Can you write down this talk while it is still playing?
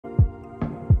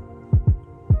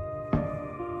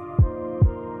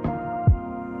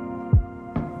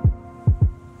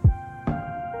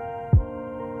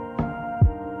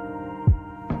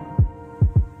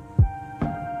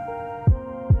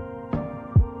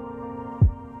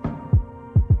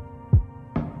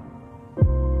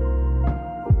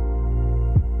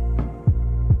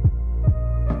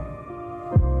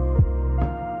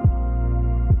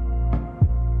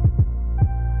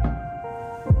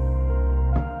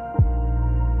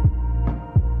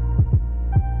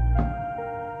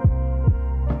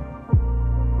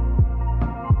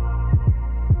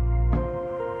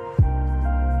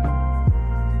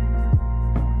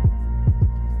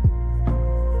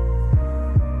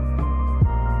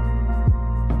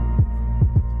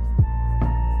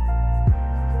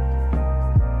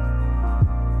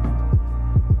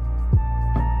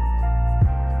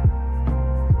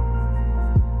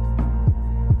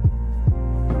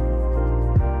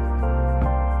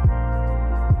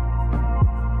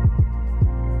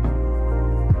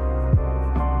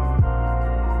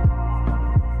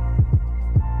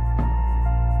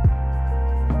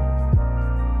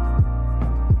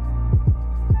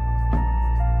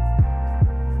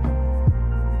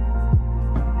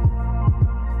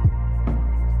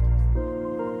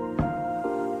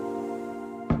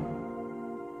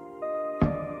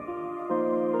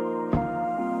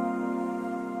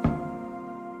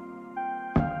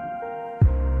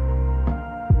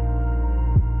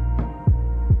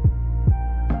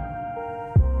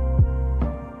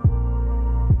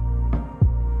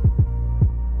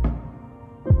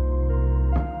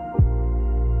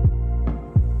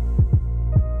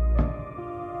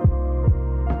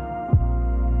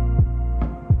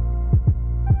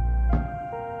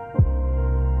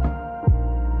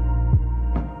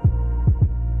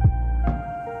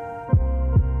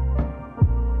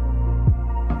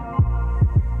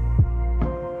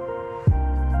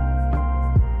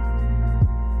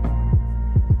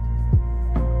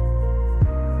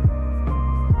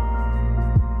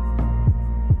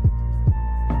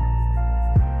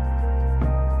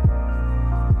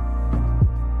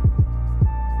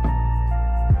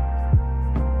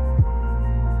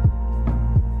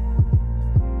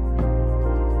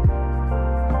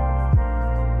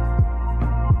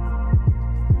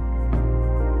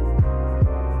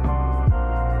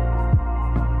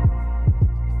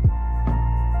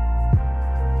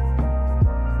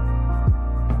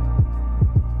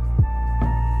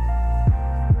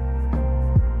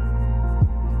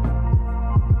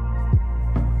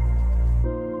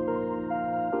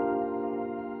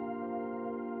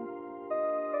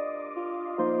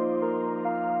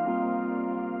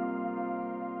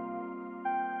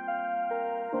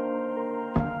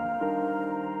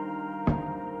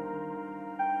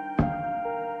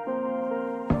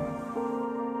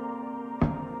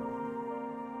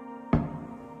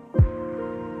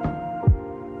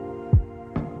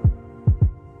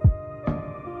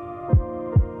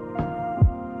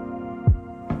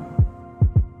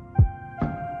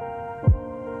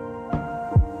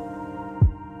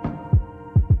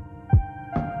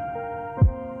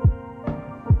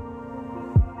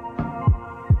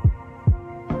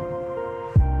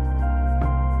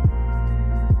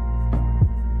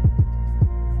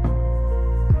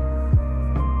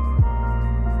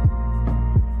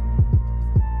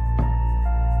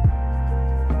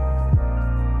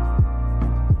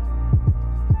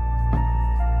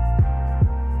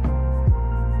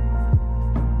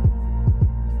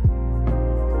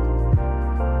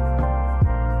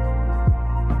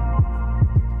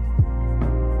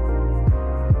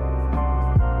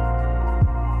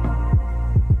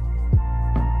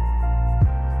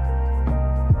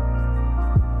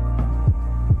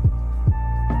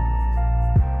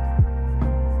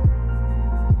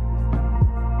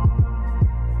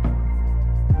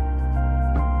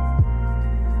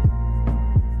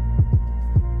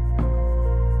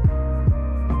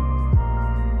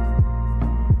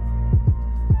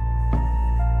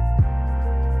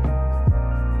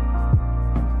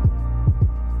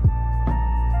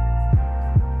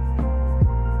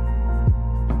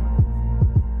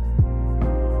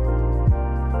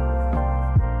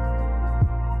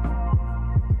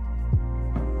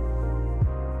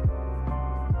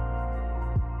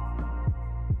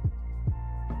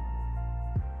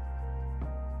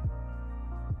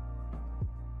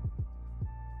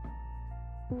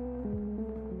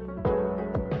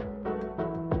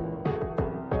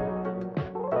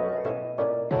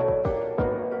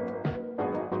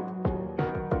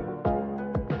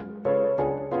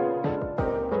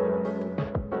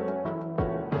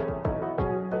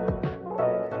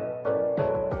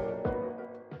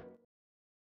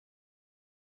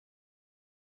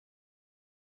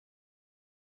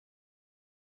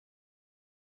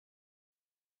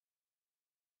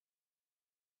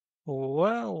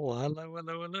Well, hello,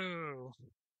 hello, hello.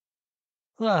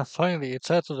 Ah, finally, it's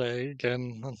Saturday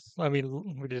again. I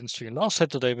mean, we didn't stream last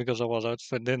Saturday because I was out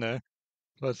for dinner,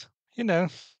 but you know,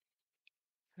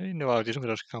 how it is with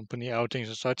those company outings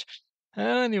and such.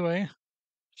 Anyway,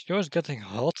 sure it's getting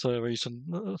hotter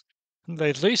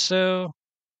lately, so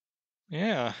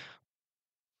yeah,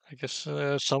 I guess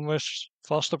summer's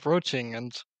fast approaching,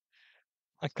 and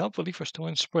I can't believe we're still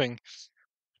in spring.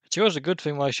 It's sure a good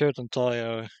thing my shirt and tie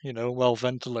are, well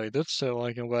ventilated, so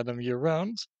I can wear them year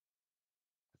round.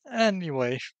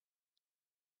 Anyway,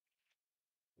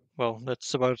 well,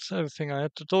 that's about everything I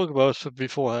had to talk about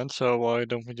beforehand, so why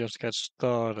don't we just get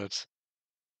started?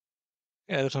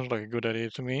 Yeah, that sounds like a good idea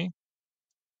to me.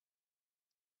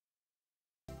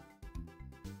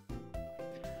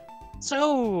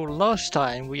 So, last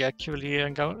time we actually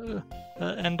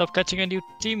end up catching a new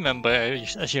team member,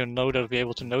 as you know, that we'll be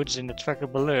able to notice in the tracker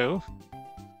below.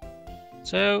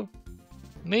 So,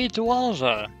 meet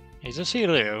Waza. He's a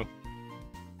Zero.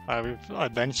 I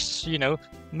benched,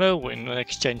 Mo in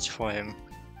exchange for him.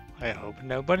 I hope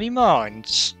nobody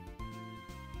minds.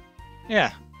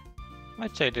 Yeah,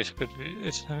 I'd say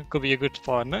could be a good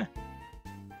partner.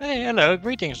 Hey, hello,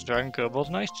 greetings, Dragon Kobold.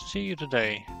 Nice to see you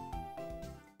today.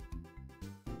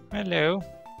 Hello.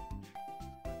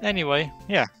 Anyway,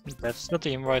 yeah, that's the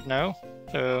team right now.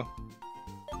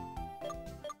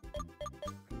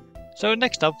 So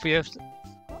next up we have.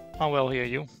 I will hear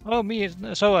you. Oh, me,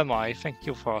 so am I. Thank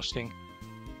you for asking.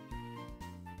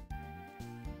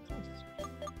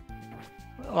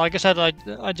 Like I said,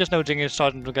 I just noticing it's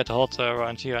starting to get hotter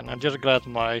around here, and I'm just glad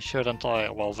my shirt and tie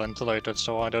are well ventilated,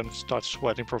 so I don't start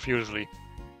sweating profusely.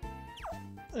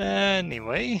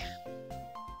 Anyway,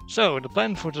 so the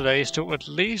plan for today is to at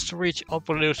least reach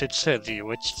Opelucid City,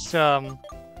 which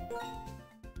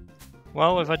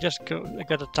well, if I just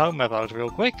get the town map out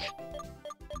real quick.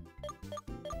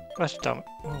 Where's the town?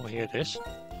 Oh, here it is.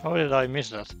 How did I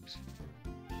miss that?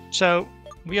 So,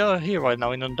 we are here right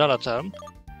now in Undala town.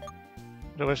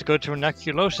 Then we have to go to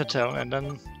Naculosa town and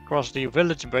then cross the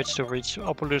village bridge to reach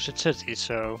Opelucid City,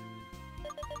 so...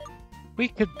 we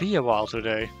could be a while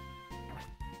today.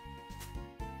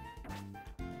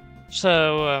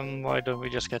 So, why don't we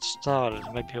just get started?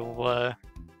 Maybe we'll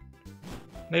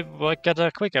get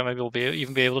there quicker. Maybe we'll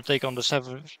even be able to take on the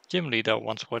 7th gym leader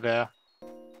once we're there.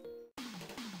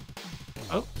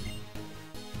 Oh.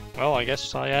 Well, I guess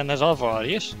Cyan has other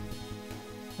ideas.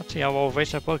 Let's see how we'll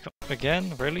raise that Pokemon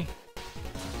again, really?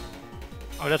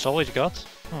 Oh, that's all he's got?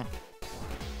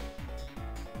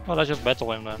 Well, let's just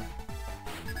battle him then.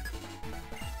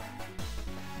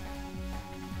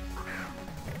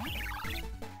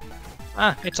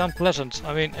 Ah, it's unpleasant.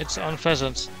 I mean, it's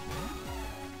unpheasant.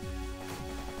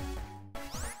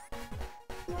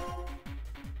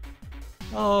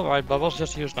 Alright, Bubbles,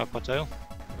 just use Tail.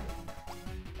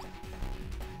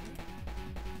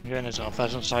 Again, it's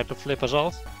unpleasant side to flip us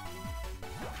off.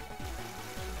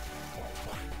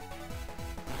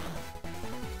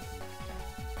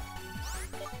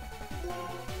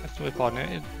 Actually,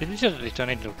 partner, did he just turn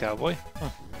into a cowboy? Huh.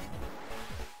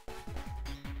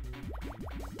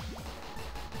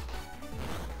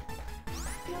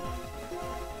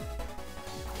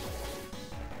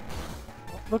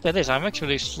 Look at this, I'm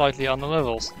actually slightly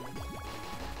underleveled.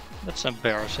 That's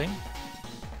embarrassing.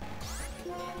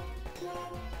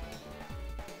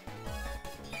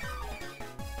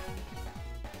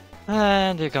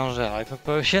 And here comes the Hyper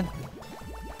Potion.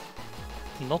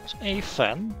 Not a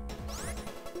fan.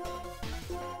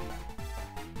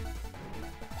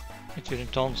 It's in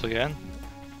taunt again.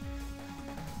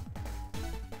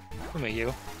 Come here,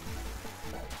 you.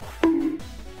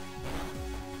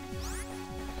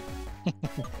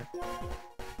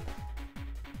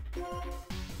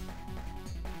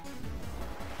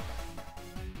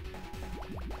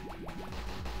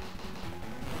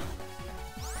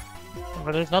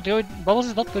 But it's not good. Bubbles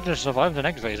is not good to survive the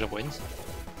next phase of wins.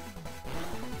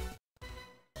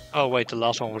 Oh wait, the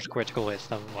last one was critical hit.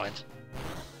 Never mind.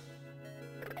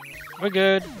 We're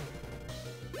good.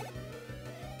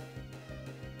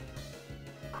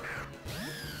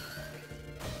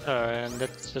 And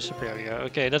that's the superior.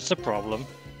 Okay, that's the problem.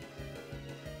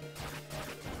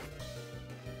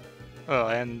 Oh,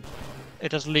 and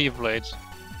it has Leaf Blade.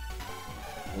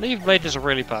 Leaf Blade is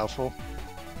really powerful.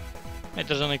 It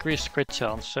does an increased crit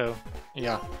chance, so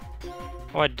yeah.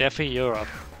 Alright, Daffy, you're up.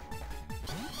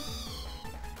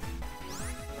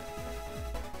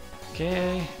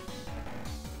 Okay.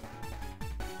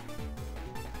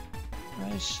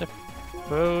 I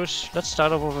suppose let's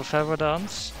start off with a Feather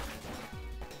Dance.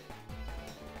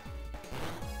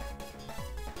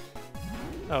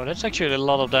 Oh, that's actually a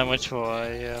lot of damage for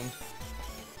a...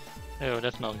 Oh,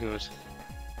 that's not good.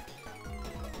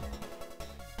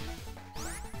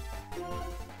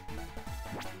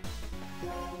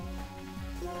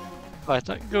 Right,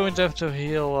 I'm going to have to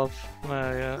heal up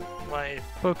my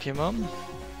Pokemon.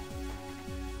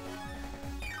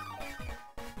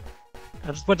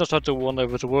 At this point I start to wonder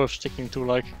if it's worth sticking to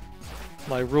like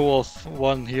my rule of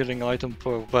one healing item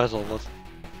per battle, but...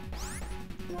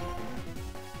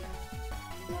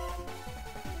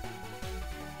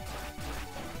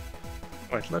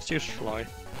 Right, let's use Fly.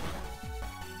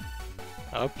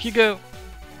 Up you go!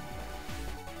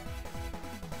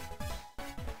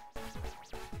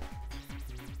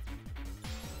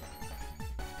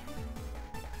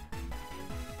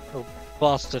 Oh,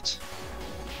 bastard.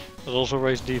 That also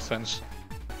raised defense.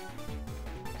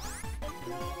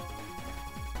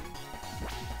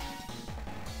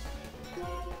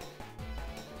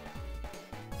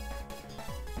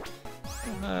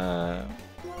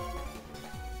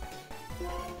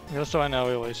 Let's try now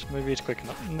anyways. Maybe it's quick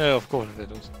enough. No, of course it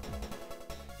didn't.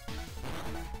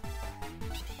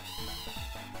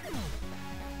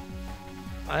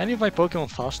 Are any of my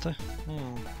Pokemon faster?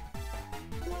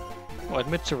 Oh,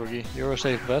 admit Tsurugi, you're a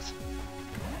safe bet.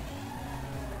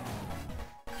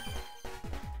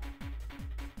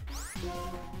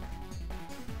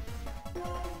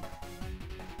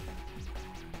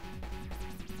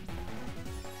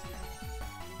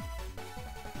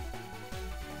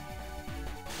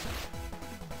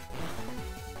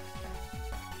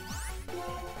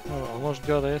 Oh, almost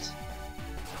got it.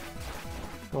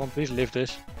 Come on, please live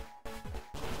this.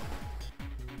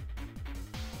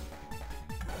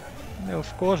 No,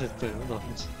 of course it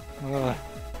doesn't.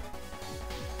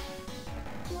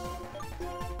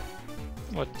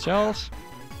 Watch out.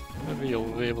 Maybe you'll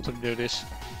be able to do this.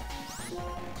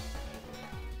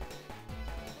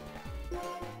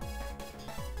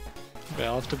 Yeah,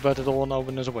 I'll have to bet it all on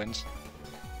Open as wins.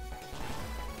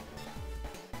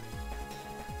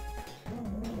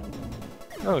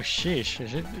 Oh sheesh,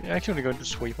 is it actually going to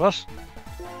sweep us?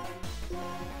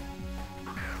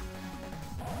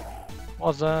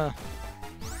 What the...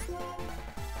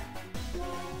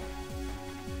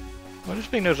 Well, this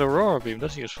thing knows Aurora Beam,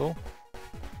 that's useful.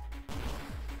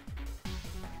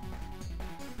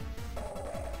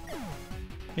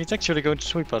 He's actually going to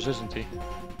sweep us, isn't he?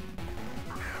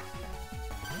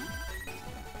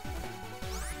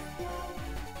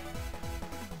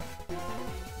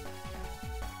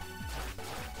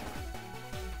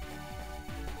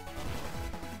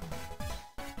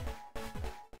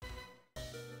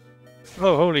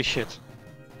 Oh, holy shit.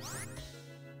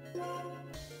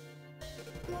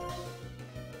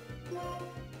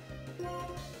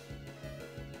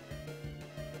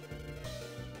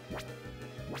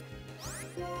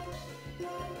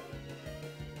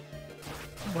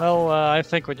 Well, I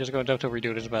think we're just going to have to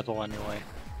redo this battle anyway.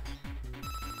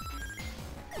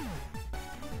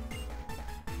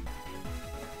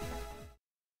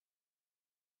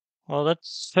 Well,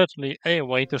 that's certainly a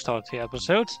way to start the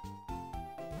episode.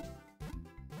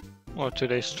 Or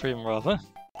today's stream, rather.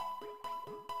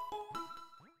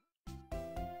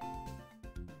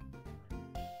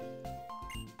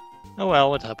 Oh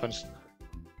well, it happens.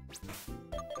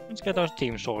 Let's get our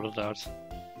team sorted out.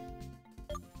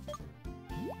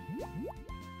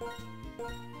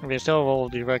 We still have all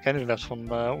the rare candy left from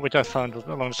which I found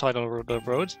along the side of the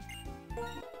road.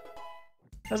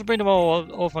 Let's bring them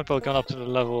all of my Pokemon up to the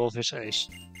level of his ace.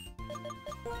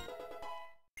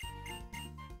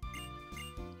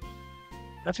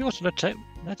 That feels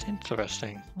that's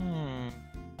interesting.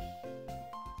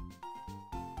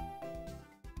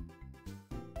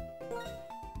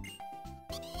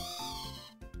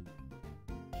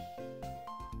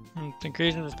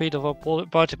 Increasing the speed of our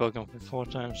party Pokemon 4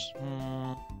 times.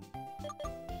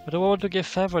 But I want to give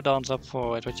Feather Dance up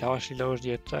for it, which actually lowers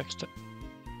the attack.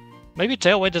 Maybe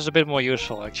Tailwind is a bit more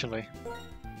useful, actually.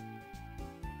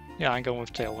 Yeah, I'm going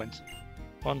with Tailwind.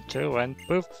 1, 2, and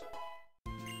poof.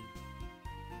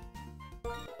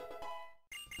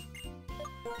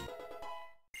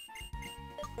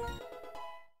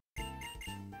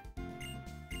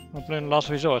 I'm playing Last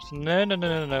Resort.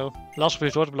 No. Last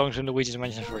Resort belongs in Luigi's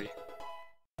Mansion 3.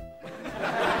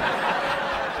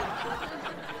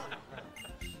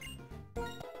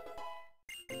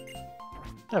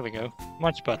 There we go.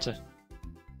 Much better.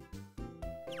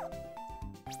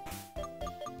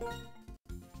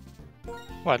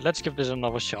 Right, let's give this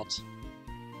another shot.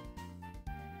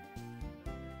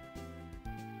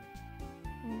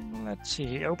 Let's see,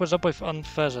 he opens up with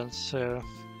Unpheasant, so...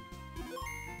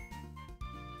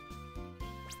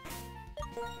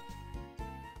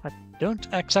 I don't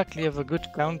exactly have a good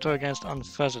counter against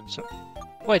unpheasant. So...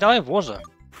 Wait, I have Wazza.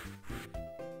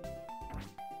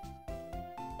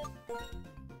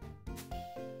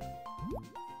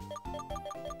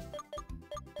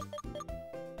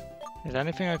 Is there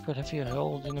anything I could have you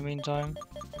hold in the meantime?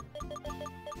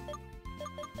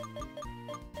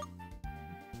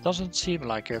 Doesn't seem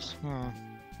like it.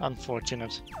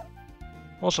 Unfortunate.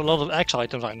 Also, a lot of X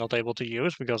items I'm not able to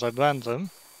use because I banned them.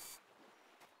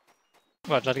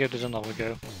 Right, let's give this another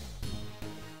go.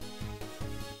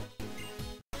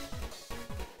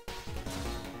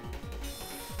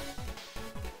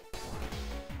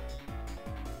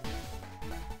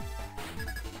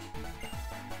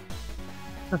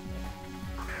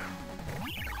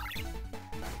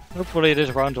 Hopefully this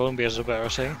round won't be as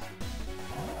embarrassing.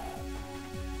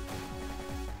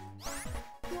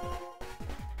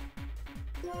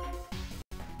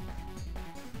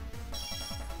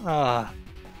 Ah,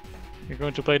 you're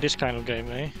going to play this kind of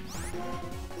game, eh?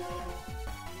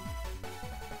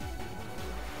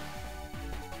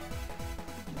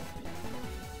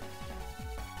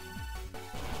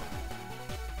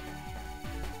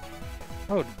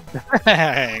 Oh,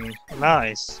 dang!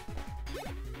 Nice!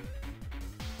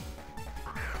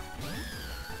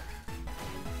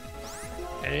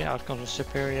 Okay, out comes the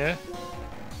superior.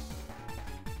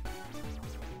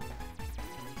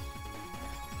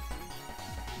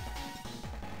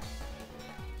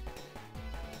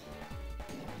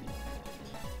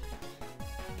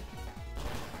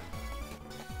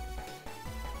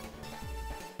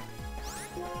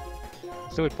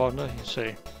 Do it, partner, you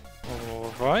say.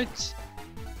 Alright.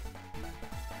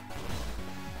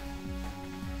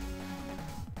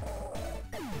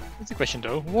 That's the question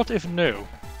though, what if no?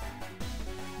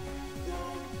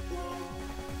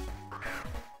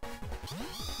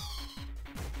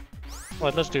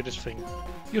 Right, let's do this thing.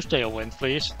 Use Tailwind,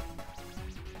 please.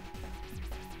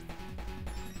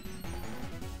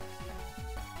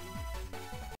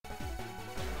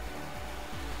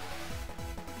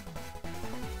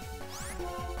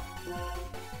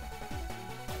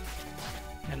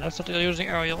 And now start using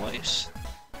aerial waves.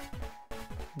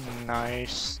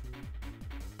 Nice.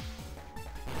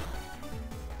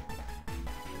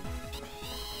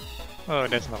 Oh,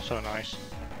 that's not so nice.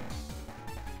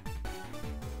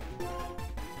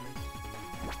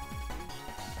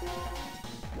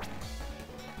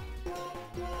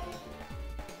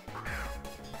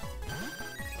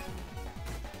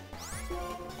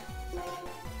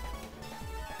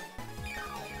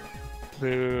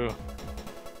 Boo.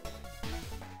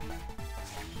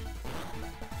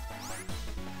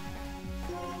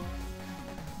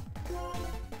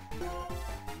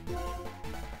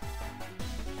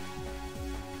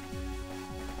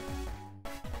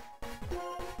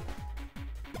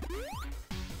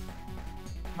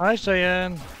 Hi,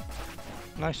 Cyan.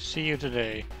 Nice to see you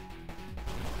today.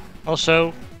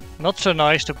 Also, not so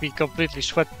nice to be completely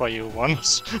swept by you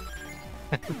once.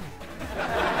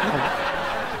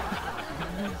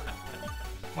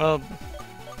 Well,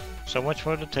 so much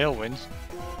for the tailwind.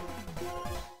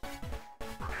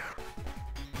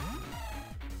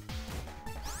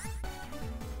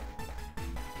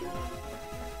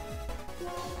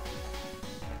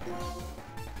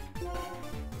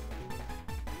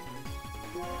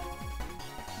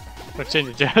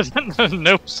 Continue, Jared.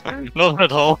 Nope, not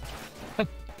at all. In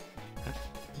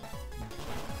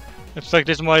fact,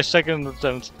 this is my second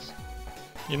attempt.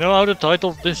 You know how the title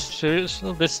of this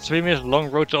stream is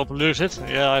Long Road to Opelucid?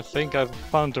 Yeah, I think I've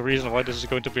found the reason why this is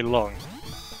going to be long.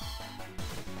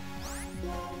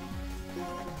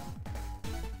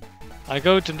 I'm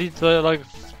going to need like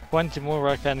 20 more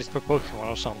rare candies per Pokemon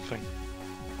or something.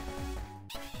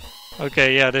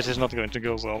 Okay, yeah, this is not going to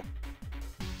go well.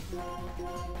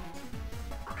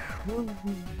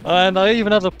 And I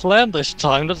even have a plan this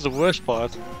time, that's the worst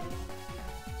part.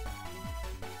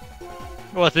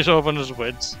 What is Opener's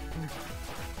wins?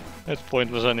 That's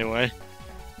pointless anyway.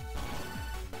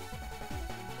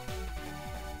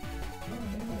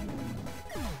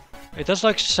 It has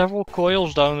like several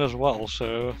coils down as well,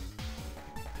 so...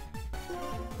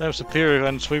 That's superior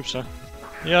and sweeps her.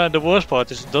 Yeah, the worst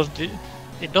part is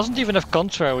it doesn't even have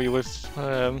contrary with,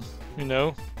 you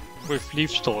know, with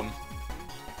Leaf Storm.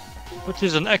 Which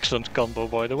is an excellent combo,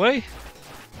 by the way.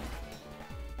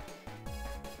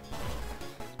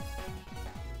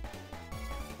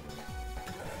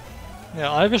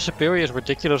 Yeah, either Superior is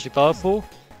ridiculously powerful,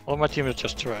 or my team is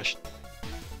just trash.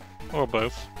 Or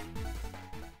both.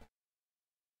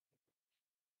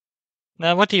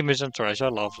 Nah, my team isn't trash, I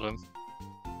love them.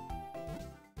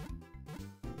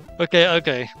 Okay,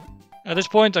 okay. At this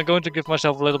point I'm going to give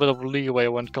myself a little bit of leeway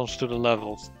when it comes to the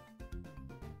levels.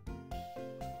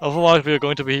 Otherwise, we're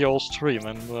going to be here all stream,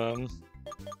 and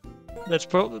that's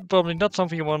probably not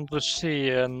something you want to see.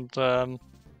 And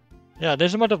yeah,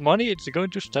 this amount of money, it's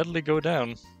going to steadily go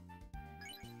down.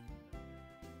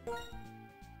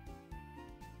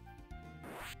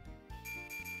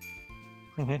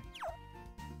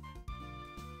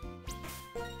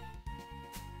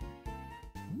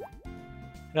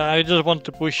 Yeah, I just want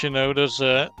to push, those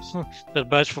that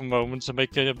badge for moments and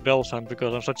make a bell sound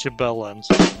because I'm such a bell lens.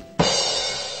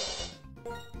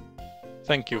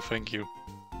 Thank you, thank you.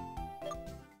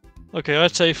 Okay,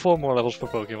 let's say 4 more levels for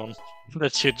Pokemon.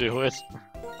 That should do it.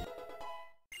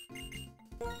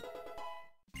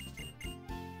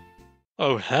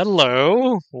 Oh,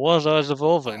 hello! Was I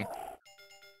evolving?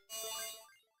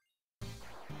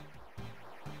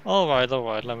 Alright,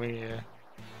 let me...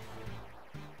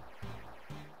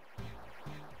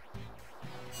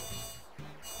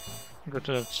 go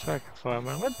to the track for a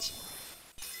moment.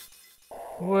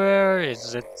 Where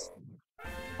is it?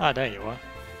 Ah, there you are.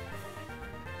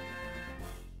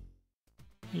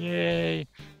 Yay!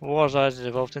 Was I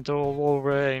evolved into a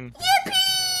Wolverine?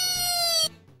 Yippee!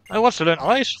 I want to learn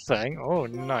Ice Fang. Oh,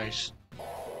 nice.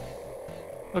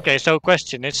 Okay, so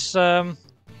question: is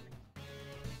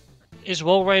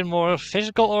Wolverine more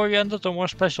physical oriented or more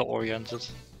special oriented?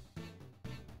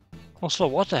 Also,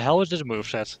 what the hell is this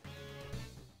moveset?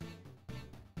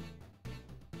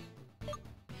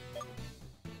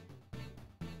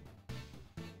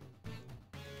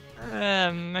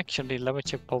 Actually, let me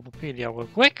check Poképedia real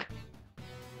quick.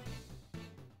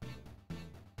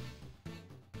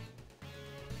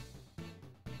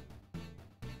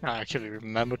 I actually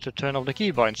remember to turn off the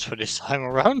keybinds for this time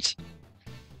around.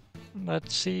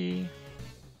 Let's see.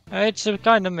 It's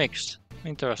kind of mixed.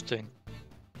 Interesting.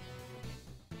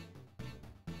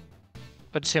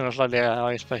 But similar, slightly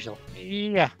higher special.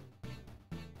 Yeah.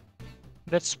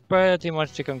 That's pretty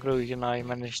much the conclusion I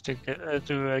managed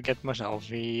to get myself.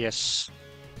 Yes.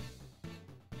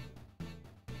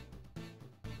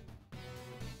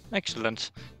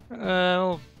 Excellent.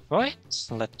 Right.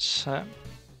 Let's.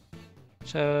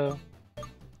 So,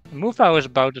 the move power is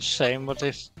about the same, but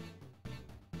if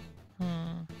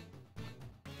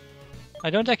I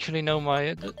don't actually know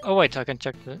my. Oh wait, I can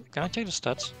check the. Can I check the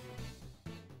stats?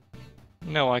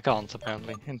 No, I can't.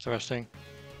 Apparently, interesting.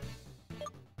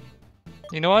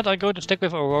 You know what? I go to stick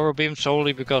with Aurora Beam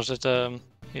solely because it,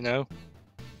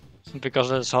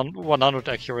 because it's 100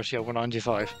 accuracy over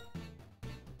 95.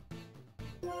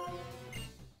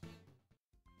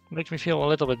 Makes me feel a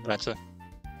little bit better.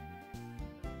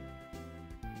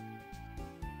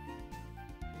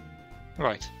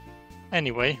 Right.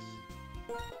 Anyway.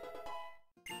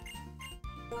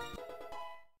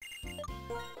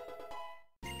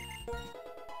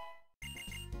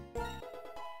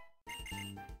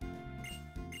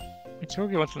 It's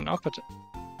really wants an up, but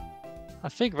I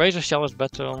think Razor Shell is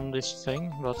better on this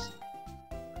thing, but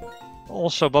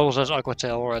also Bubbles has Aqua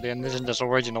Tail already, and isn't as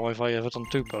original if I have it on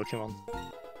 2 Pokemon.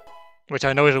 Which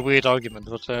I know is a weird argument,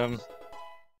 but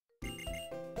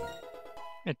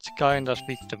it kinda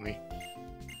speaks to me.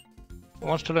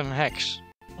 Wants to learn Hex.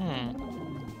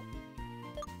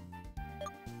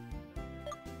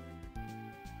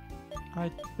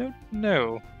 I don't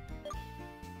know.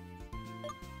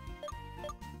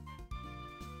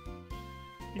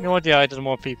 You know what, yeah, it is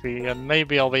more PP, and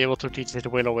maybe I'll be able to teach it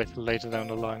Will-O-Wisp later down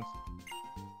the line.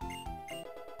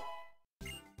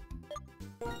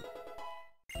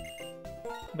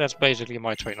 That's basically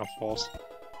my train of thought.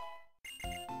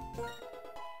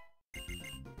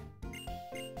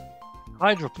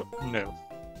 Hydro Pump? No.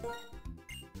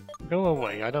 Go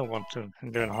away, I don't want to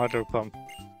learn Hydro Pump.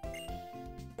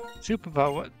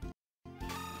 Superpower?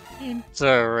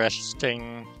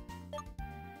 Interesting.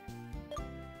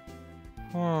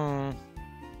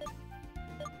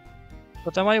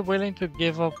 But am I willing to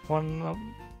give up one?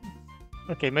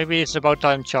 Okay, maybe it's about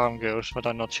time Charm goes, but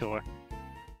I'm not sure.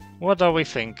 What are we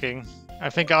thinking? I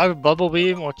think either Bubble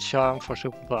Beam or Charm for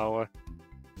superpower.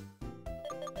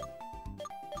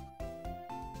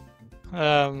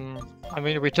 I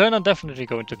mean, Return I'm definitely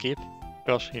going to keep,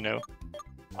 because,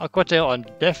 Aqua Tail I'm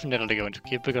definitely going to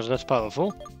keep, because that's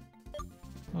powerful.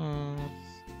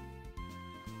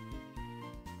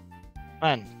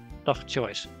 Man, tough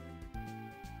choice.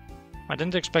 I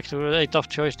didn't expect a tough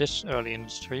choice this early in the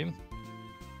stream.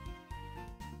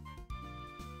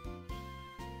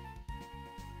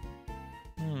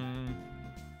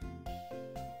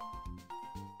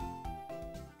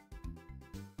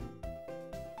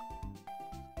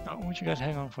 Oh, would you guys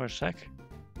hang on for a sec?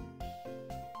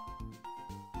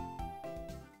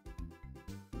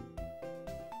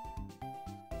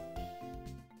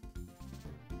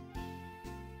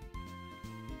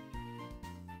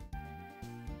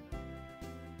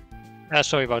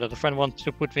 Sorry about that. A friend wanted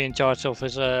to put me in charge of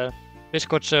his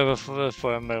Discord server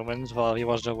for a moment while he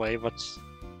was away, but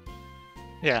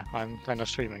yeah, I'm kind of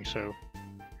streaming, so.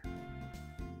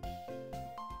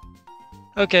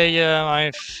 Okay, yeah,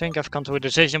 I think I've come to a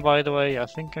decision, by the way. I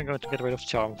think I'm going to get rid of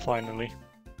Charm, finally.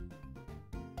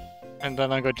 And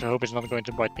then I'm going to hope it's not going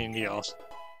to bite me in the ass.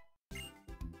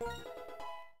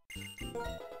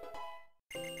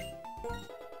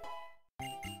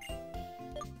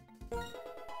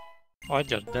 I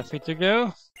just definitely to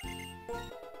go.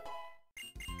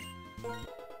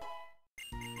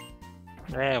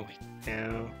 There we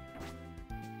go.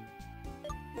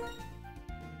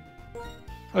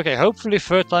 Okay, hopefully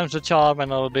third time's the charm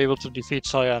and I'll be able to defeat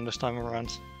Cyan this time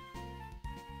around.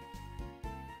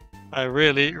 I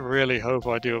really, really hope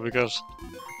I do, because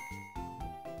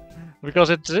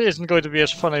it isn't going to be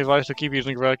as fun if I have to keep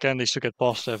using rare candies to get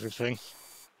past everything.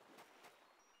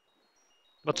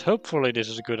 But hopefully this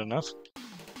is good enough.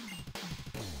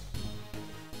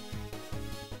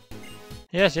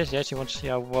 Yes, he wants to see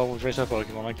how well we raise our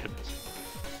Pokemon, I get it.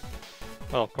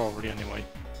 Well, probably anyway.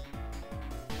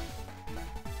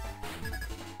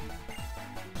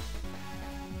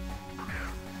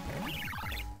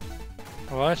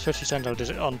 Alright, 30% of this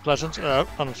unpleasant.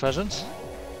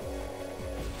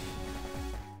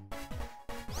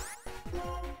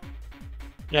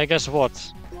 Yeah, guess what?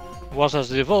 What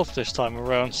has evolved this time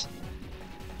around?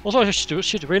 Also, I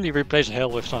should really replace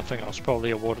Hail with something else,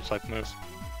 probably a water type move.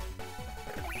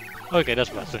 Okay, that's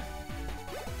better.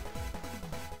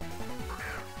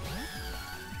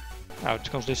 Out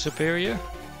comes the superior.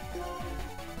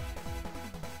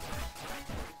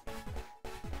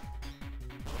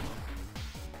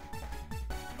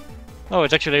 Oh,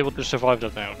 it's actually able to survive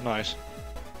that now. Nice.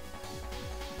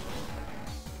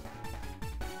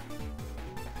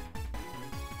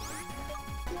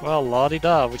 Well,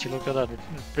 la-di-da, would you look at that?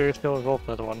 It still evolved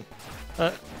that one.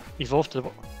 Evolved that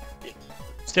one.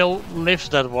 Still lives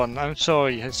that one. I'm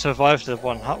sorry, it survived that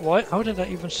one. How did I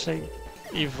even say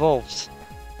evolved?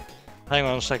 Hang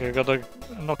on a second, I gotta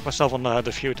knock myself on the head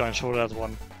a few times for that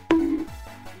one.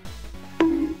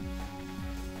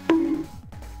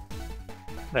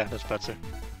 Yeah, that's better.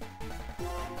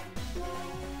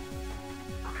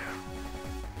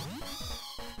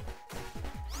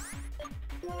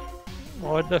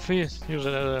 Oh, I'd definitely use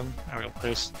an aerial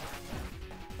place.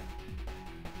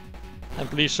 And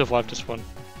please survive this one.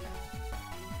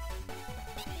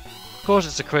 Of course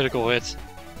it's a critical hit.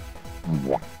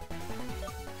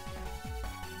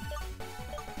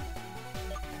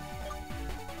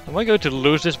 Am I going to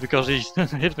lose this because he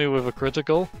hit me with a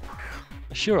critical?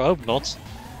 I sure hope not.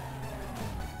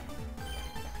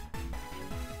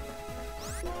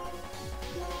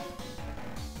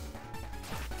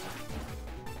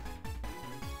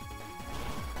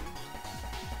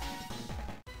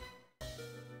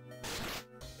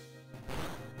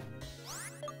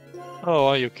 Oh,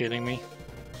 are you kidding me?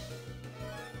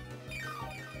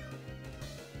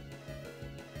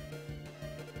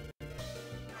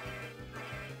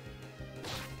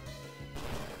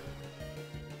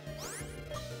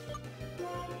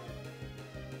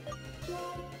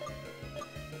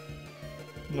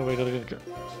 No way that it didn't go.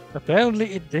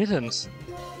 Apparently it didn't.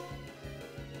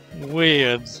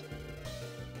 Weird.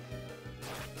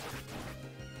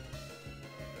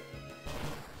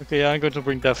 Okay, I'm going to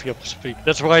bring Daffy up to speed.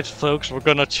 That's right, folks, we're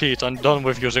gonna cheat. I'm done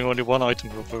with using only one item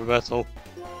per battle.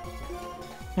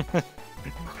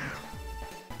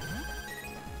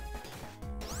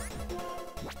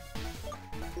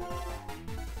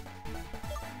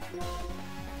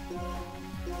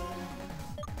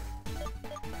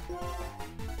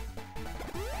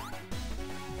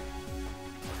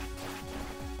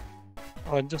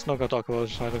 I'm just not gonna talk about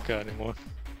this, I don't care anymore.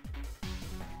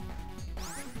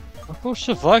 Of course,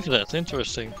 survived that,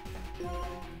 interesting.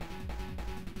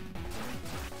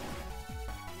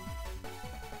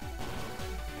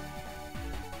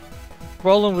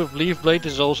 Problem with Leaf Blade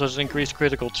is also has increased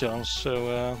critical chance,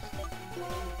 so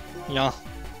yeah.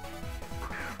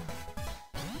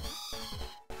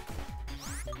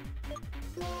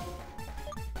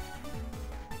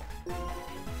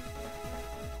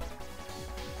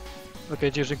 Okay,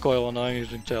 it's using Coil and I'm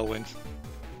using Tailwind.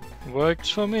 Works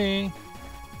for me.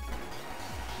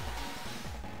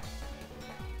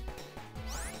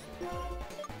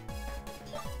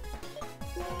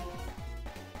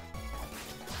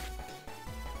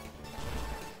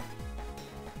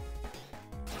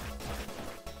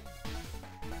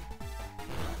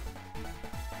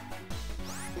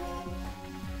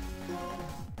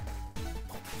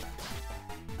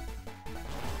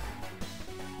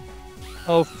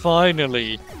 Oh,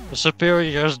 finally! The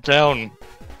superior's down.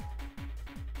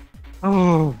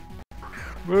 Oh,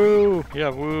 woo! Yeah,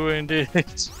 woo indeed.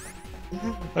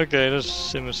 Okay, there's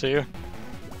Simus here.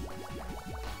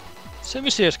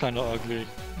 Simus here is kind of ugly.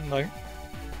 Like,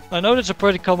 I know that's a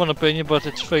pretty common opinion, but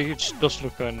it does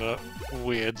look kind of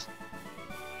weird.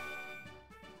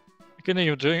 I can't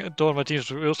even do my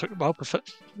team's real about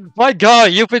perfect. My guy,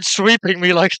 you've been sweeping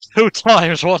me like 2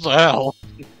 times. What the hell?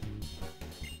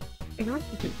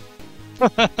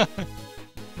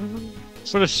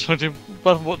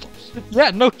 But what? Yeah,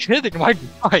 no kidding, my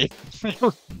guy.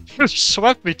 You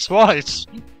swept me twice,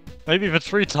 maybe even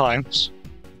 3 times.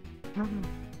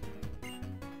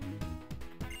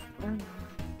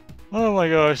 Oh my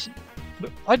gosh.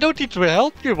 I don't need to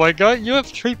help you, my guy. You have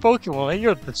 3 Pokemon and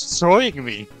you're destroying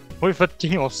me with a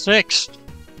team of 6.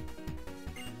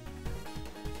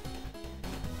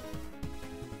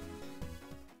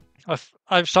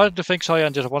 I've started to think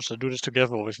Cyan just wants to do this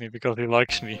together with me because he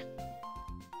likes me.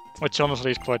 Which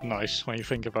honestly is quite nice when you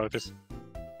think about it.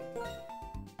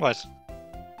 Right.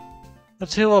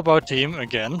 Let's heal up our team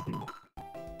again.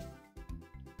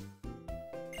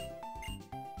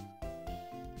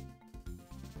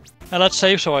 And let's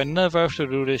save so I never have to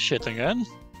do this shit again.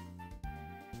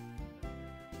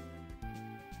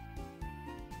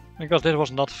 Because this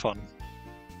was not fun.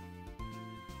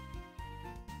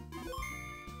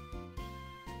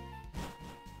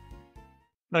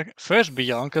 Like, first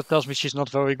Bianca tells me she's not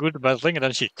very good at battling, and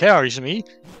then she carries me.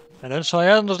 And then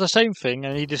Cyan does the same thing,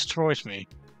 and he destroys me.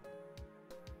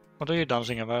 What are you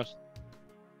dancing about?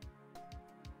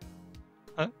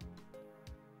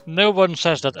 No one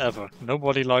says that ever.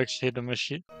 Nobody likes hidden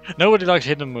machine. Nobody likes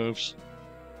hidden moves.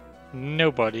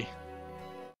 Nobody.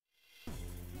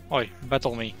 Oi,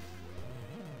 battle me.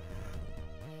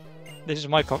 This is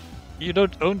my paw. You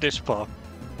don't own this paw,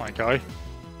 my guy.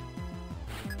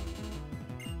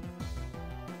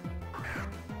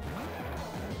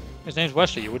 His name's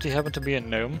Wesley. Would he happen to be a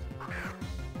gnome?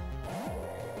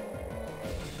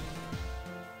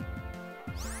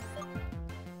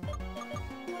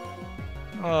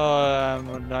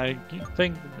 I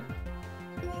think...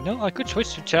 No, I could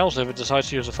switch to Charles if it decides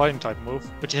to use a fighting type move,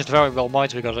 which is very well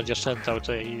might because I just sent out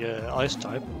a ice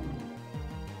type.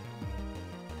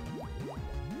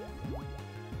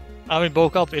 I mean,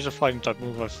 bulk up is a fighting type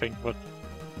move, I think, but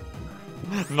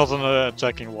not an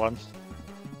attacking one.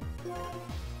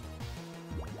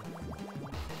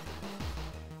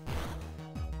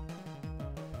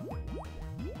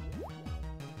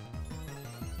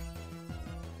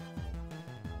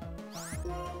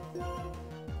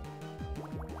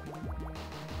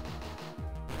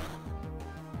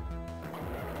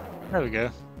 There we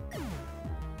go.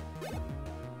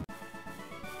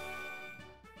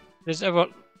 Is ever...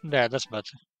 Yeah, that's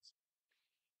better.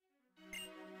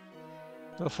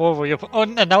 Before we... Oh,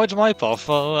 and now it's my path.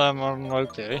 Well,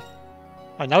 okay.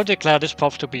 I now declare this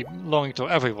path to be belonging to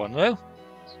everyone, though.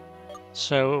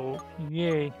 So,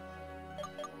 yay.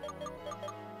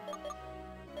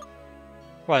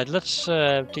 Right, let's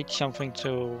teach something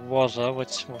to Waza,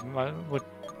 which would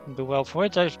do well for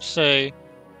it. I'd say...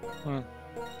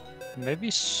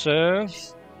 maybe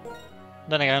Surf?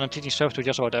 Then again, I'm teaching Surf to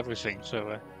just about everything,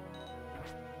 so...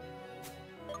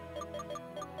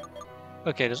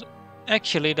 Okay, there's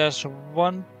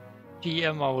one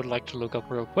TM I would like to look up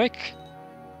real quick.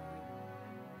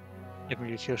 Give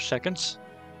me a few seconds.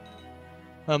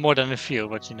 More than a few,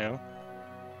 but you know.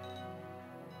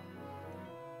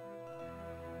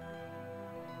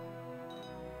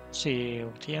 Let's see,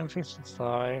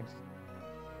 TM55.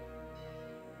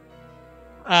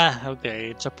 Ah, okay,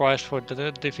 it's a prize for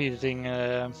defeating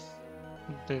the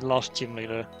last team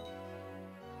leader.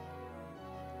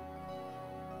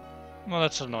 Well,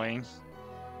 that's annoying.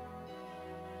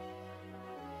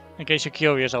 In case you're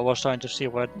curious, I was trying to see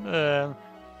where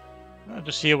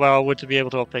I would be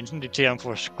able to obtain the TM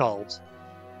for Scald.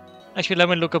 Actually, let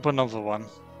me look up another one.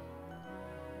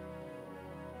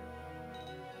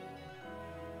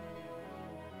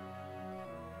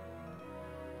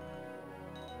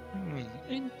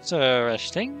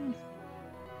 Interesting.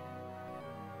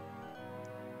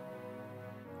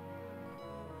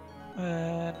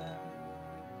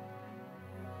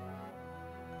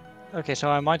 Okay, so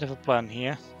I might have a plan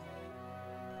here.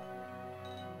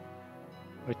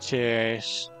 Which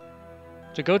is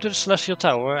to go to the Celestial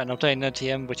Tower and obtain an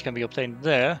TM which can be obtained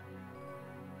there.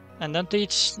 And then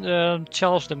teach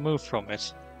Charles the move from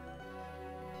it.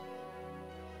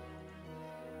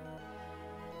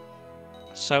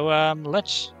 So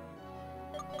let's...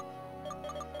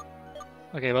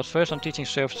 Okay, but first I'm teaching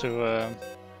Surf to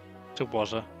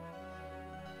Waza.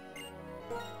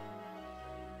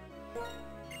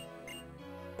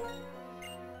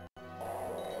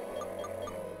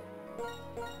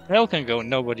 Hail can go,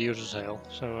 nobody uses hail,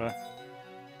 so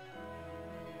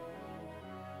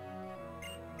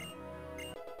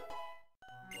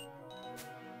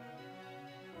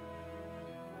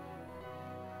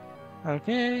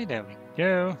okay, there we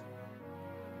go.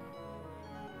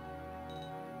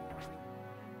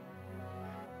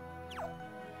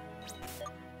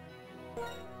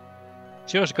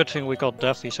 Sure, it's a good thing we got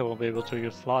Daffy, so we'll be able to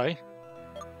use fly.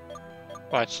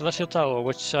 Right, Celestial Tower,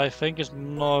 which I think is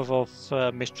north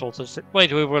of Mistral.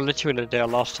 Wait, we were literally there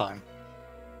last time.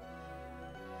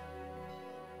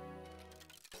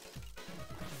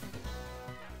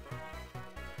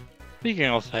 Speaking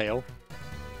of hail.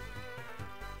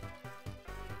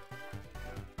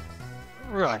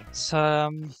 Right,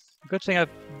 good thing I've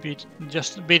beaten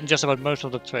just about most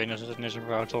of the trainers in this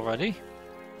route already.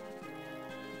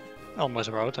 Almost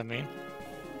route, I mean.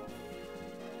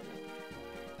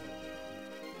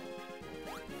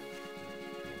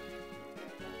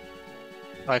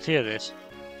 Right, here it is.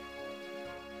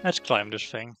 Let's climb this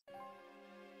thing.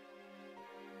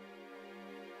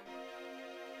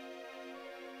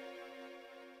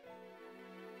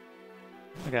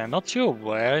 Okay, I'm not sure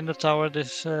where in the tower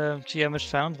this TM is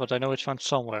found, but I know it's found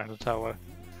somewhere in the tower.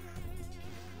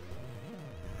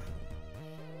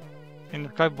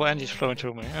 Indescribable energies flowing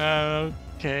through me.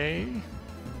 Okay.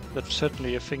 That's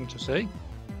certainly a thing to say.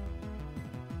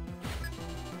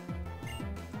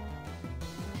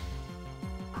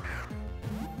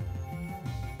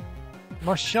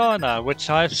 Marshana,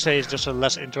 which I say is just a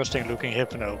less interesting looking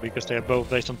Hypno, because they are both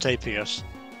based on tapirs.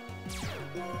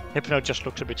 Hypno just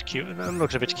looks a bit cute.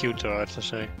 Looks a bit cuter, I have to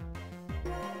say.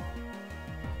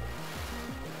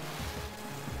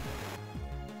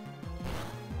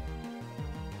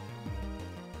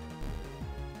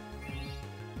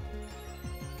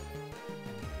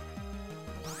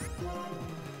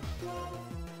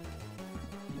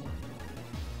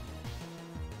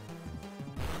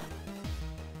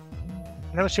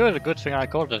 No, sure, it's a good thing I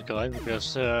caught that guy,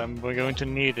 because we're going to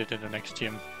need it in the next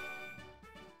gym.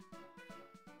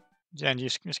 And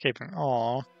he's escaping.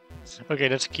 Aww. Okay,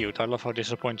 that's cute. I love how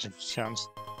disappointed it sounds.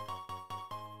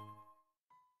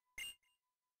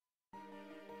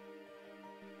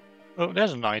 Oh,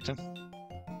 there's an item.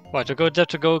 Right, we have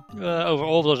to go over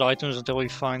all those items until we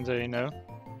find the,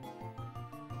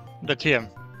 the TM.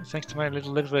 Thanks to my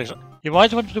little ways. You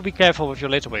might want to be careful with your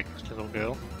Litwick, little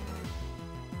girl.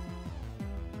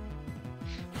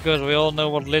 Because we all know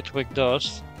what Litwick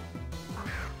does.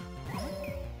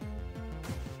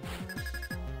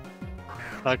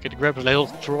 Like, it grabs a little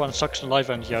straw and sucks the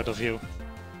life energy out of you.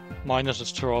 Minus the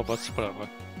straw, but whatever.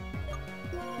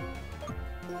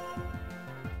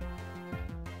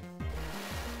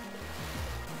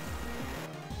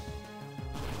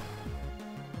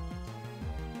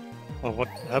 Well, what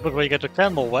happens when you get the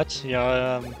candle wet?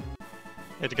 Yeah,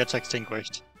 it gets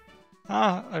extinguished.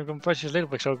 Ah, I'm going to press this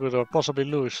Litwick so good or possibly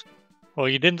lose. Well,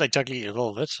 you didn't exactly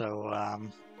evolve it, so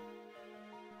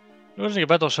losing a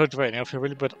battle is so draining. I feel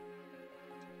really bad.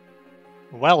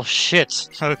 Well, shit.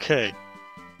 Okay.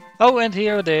 Oh, and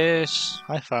here it is.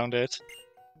 I found it.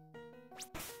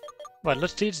 Right,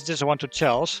 let's teach this one to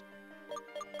Charles.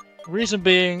 Reason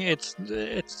being, it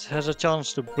has a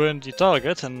chance to burn the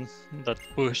target, and that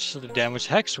boosts the damage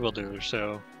Hex will do.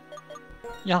 So,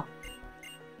 yeah,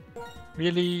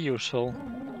 really useful.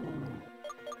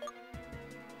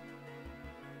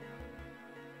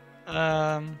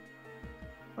 Well,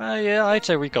 yeah, I'd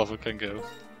say recover can go.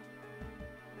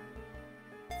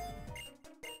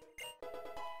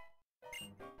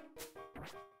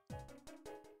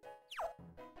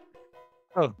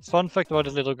 Oh, fun fact about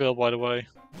this little girl, by the way.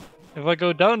 If I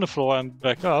go down the floor and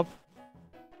back up,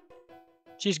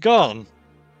 she's gone.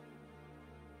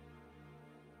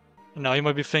 Now you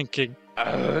might be thinking,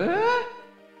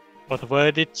 but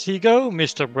where did she go,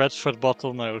 Mr. Bradford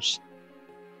Bottlenose?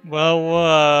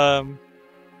 Well,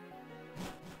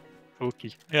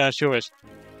 spooky. Yeah, sure is.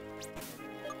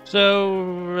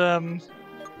 So,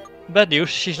 bad news,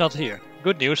 she's not here.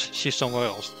 Good news, she's somewhere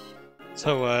else.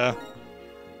 So,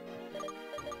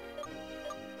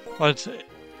 but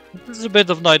this is a bit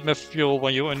of nightmare fuel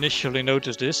when you initially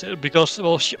notice this, because,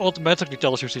 well, she automatically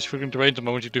tells you she's freaking drained the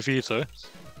moment you defeat her.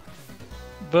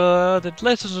 But it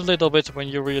lessens a little bit when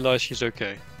you realize she's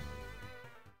okay.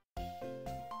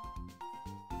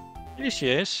 Here she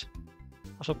is.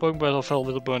 Also, Pokemon Battle felt a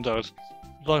little burnt out.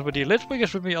 As long as the Litwick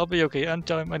is with me, I'll be okay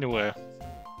anytime, anywhere.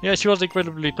 Yeah, she was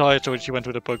incredibly tired, so she went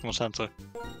to the Pokemon Center.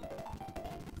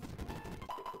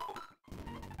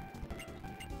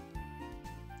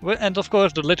 Well, and of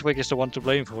course, the Litwick is the one to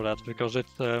blame for that, because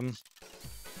it's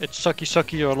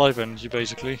sucky your life energy,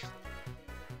 basically.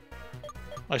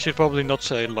 I should probably not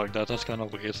say it like that, that's kind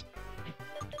of weird.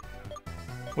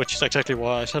 Which is exactly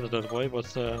why I said it that way,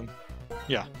 but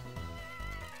yeah.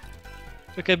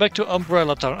 Okay, back to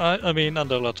Umbrella Town. I mean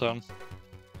Underla Town.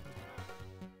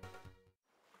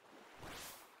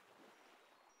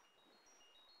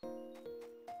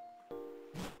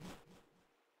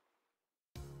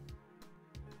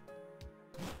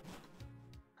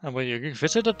 And when you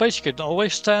visit that place, you can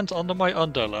always stand under my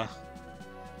umbrella.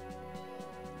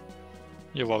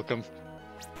 You're welcome.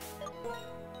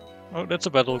 Oh, that's a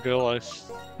battle girl, I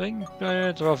think.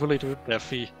 It's roughly to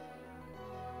Daffy.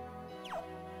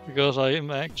 Because I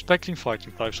am expecting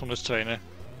fighting types from this trainer.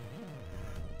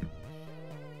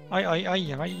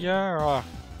 Yeah.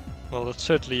 Well, that's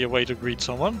certainly a way to greet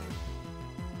someone.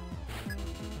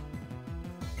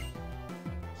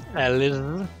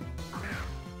 Alice.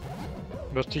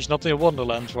 But he's not in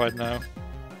Wonderland right now.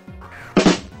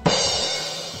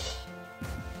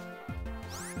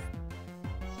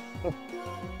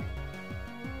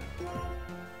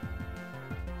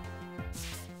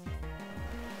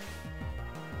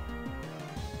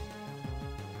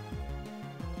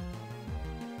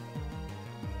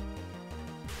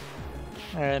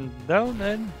 And down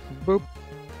and boop.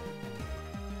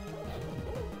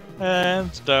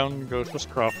 And down goes the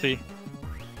Scrafty.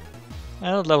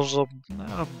 And it levels up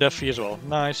Daffy as well.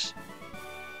 Nice.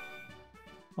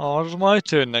 Oh, it's my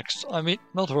turn next. I mean,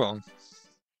 not wrong.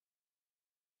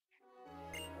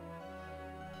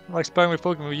 Like sparring with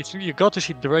Pokemon, you got to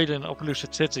see Drayden in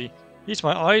Opelucid City. He's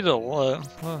my idol.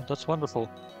 Oh, that's wonderful.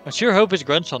 I sure hope his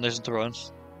grandson isn't around.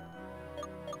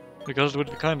 Because it would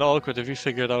be kinda awkward if he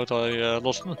figured out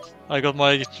I got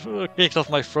my kicked off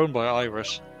my throne by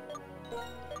Iris.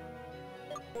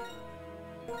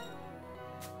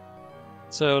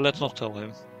 So let's not tell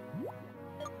him.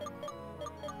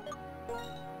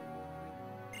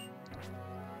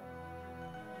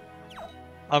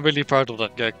 I'm really proud of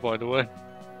that gag, by the way.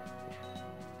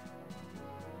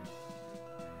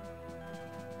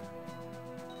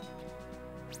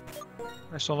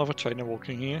 I still have a trainer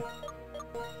walking here.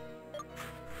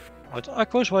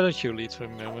 Aquos, why don't you lead for a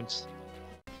moment?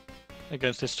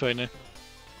 Against this trainer.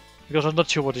 Because I'm not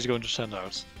sure what he's going to send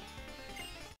out.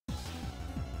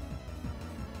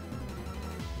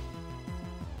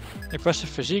 Impressive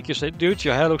physique, you say, dude,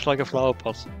 your hair looks like a flower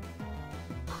pot.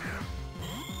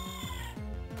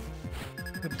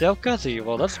 Delcatty,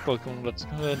 well that's a Pokemon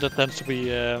that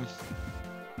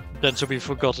tends to be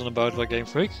forgotten about by Game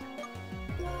Freak.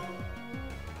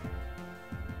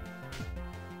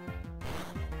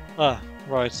 Ah,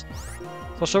 right.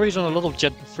 For some reason a lot of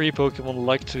Gen 3 Pokemon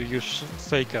like to use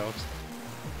Fake Out.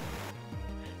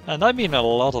 And I mean a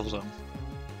lot of them.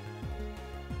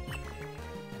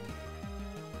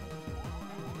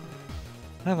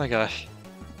 Oh my gosh.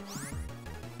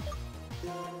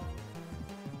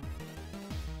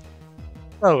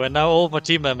 Oh, and now all my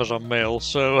team members are male,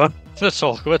 so that's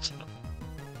awkward.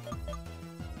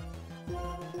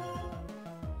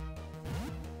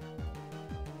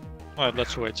 Alright,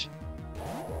 let's switch.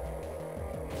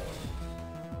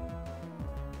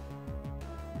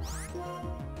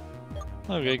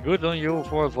 Okay, good on you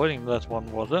for avoiding that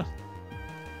one, water.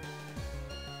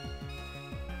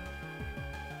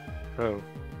 Oh.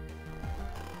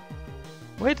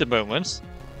 Wait a moment.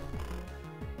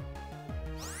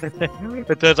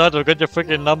 It turns out I've got your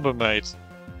freaking number, mate.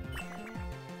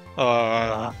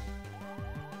 Come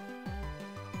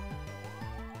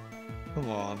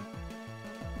on.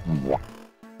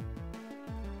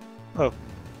 Oh.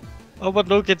 Oh, but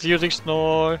look, it's using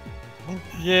Snore.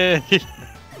 Yay!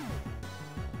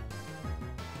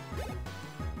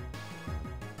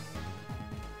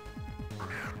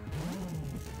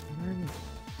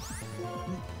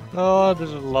 Oh, this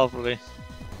is lovely.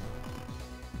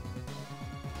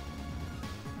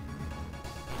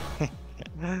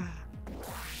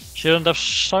 Shouldn't have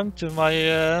sunk to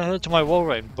my wall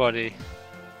rain, buddy.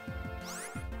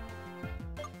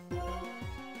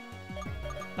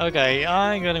 Okay,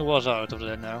 I'm getting was out of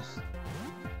there now.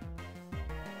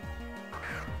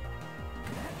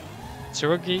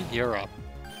 Tsurugi, you're up.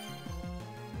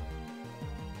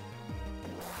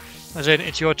 I said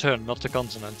it's your turn, not the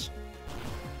continent.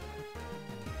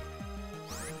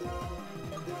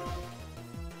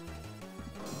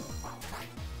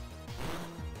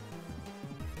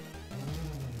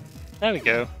 There we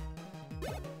go.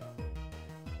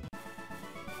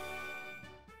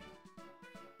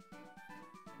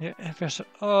 Yeah,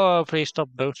 oh, please stop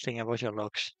boasting about your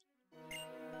looks. You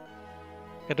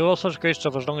can do all sorts of great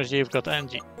stuff as long as you've got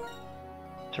energy.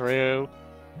 True.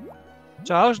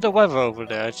 So how's the weather over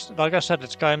there? Like I said,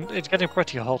 it's getting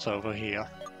pretty hot over here.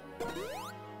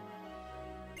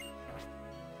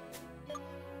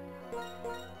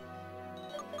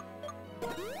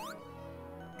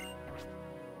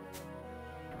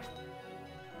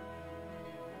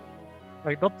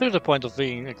 Like, not to the point of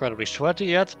being incredibly sweaty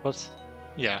yet, but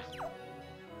yeah.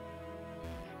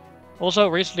 Also,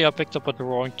 recently I picked up a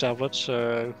drawing tablet,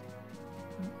 so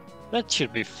that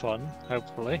should be fun,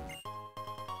 hopefully.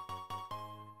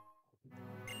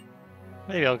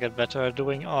 Maybe I'll get better at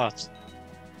doing art.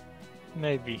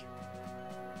 Maybe.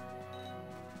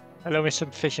 Hello,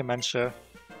 Mr. Fisherman, sir.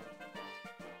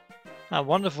 A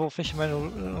wonderful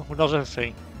fisherman who does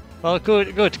everything. Well,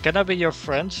 good, good. Can I be your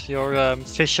friend? Your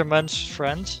fisherman's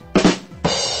friend?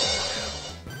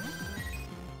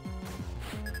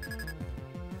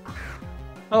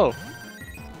 Oh.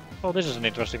 Well, this is an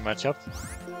interesting matchup.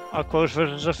 Aquos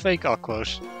versus a fake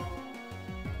Aquos.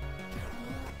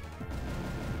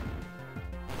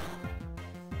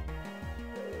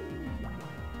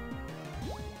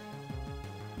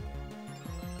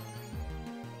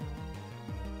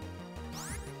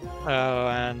 Oh,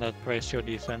 and that breaks your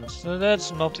defense. So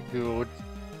that's not good.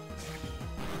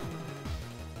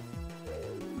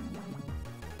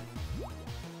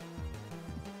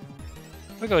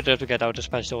 We go there to get out the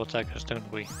special attackers,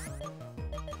 don't we?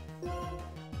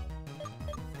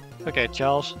 Okay,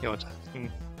 Charles, your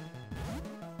turn.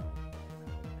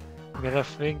 But I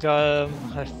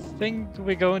think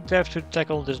we're going to have to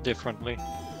tackle this differently.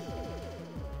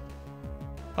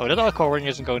 Oh, that alcohol ring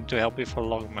isn't going to help you for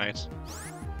long, mate.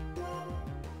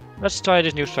 Let's try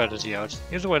this new strategy out.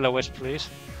 Use a Will-O-Wisp, please.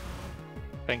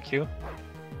 Thank you.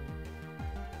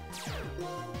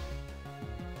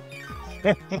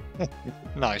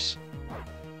 Nice.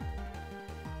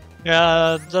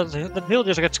 Yeah, that heal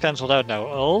just gets cancelled out now.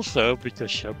 Also,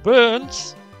 because you're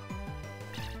burnt.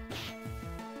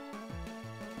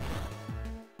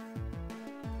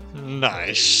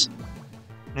 Nice.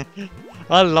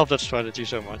 I love that strategy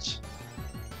so much.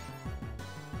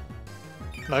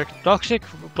 Like Toxic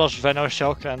plus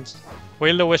Venoshock and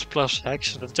Will-O-Wisp plus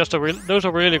Hex. That's just those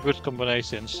are really good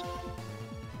combinations.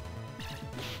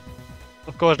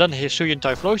 Of course, then Hisuian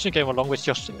Typhlosion came along, which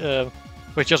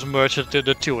just merged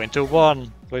the two into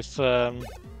one with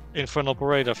Infernal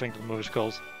Parade. I think the move is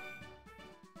called.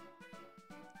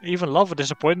 Even love a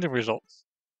disappointing result.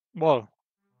 Well,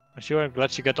 I'm sure I'm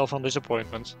glad you get off on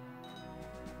disappointment.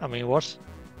 I mean, what?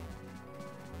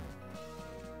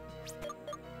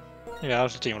 Yeah,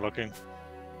 how's the team looking?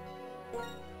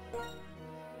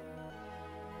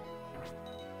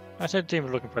 I said the team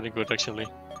is looking pretty good, actually.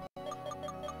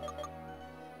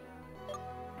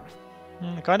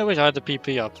 I kinda wish I had the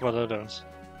PP up, but I don't.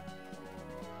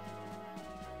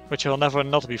 Which will never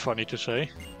not be funny to say.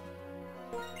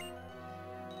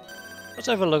 Let's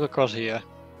have a look across here.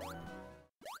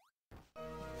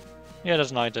 Yeah,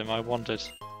 that's an item, I want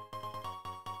it.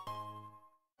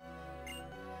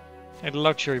 A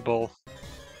luxury ball.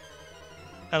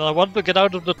 And I want to get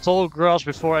out of the tall grass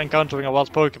before encountering a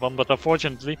wild Pokemon, but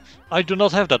unfortunately, I do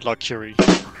not have that luxury.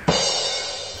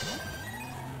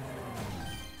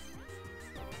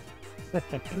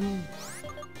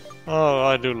 Oh,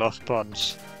 I do love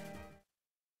puns.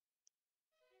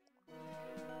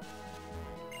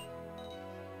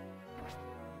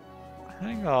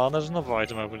 Hang on, there's another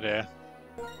item over there.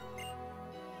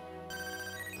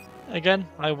 Again,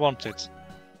 I want it.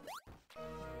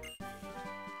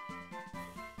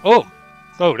 Oh!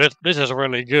 Oh, this is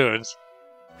really good.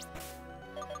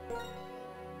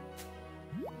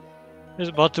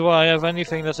 But do I have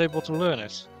anything that's able to learn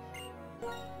it?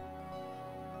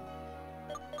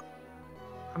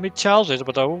 I mean, Charles is,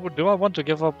 but do I want to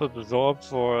give up Absorb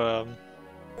for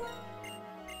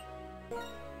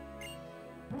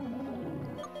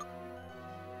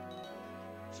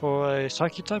a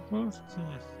Psychic type move?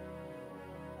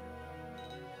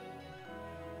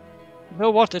 You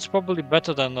know what? It's probably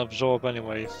better than Absorb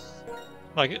anyway.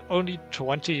 Like, only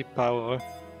 20 power.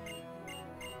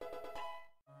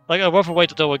 Like, I'd rather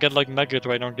wait until we get like Mega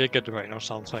Drain or Giga Drain or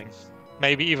something.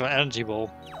 Maybe even Energy Ball.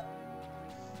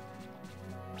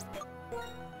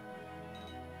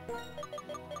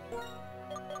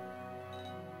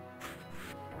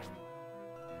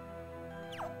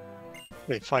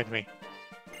 Wait, fight me.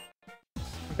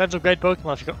 That's a great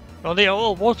Pokemon if you go. Well, they are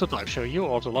all water types, so you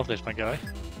also love this, my guy.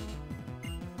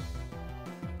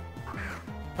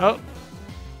 Oh.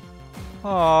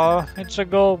 Aww, it's a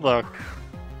Golduck.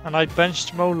 And I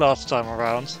benched Mo last time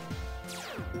around.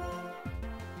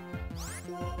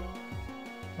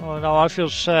 Oh no, I feel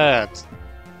sad.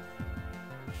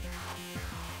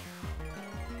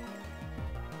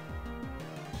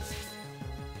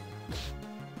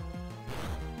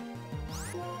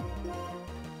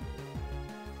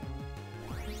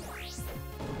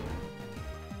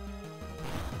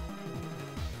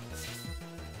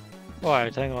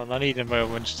 Right, hang on, I need a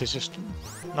moment. This is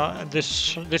not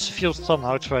this feels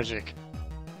somehow tragic.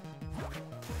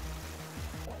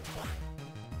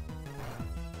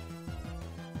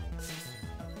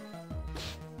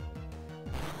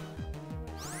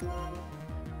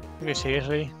 Okay,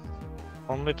 seriously?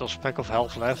 One little speck of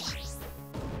health left.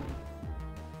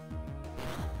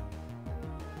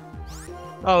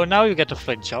 Oh, now you get the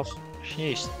flinch off.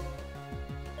 Jeez.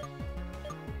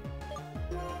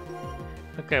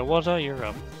 Okay, water, you're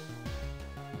up.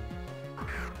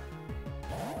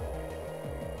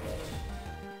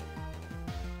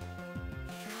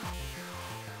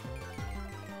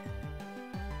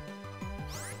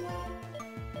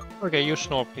 Okay, you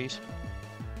snore, please.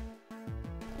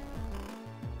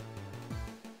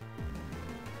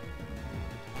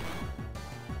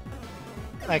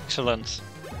 Excellent.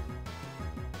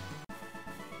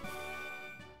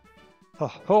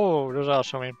 Oh, those are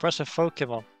some impressive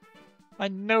Pokémon. I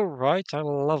know, right? I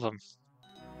love them.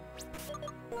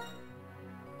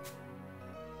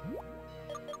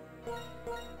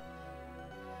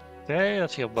 Okay,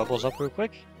 let's heal Bubbles up real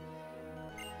quick.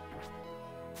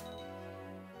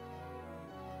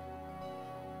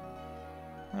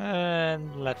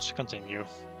 And let's continue.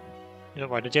 You know,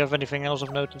 why, did you have anything else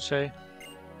of note to say?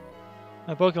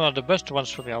 My Pokemon are the best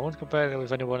ones for me. I won't compare them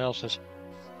with anyone else's.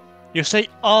 You say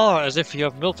 "are" as if you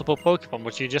have multiple Pokemon,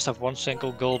 but you just have one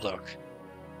single Golduck.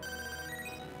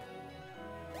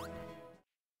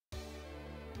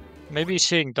 Maybe he's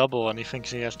seeing double and he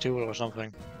thinks he has two or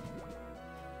something.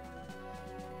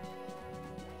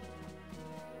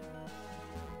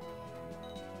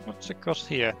 What's across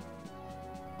here?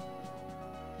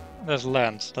 There's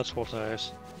land, that's what there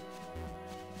is.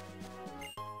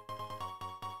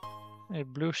 A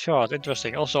blue shard,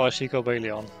 interesting. Also I see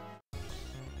Cobalion.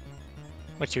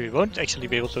 But you won't actually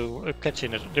be able to catch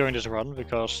it during this run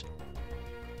because,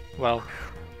 well,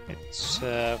 it's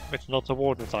not a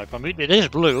water type. I mean, it is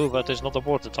blue, but it's not a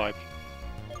water type.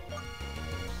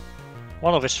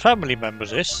 One of his family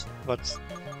members is, but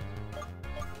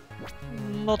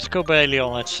not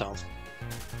Cobalion itself.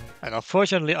 And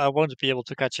unfortunately, I won't be able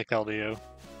to catch a Keldeo.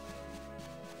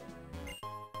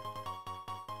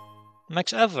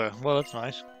 Max ever. Well, that's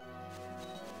nice.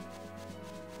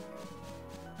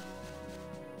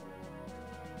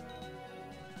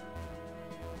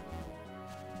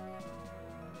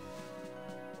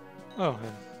 Oh,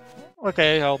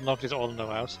 okay, I'll knock this Orlando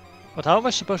out. But how am I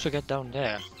supposed to get down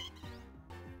there?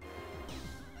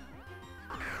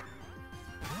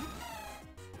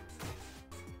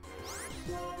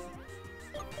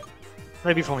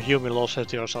 Maybe from Human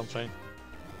City or something.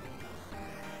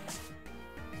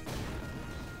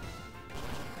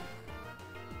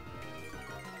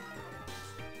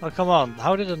 Oh, come on,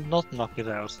 how did it not knock it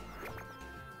out?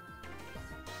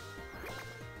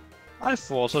 I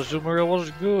thought Azumarill was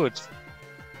good.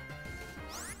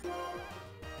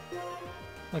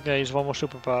 Okay, he's one more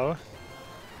superpower.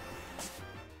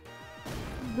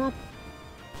 I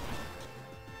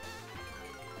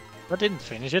didn't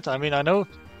finish it. I mean, I know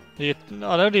the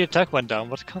attack went down,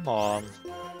 but come on.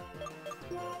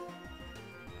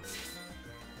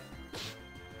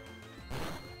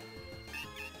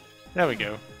 There we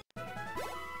go.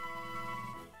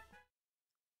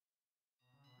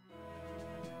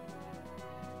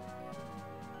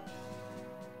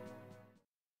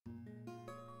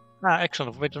 Ah,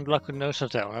 excellent. Wait on luck with no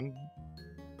down. And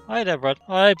hi there, Brad.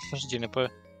 Hi, Professor Juniper.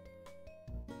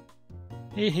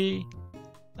 Hee hee.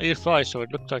 You fly, so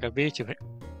it looked like I beat you.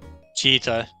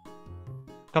 Cheater.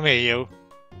 Come here, you.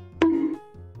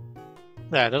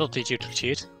 Yeah, that'll teach you to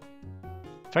cheat.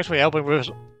 Thanks for helping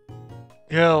with...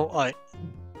 Girl,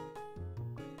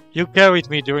 You carried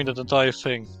me during that entire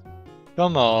thing.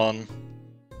 Come on.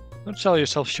 Don't sell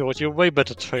yourself short, you're way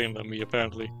better trained than me,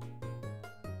 apparently.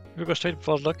 You go straight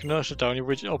past Lucky Nurse Town, you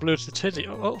reach Opelucid City.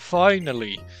 Oh,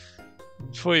 finally!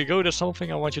 Before you go, there's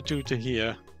something I want you to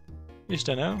hear. Is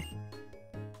there now?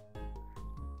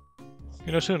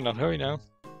 You know soon enough, hurry now.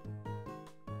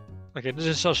 Okay, this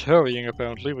is us hurrying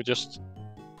apparently, we're just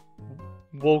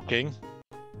walking.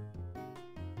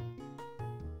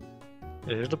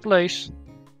 This is the place.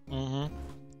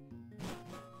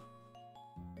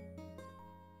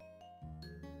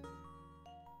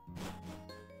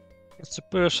 It's a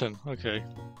person, okay.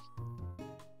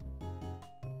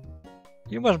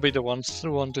 You must be the one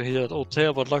to hear that old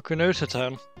tale about Lacunosa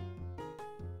Town.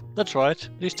 That's right,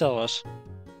 please tell us.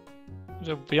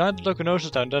 So behind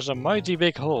Lacunosa Town there's a mighty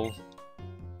big hole.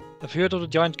 Have you heard of the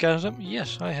giant chasm?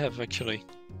 Yes, I have actually.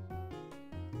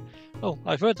 Oh,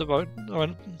 I've heard about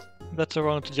that's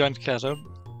around the giant chasm.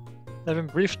 having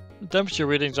brief temperature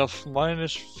readings of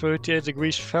minus 38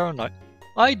 degrees Fahrenheit.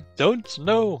 I don't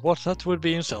know what that would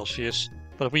be in Celsius,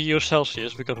 but we use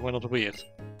Celsius because we're not weird.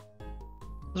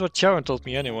 That's what Sharon told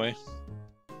me anyway.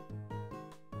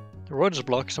 The road is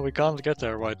blocked, so we can't get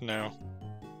there right now.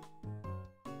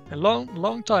 A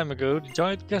long time ago, the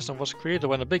giant chasm was created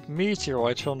when a big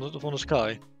meteorite fell from the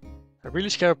sky. A really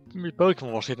scary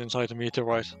Pokemon was hid inside the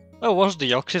meteorite. Oh, was it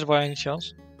the Deoxys by any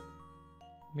chance?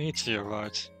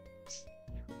 Meteorite.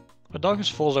 When darkness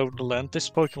falls over the land, this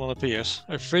Pokemon appears.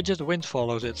 A frigid wind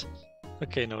follows it.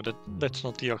 Okay, no, that's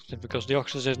not Deoxys, because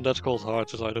Deoxys isn't that cold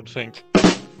hearted, I don't think.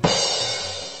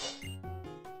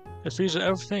 It freezes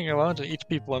everything around and eats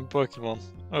people and Pokemon.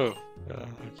 Oh,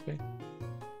 okay.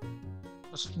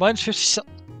 That's minus 50.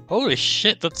 Holy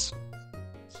shit, that's.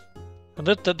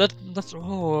 That's.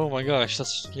 Oh my gosh,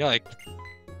 that's. Yike.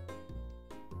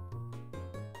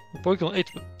 The Pokemon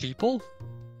ate people?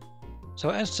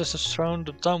 So ancestors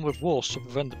surrounded the town with walls to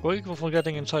prevent the Pokemon from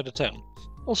getting inside the town.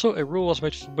 Also, a rule was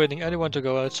made forbidding anyone to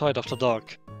go outside after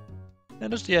dark.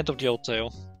 And that's the end of the old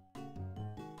tale.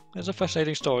 It's a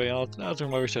fascinating story, and I'll do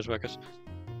my research records.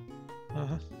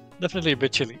 Definitely a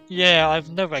bit chilly. Yeah,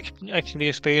 I've never actually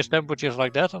experienced temperatures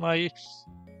like that, and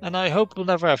I hope we'll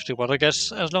never have to, but I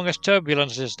guess as long as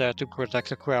turbulence is there to protect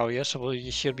the Aquarius, well,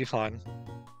 you should be fine.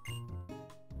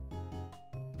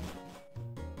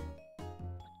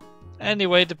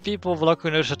 Anyway, the people of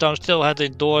Lacunosa Town still had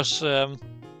indoors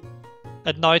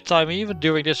at night time, even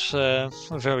during this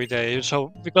very day,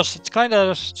 so because it's kind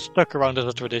of stuck around as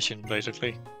a tradition,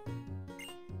 basically.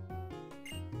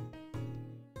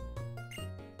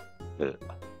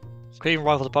 Scream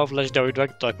rival the powerful legendary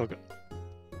dragon type Pokemon.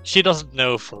 She doesn't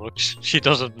know, folks. She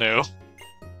doesn't know.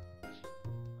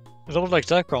 It's almost like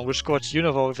Zekrom, who scorched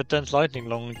Unova with intense lightning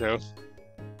long ago.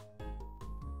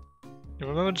 You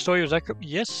remember the story of Zekrom?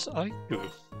 Yes, I do.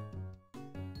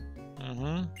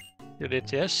 You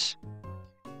did, yes.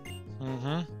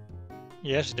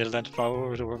 Yes, he did land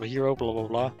power over a hero, blah blah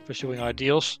blah, pursuing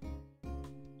ideals.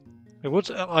 It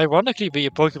would ironically be a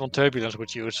Pokemon Turbulence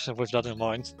would use, with that in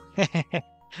mind.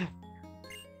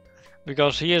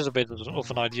 Because he is a bit of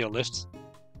an idealist.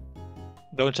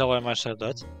 Don't tell him I said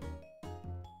that.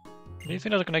 Do you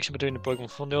think there's a connection between the Pokemon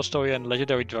Fondale story and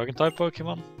legendary dragon type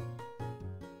Pokemon?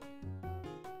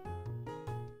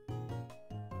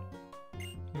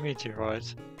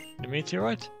 Meteorite. The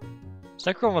meteorite?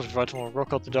 Zekrom was provided from a rock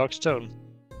called the Dark Stone.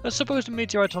 Let's suppose the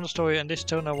meteorite from the story and this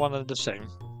stone are one and the same.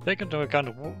 Take into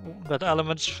account that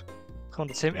elements from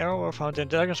the same era were found in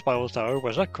Dragon Spiral Tower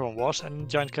where Zekrom was and in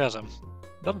Giant Chasm.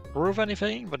 Doesn't prove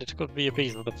anything, but it could be a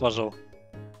piece of the puzzle.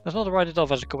 Let's not write it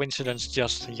off as a coincidence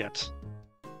just yet.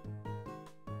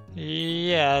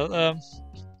 Yeah,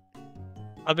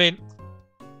 I mean,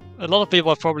 a lot of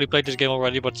people have probably played this game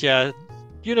already, but yeah,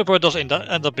 Unibro does end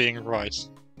up being right.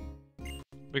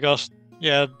 Because,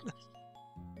 yeah,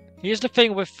 here's the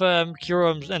thing with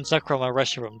Kyurem and Zekrom and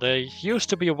Reshiram. They used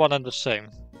to be one and the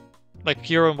same. Like,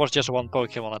 Kyurem was just one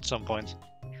Pokemon at some point.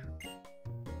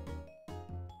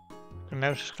 The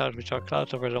Nemesis clouds which are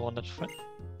clouds over the one that's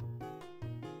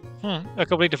I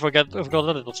completely forgot that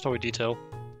little story detail.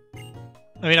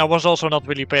 I mean, I was also not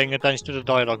really paying attention to the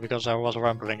dialogue because I was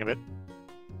rambling a bit.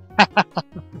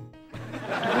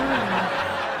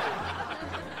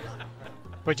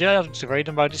 But yeah, it's great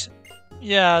about this.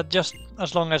 Yeah, just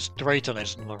as long as Drayton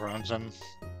isn't around,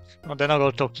 then I'll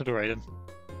go talk to Drayton.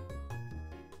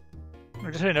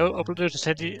 Just so you know, Opelucid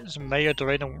City is Mayor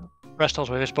Drayton restles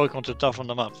with his Pokemon to toughen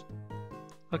them up.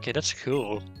 Okay, that's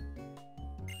cool.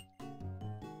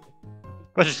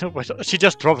 But she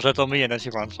just drops that on me and then she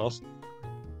runs off.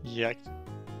 Yeah.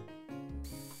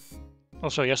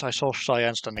 Also, yes, I saw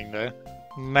Cyan standing there.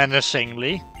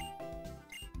 Menacingly.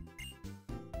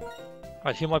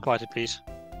 Right, heal my party, please.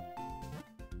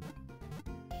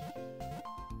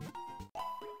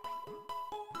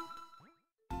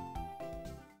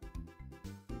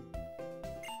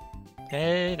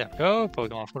 Okay, there we go.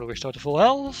 Pokemon will restore to full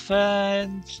health,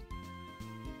 and...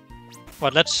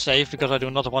 Well, let's save, because I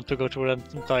do not want to go through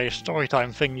that entire story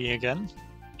time thingy again.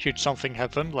 Should something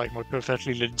happen, like more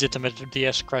perfectly legitimate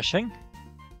DS crashing.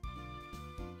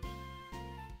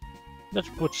 That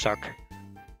would suck.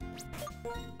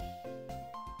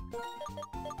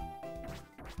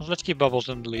 Let's keep Bubbles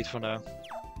in the lead for now.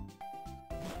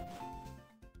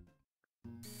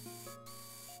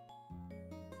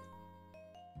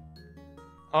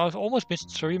 I've almost been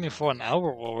streaming for an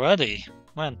hour already.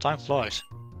 Man, time flies.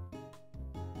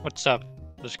 What's up,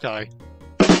 this guy?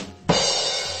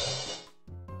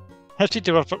 Have to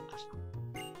do it.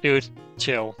 Dude,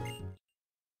 chill.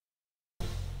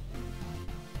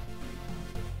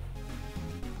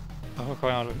 Oh,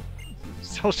 going on.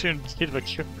 So soon,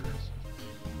 but you.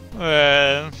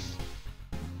 Uh,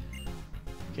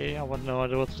 okay, I want to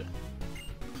know what.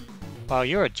 Wow,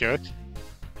 you're a jerk.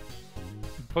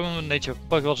 Pokemon nature,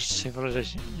 Pokemon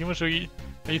civilization. Humans are you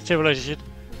civilization.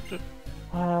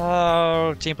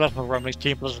 Oh, Team Plasma Ramblings,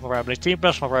 Team Plasma Ramblings, Team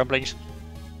Plasma Ramblings.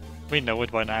 We know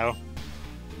it by now.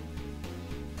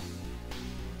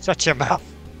 Shut your mouth.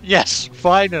 Yes,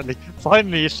 finally.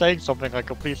 Finally you're saying something I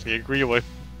completely agree with.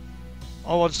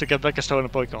 I want to get back a stolen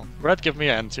Pokemon. Red, give me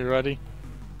a hand. You ready?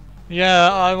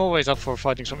 Yeah, I'm always up for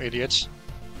fighting some idiots.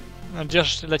 And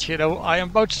just to let you know, I am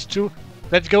about to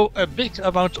let go a big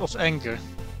amount of anger.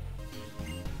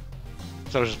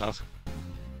 Close enough.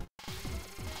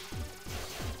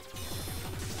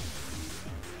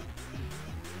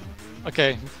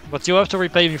 Okay, but you have to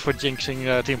repay me for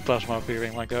jinxing Team Plasma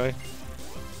appearing, my guy.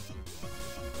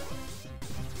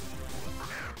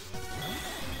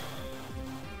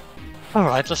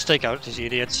 Alright, let's take out these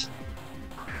idiots.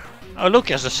 Oh look,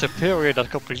 there's a superior that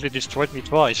completely destroyed me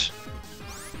twice.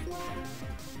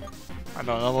 I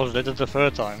don't almost did it the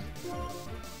third time.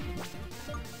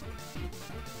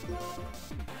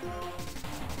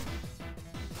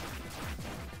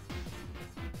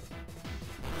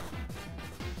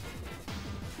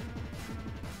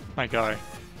 My guy.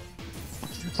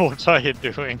 What are you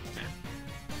doing?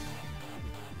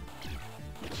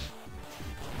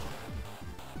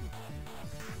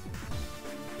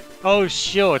 Oh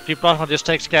sure, the plasma just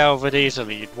takes care of it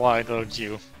easily, why don't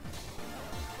you?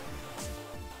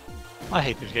 I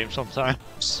hate this game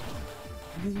sometimes.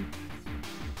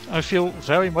 I feel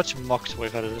very much mocked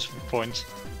with it at this point.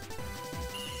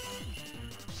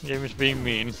 The game is being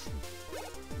mean.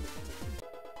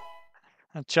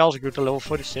 And Charles grew to level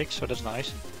 46, so that's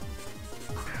nice.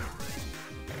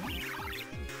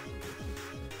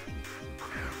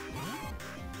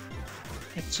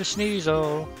 It's a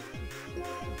Sneasel.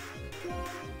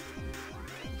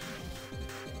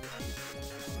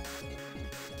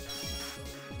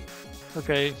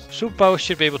 Okay, Super Power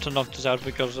should be able to knock this out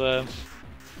because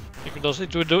if it does,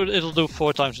 it'll do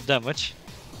 4 times the damage.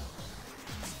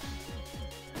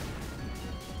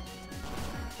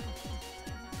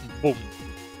 Boom.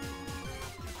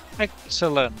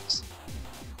 Excellent.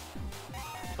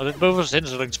 Well, it both of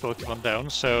Zinzling's Pokemon down,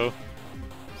 so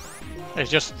it's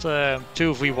just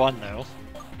 2v1 now.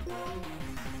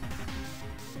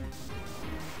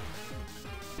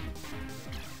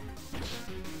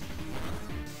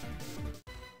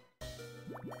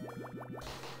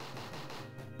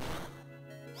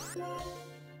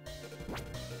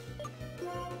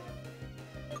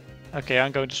 Okay,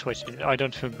 I'm going to switch it. I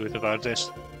don't feel good about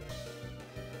this.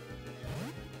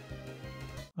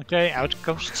 Okay, out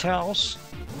comes Charles.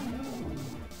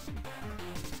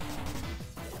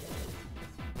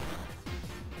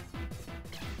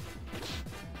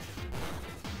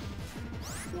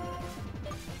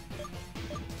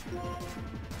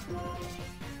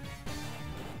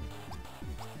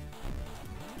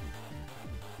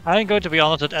 I'm going to be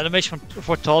honest, that animation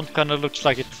for Taunt kinda looks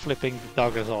like it's flipping the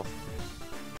target off.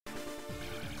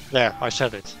 There, I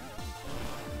said it.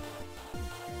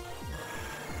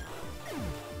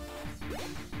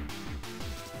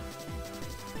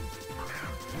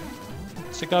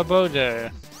 It's a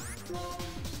Garbodor.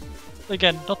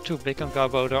 Again, not too big on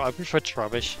Garbodor, I prefer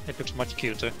Trubbish, it looks much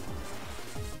cuter.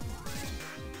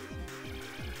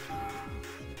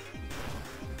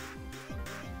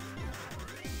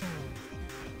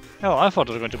 Oh, I thought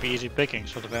it was going to be easy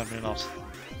pickings, but apparently not.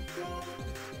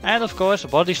 And of course,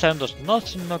 Body Slam does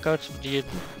not knock out the...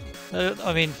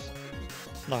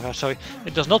 sorry.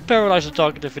 It does not paralyze the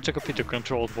target if it's a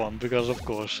computer-controlled one, because of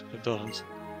course it doesn't.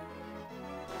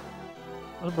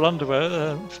 What a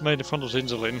blunder made in front of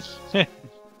Zinzolin.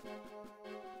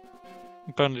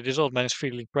 Apparently this old man is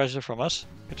feeling pressure from us.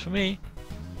 Good for me.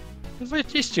 But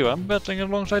with these two, I'm battling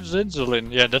alongside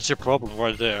Zinzolin. Yeah, that's your problem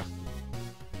right there.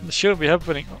 This shouldn't be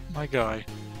happening. Oh, my guy.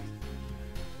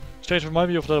 Straight remind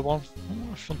me of that one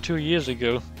from 2 years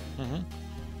ago.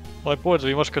 My point,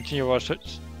 we must continue our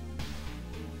search.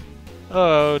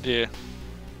 Oh dear.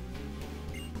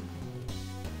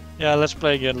 Yeah, let's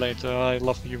play again later. I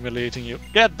love humiliating you.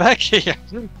 Get back here!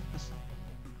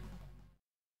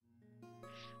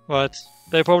 Right.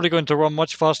 They're probably going to run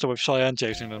much faster with Cyan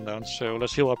chasing them down, so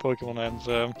let's heal our Pokemon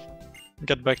and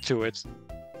get back to it.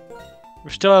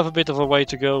 We still have a bit of a way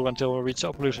to go until we reach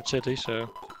Opelucid City, so...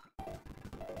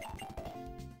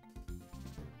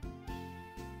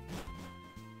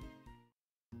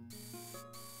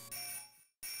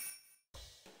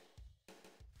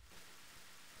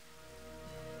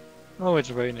 Oh,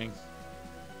 it's raining.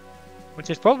 Which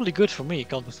is probably good for me,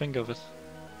 come to think of it.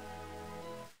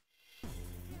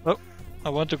 Oh, I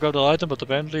want to grab the item, but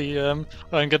apparently I'm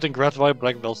getting grabbed by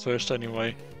black belt first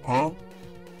anyway. Huh?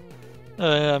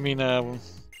 I mean,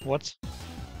 what?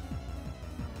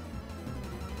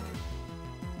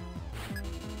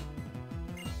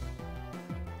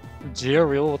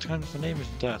 Zerial? What kind of a name is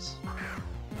that?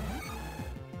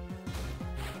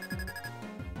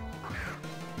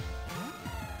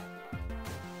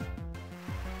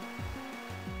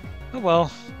 Oh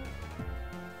well.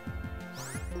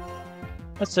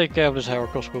 Let's take care of this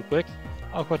Heracross real quick.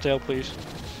 Aqua Tail, please.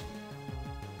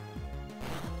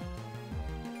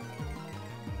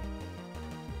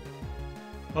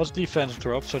 Well, its defense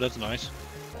dropped, so that's nice.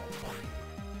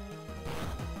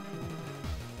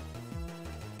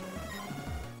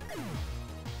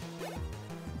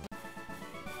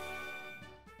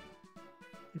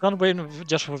 You can't win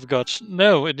just with guts.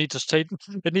 No, it needs a state.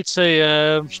 It needs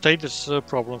a status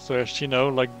problem first, you know,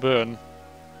 like burn.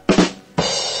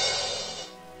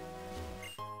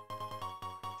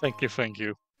 Thank you, thank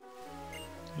you.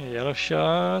 Yellow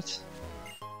shot.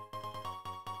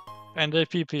 And a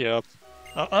PP up.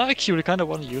 I actually kind of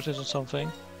want to use this on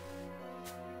something.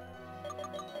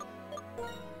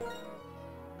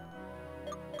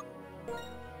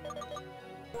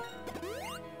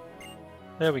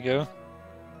 There we go.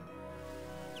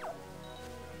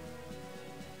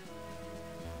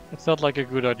 It felt like a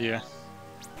good idea.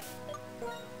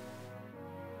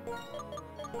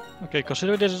 Okay,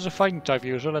 consider this as a fighting type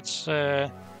user, let's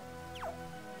have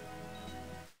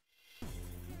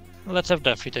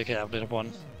Daffy take care of this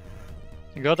one.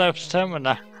 You got out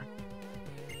stamina.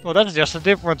 Well, that's just a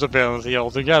different ability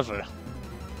altogether.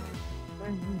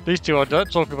 These two are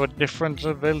talking about different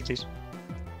abilities.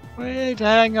 Wait,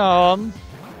 hang on.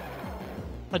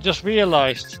 I just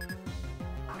realized.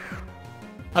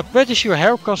 I'm pretty sure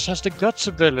Heracross has the Guts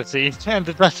ability, and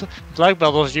that Black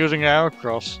Belt was using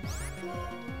Heracross.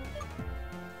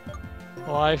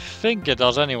 Well, I think it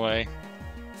does anyway.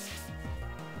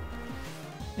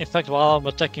 In fact, while I'm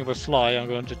attacking with Fly, I'm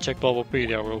going to check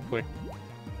Bulbapedia real quick.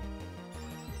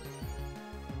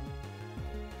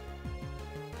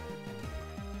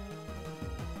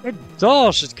 It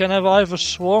does! It can have either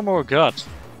Swarm or Gut.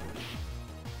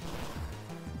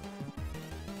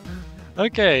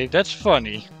 Okay, that's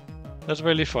funny. That's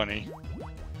really funny.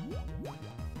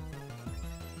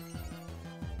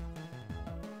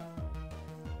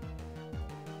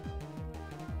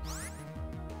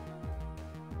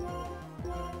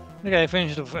 Okay,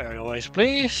 finish the aerial race,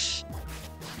 please.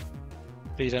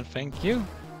 Please and thank you.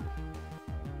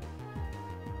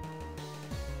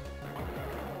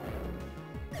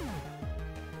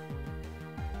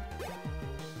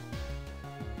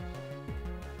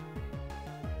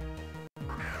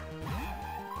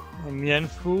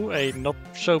 Mienfoo, a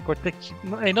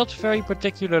not very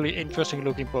particularly interesting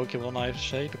looking Pokemon, I have to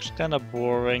say. Looks kinda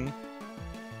boring.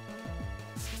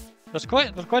 There's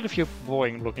quite a few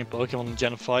boring looking Pokemon in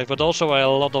Gen 5, but also a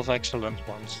lot of excellent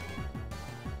ones.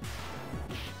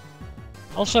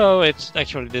 Also, it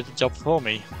actually did the job for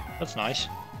me. That's nice.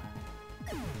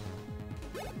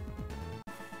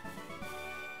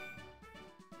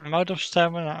 I'm out of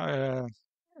stamina.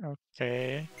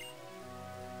 Okay.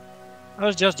 I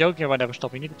was just joking about never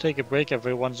stop. You need to take a break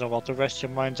every once in a while to rest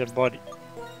your mind and body.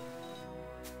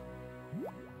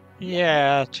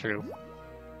 Yeah, true.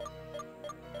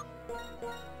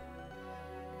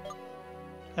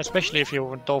 Especially if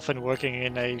you're a dolphin working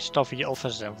in a stuffy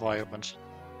office environment.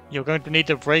 You're going to need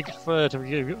a break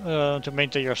to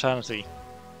maintain your sanity.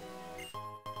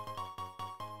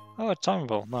 Oh, a time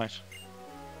ball, nice.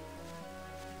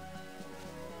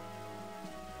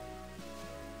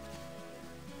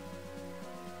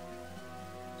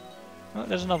 Oh,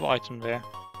 there's another item there.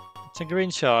 It's a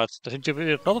green shard. There seems to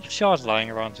be a lot of shards lying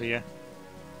around here.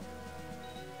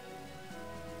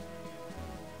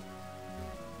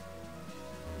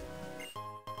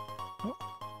 Oh,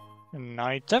 an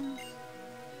item.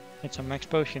 It's a max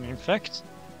potion, in fact.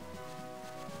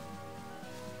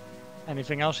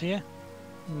 Anything else here?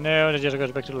 No, that just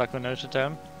goes back to Lacunosa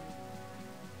Town.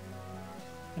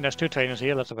 And there's two trainers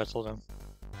here, let's battle them.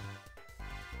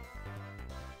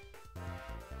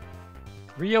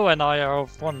 Rio and I are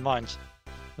of one mind.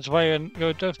 That's why you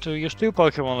have to use two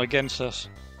Pokemon against us.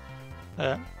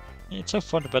 It's so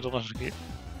fun to battle us.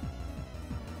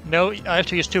 No, I have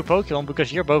to use two Pokemon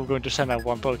because you're both going to send out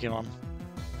one Pokemon.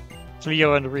 It's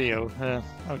Leo and Rio.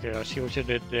 Okay, I see what you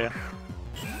did there.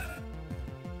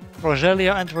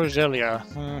 Roselia and Roselia.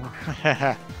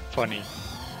 Funny.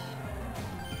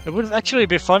 It would actually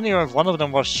be funnier if one of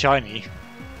them was shiny.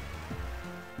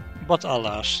 But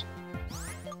alas.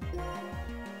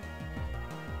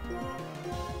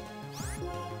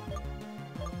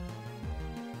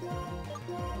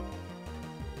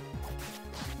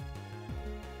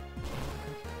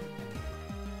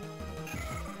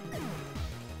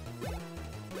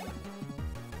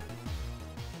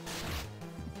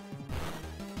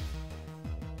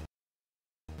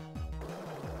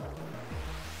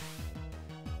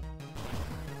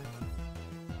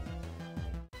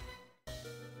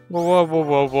 Whoa, whoa,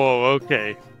 whoa, whoa,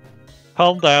 okay.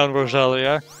 Calm down,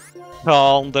 Rosalia.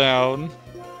 Calm down.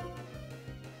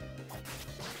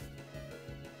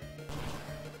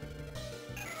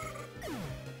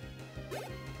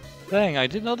 Dang, I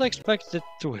did not expect it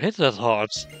to hit that hard.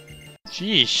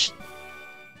 Jeez.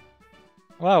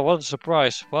 Wow, what a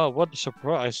surprise. Wow, what a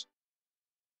surprise.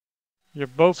 You're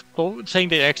both saying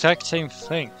the exact same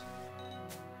thing.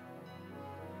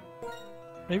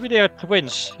 Maybe they are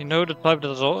twins. You know, the type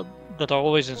that are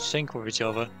always in sync with each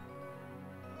other.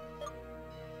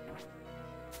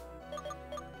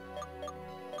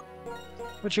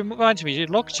 Which reminds me,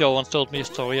 Lockjaw once told me a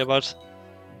story about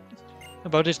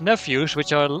his nephews,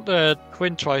 which are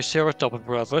twin Triceratops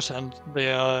brothers, and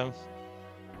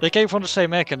they came from the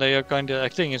same egg, and they are kind of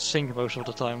acting in sync most of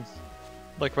the time,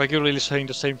 like regularly saying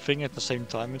the same thing at the same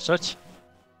time and such.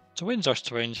 Twins are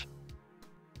strange.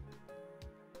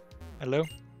 Hello?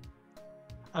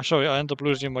 I'm sorry, I end up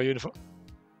losing my uniform.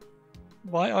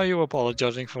 Why are you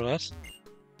apologizing for that?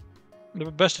 The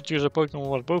best to choose a Pokemon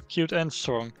was both cute and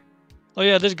strong. Oh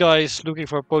yeah, this guy is looking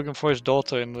for a Pokemon for his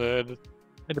daughter in the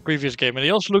previous game, and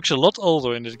he also looks a lot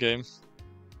older in this game.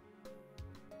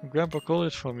 Grandpa called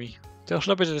it for me.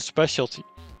 Tailslap is his specialty.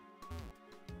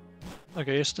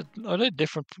 Okay, are they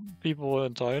different people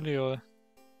entirely, or?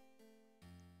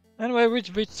 Anyway, we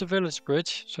reached the village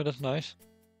bridge, so that's nice.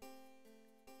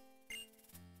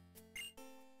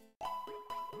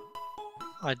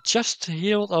 I just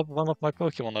healed up one of my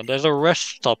Pokemon, and there's a rest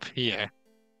stop here.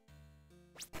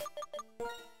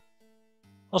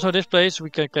 Also, this place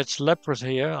we can catch lepers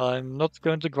here. I'm not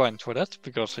going to grind for that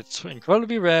because it's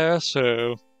incredibly rare.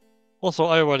 So, also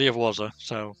I already have water.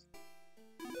 So,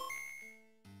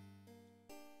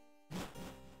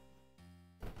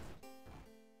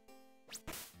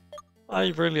 I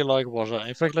really like water.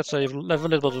 In fact, let's have a little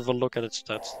bit of a look at its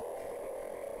stats.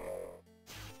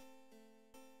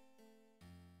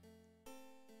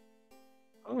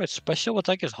 Oh, its special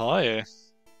attack is higher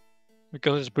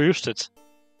because it's boosted.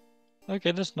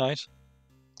 Okay, that's nice.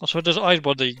 Also, this ice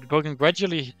body, the Pokemon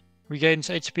gradually regains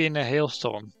HP in a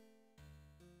hailstorm.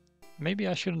 Maybe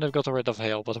I shouldn't have gotten rid of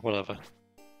hail, but whatever.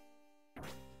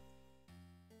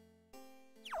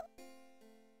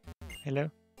 Hello?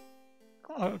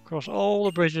 Across all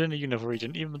the bridges in the Unova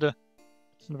region, even the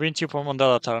wind tube from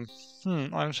Mandala Town.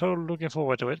 I'm so looking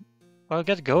forward to it. Well,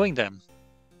 get going then.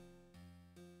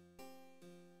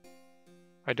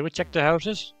 Do we check the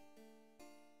houses?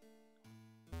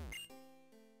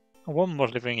 A woman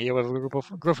was living here with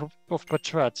a group of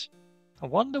patrons. I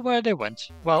wonder where they went.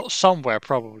 Well, somewhere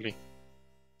probably.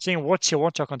 Seeing Watch Your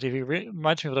Watch on TV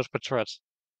reminds me of those patrons.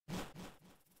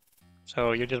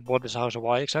 So you just bought this house,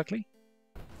 why exactly?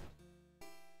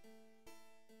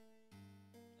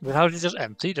 The house is just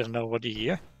empty, there's nobody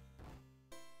here.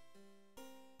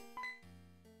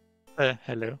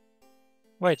 Hello.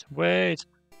 Wait.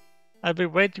 I've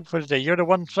been waiting for today. You're the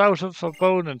 1000th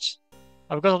opponent.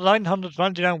 I've got a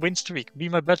 999 win streak. Be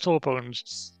my battle opponent.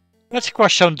 Let's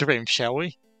crush some dreams, shall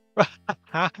we?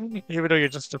 Even though you're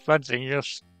just defending, you'll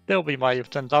still be my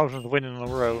 10,000th win in a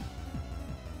row.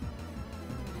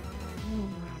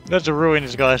 Let's ruin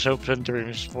this guy's hopes and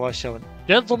dreams for showing.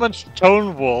 Gentleman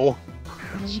Stonewall.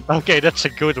 Okay, that's a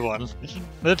good one.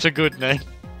 That's a good name.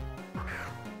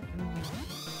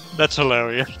 That's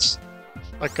hilarious.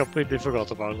 I completely forgot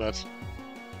about that.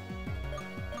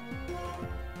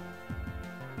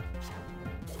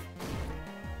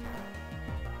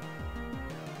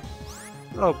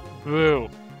 Oh, boo.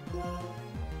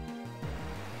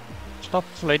 Stop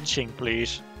flinching,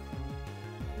 please.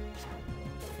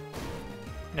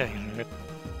 Yeah,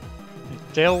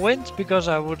 Tailwind, because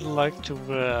I would like to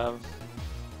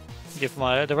give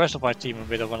the rest of my team a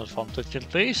bit of an advantage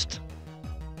at least.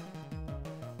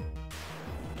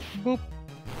 Boop.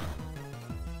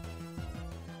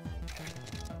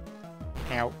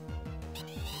 Ow.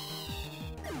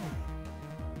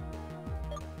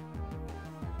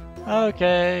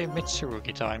 Okay,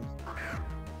 Mitsurugi time.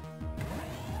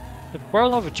 The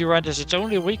problem with Durant is its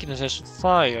only weakness is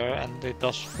fire, and it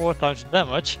does 4 times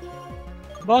damage.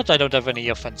 But I don't have any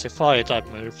offensive fire type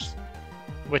moves.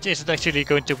 Which isn't actually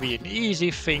going to be an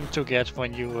easy thing to get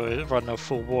when you run a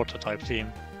full water type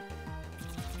team.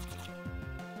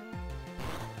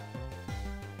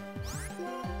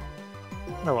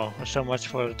 Oh well, so much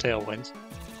for the Tailwind.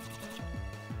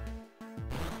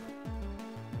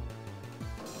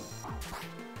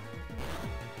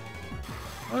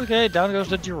 Okay, down goes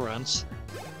the Durance.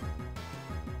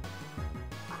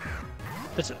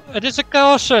 It is a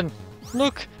Carson!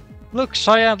 Look! Look,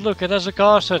 Cyan, look, it has a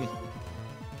Carson!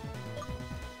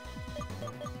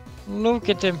 Look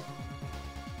at him!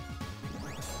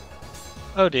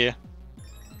 Oh dear.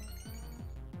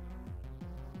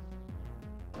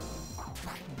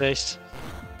 Based.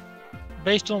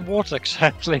 Based on what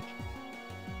exactly?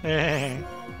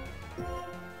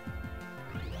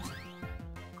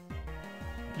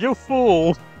 You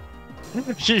fool!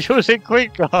 She's using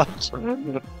quick cards!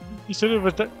 You should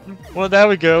have. Well, there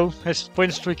we go. His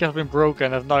win streak has been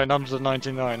broken at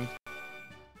 999.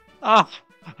 Ah!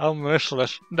 How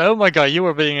merciless. No, my guy, you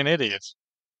were being an idiot.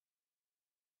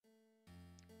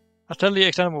 I steadily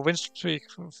extended my win streak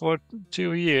for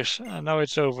 2 years, and now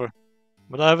it's over.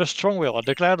 But I have a strong will. I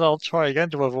declare that I'll try again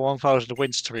to have a 1000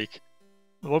 win streak.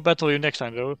 I will battle you next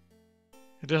time, though.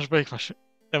 It doesn't break my shit.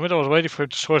 Damn it, I was waiting for him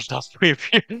to source that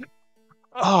preview.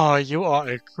 Oh, you are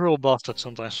a cruel bastard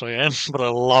sometimes, Soyen, but I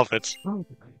love it.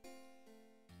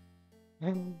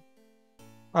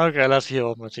 Okay, let's heal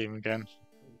up my team again.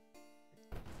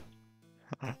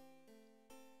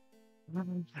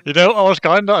 You know, I was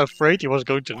kinda afraid he was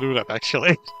going to do that,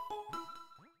 actually.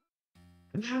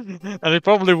 And he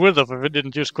probably would have if he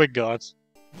didn't use quick guards.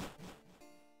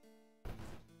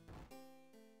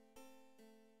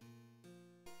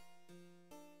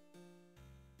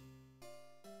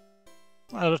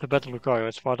 I love the Battle Lucario,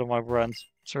 it's part of my brand.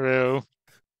 True.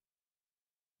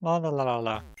 La la la la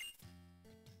la.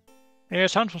 Yeah,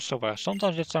 it sounds so bad.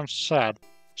 Sometimes it sounds sad.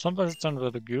 Sometimes it sounds a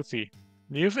little goofy.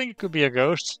 Do you think it could be a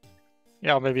ghost?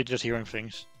 Yeah, maybe just hearing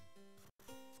things.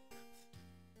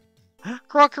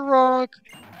 Crocorock!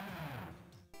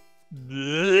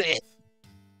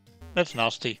 That's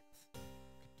nasty.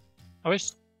 I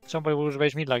wish somebody would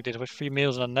raise me like this with 3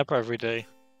 meals and a nap every day.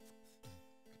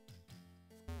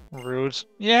 Rude.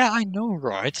 Yeah, I know,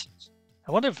 right?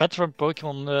 I wonder if veteran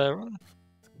Pokemon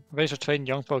raise or train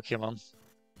young Pokemon.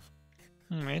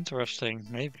 Interesting,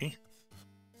 maybe.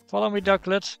 Follow me,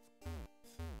 Ducklet.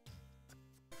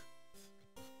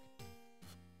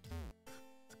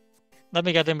 Let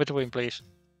me get in between, please.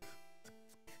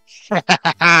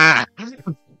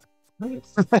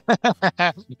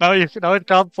 Now it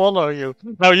can't follow you.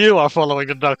 Now you are following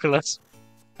the Ducklet.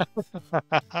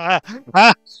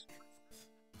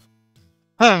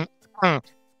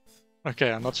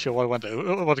 Okay, I'm not sure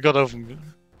what got over me.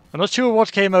 I'm not sure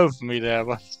what came over me there,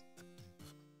 but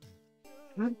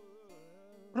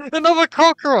another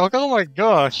Cockroach! Oh my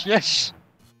gosh! Yes,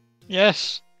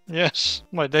 yes, yes!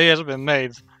 My day has been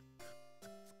made.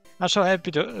 I'm so happy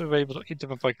to be able to eat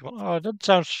different Pokemon. Oh, that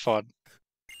sounds fun.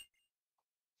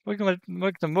 We can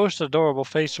make the most adorable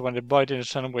face when they bite into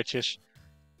sandwiches.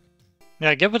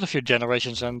 Yeah, give it a few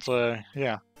generations and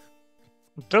yeah.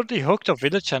 I'm totally hooked on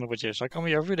village sandwiches. I come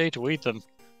here every day to eat them.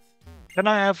 Can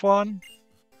I have one?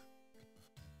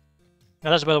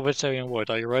 Now that's a better way of saying a word.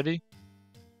 Are you ready?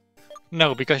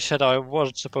 No, because you said I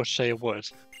wasn't supposed to say a word.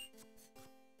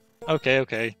 Okay,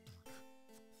 okay.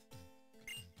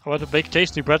 How about a big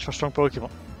tasty bread for strong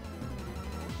Pokemon?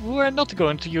 We're not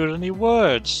going to use any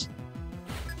words.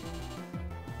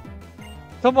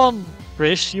 Come on,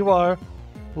 Chris, you are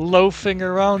loafing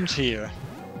around here.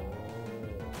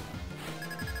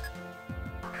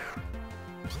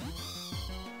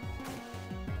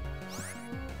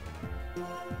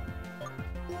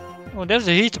 Oh, there's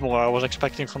the Heatmore I was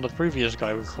expecting from the previous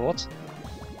guy we fought.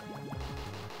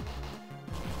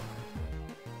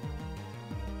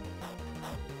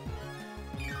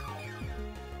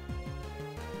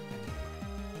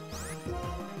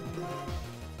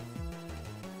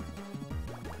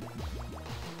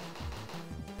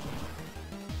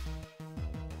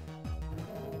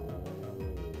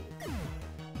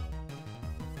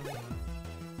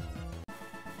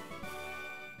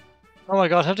 Oh my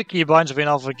god, have the keybinds been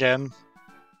off again?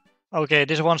 Okay,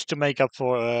 this wants to make up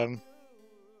for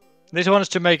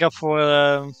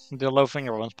the low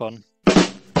finger one spawn.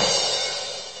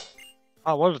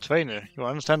 Oh, what a trainer. You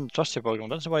understand and trust your Pokemon.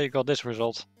 That's why you got this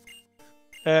result.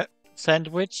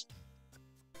 Sandwich?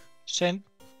 Sandwich?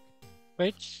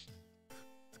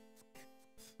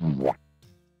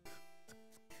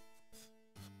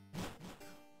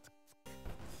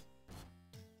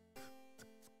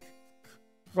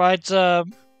 Right,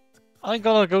 I'm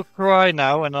gonna go cry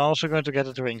now, and I'm also going to get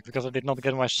a drink, because I did not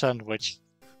get my sandwich.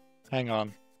 Hang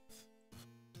on.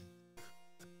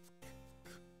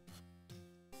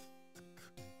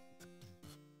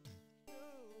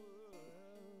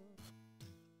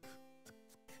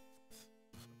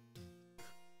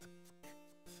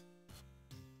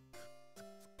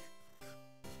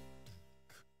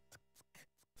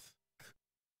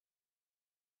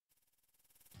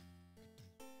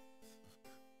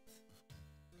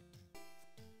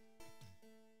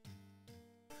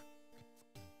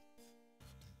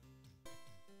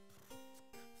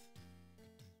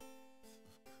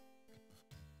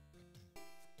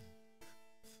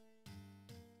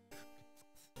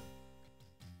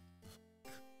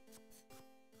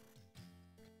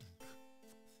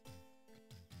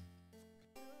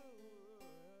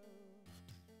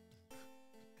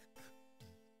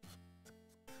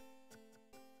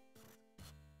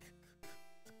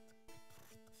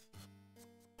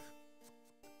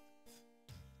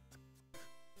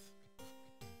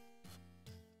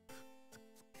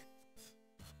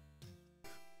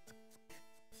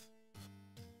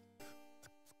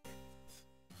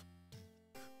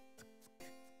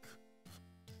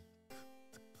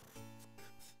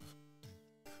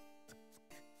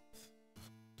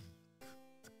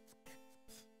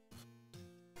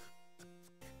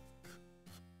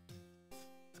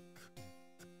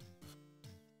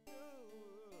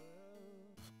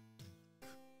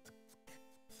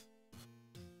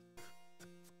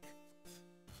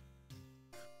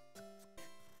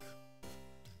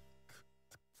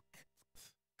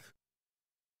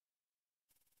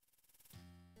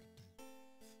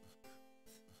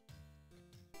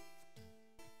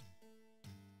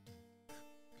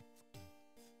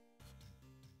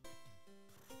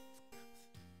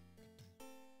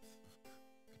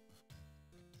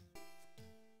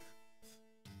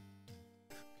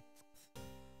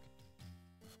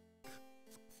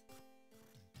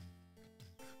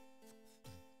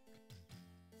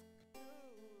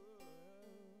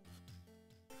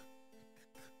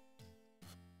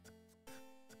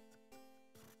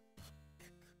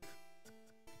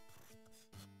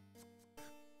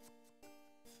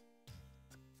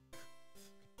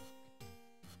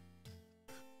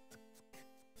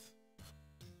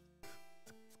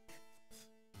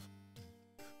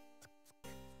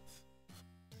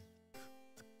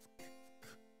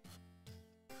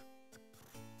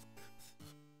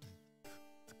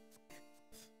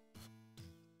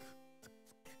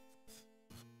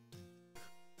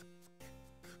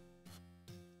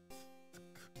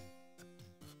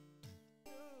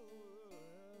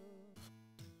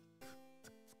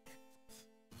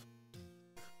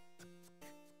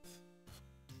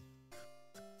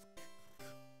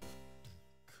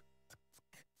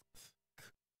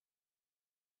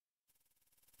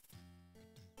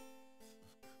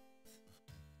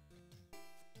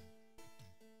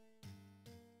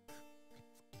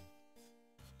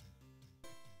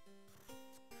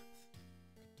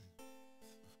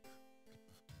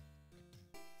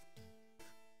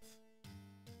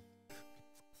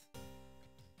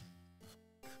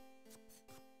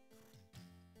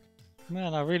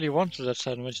 Man, I really wanted that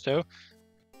sandwich though.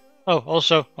 Oh,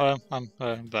 also, I'm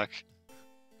back.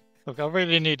 Look, I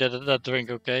really need that drink.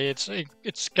 Okay,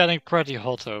 it's getting pretty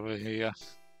hot over here.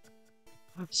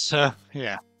 So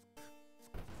yeah.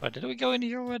 But did we go in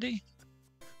here already?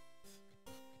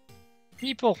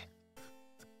 People,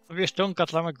 with your stone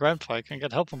cutler, I'm a grandpa. I can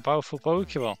get help from powerful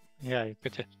Pokemon. Yeah, you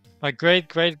could. My great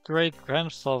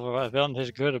grandfather and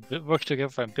his good worked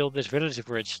together and built this village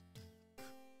bridge.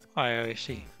 I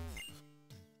see.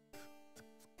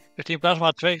 If Team Plasma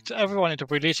had tricked everyone into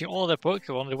releasing all their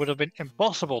Pokemon, it would have been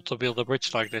impossible to build a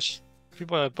bridge like this.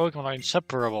 People and Pokemon are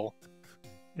inseparable.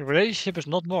 The relationship is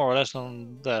not more or less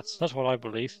than that. That's what I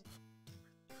believe.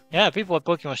 Yeah, people and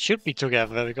Pokemon should be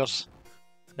together because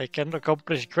they can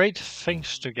accomplish great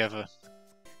things together.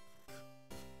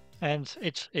 And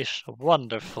it is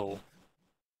wonderful.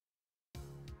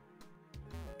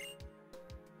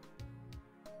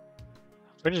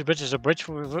 British Bridge is a bridge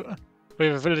with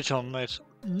a village on it.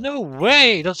 No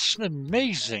way! That's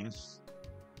amazing!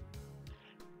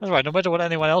 That's right, no matter what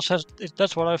anyone else has,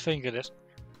 that's what I think it is.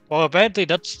 Well, apparently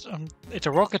that's it's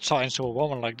a rocket science to a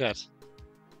woman like that.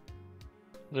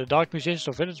 The dark musicians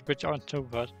of Village Bridge aren't too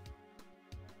bad.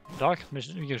 Dark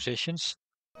musicians?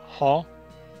 Huh?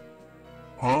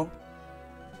 Huh?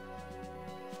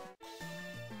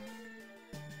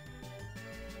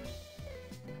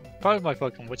 Proud of my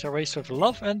Pokemon, which I raised with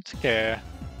love and care.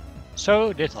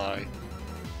 So did I.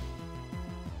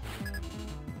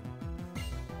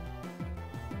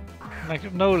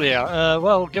 Magnolia,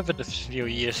 well, give it a few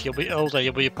years, you'll be older,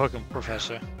 you'll be a Pokemon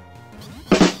professor.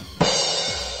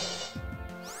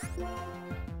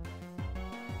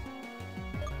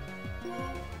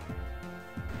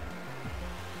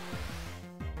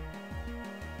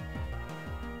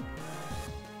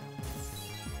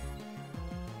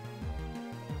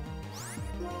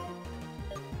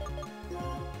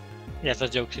 Yes,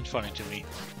 that joke seems funny to me.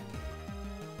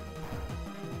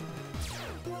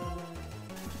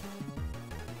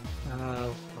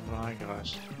 Oh my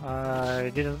gosh,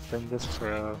 I didn't think this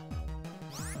through.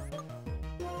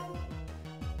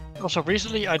 Also,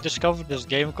 recently I discovered this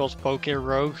game called Poke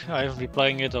Rogue. I haven't been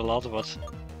playing it a lot, but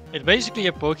it's basically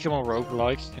a Pokemon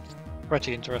roguelike. It's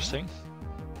pretty interesting.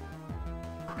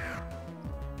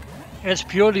 It's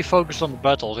purely focused on the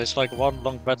battles. It's like one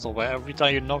long battle where every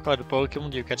time you knock out a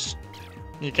Pokemon,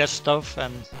 you get stuff,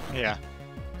 and yeah.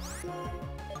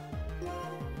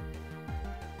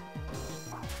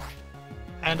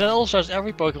 And it also has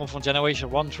every Pokemon from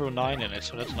Generation 1 through 9 in it,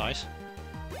 so that's nice.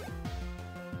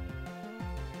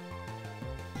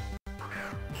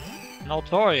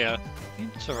 Altoria,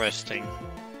 interesting.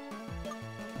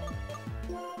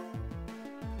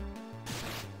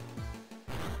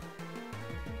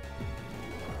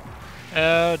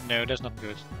 No, that's not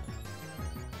good.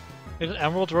 Is it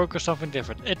Emerald Rogue or something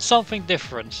different? It's something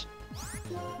different.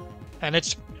 And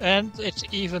it's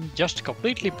even just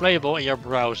completely playable in your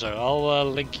browser. I'll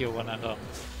link you when I'm done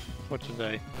for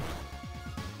today.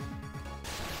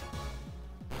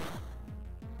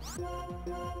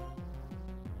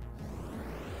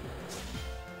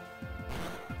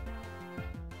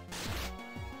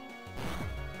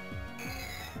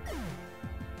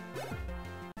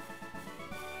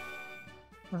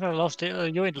 I lost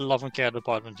it. You're in the love and care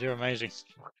department. You're amazing.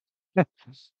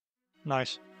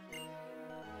 Nice.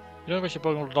 You don't wish your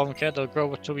Pokemon with love and care, they'll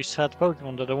grow to be sad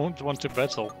Pokemon that they won't want to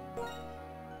battle.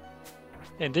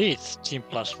 Indeed, Team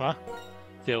Plasma.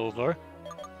 Silver.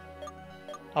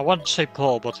 I wanted to say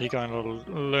Paul, but he kind of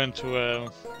learned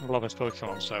to love his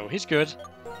Pokemon, so he's good.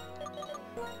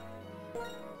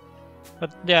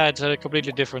 But yeah, it's a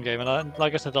completely different game, and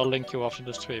like I said, I'll link you after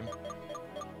the stream.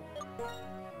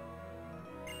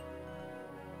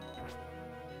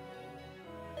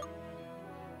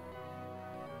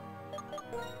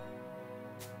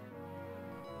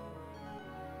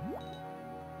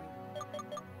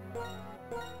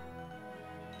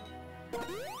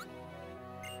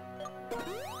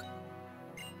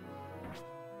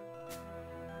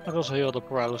 I also hear the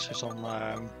paralysis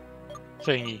on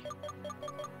thingy.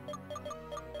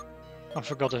 I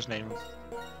forgot his name.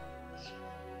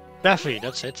 Daffy,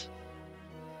 that's it.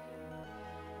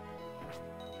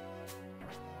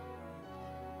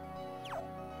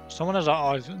 Someone has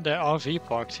their RV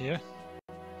parked here.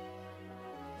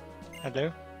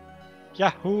 Hello?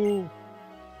 Yahoo!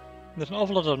 There's an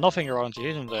awful lot of nothing around here,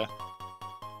 isn't there?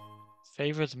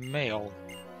 Favorite male?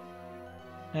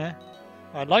 Eh?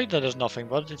 I like that there's nothing,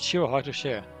 but it's sure hard to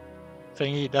share.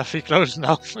 Thingy definitely close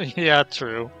enough. Yeah,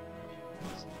 true.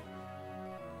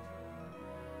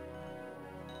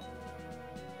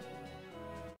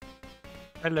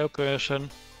 Hello, person.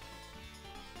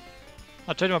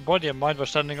 I told my body and mind were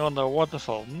standing on the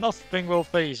waterfall. Nothing will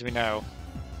faze me now.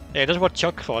 Yeah, that's what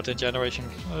Chuck thought in Generation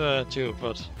 2,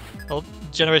 but... Well,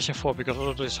 Generation 4, because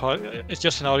it's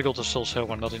just an article to Soul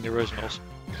Silver, not in the originals.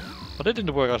 But it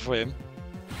didn't work out for him.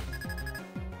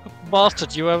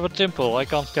 Bastard, you have a dimple. I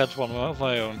can't catch one of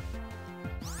my own.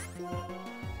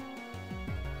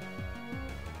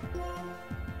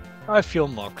 I feel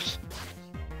mocked.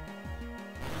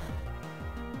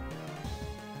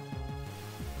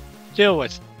 Deal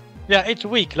it. Yeah, it's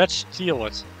weak. Let's deal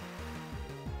it.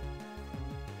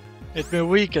 It's been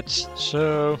weakened,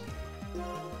 so...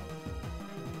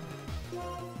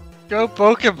 Go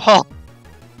Pokeball!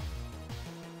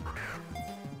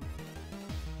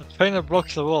 The trainer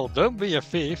blocks the wall. Don't be a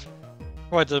thief.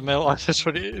 Right, the mail access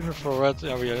for the infrared.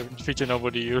 Yeah, we have a feature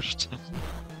nobody used.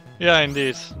 Yeah,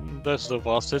 indeed. That's the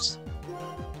bastards.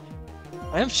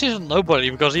 I emphasize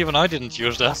nobody because even I didn't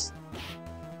use that.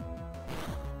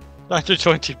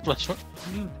 920 plus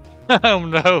one. Oh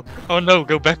no! Oh no!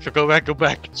 Go back! Go back! Go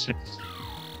back!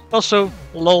 Also,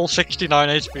 lol, 69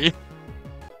 HP.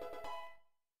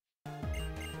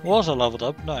 Was I leveled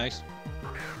up? Nice.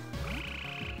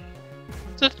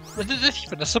 That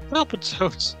even a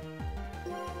Palpitoad.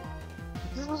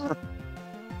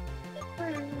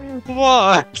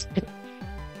 What?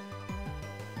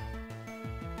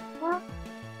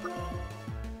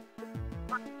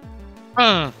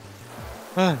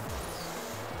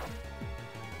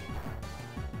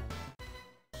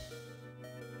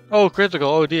 Oh, critical.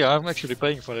 Oh dear, I'm actually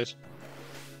paying for this.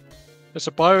 It's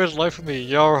a pirate's life for me.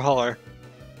 Yar har.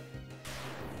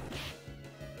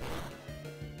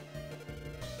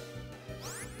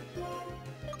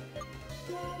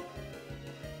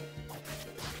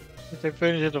 They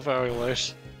finished it the very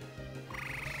last.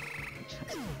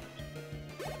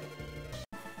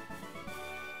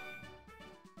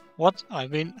 What? I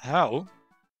mean, how?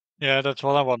 Yeah, that's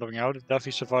what I'm wondering. How did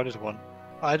Duffy survive this one?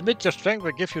 I admit your strength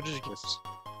will give you this gift.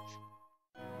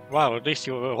 Wow, at least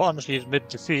you honestly admit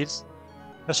defeat.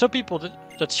 There's some people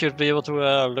that should be able to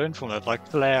learn from that, like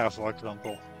Claire, for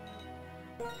example.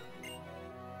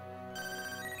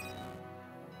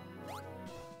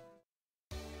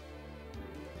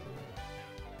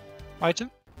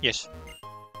 Item? Yes.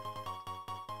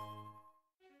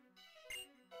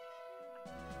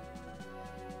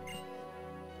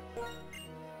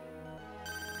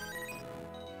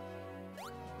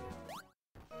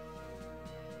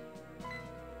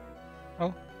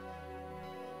 Oh.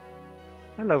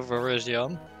 Hello,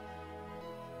 Verizion.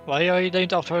 Why are you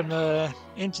named after an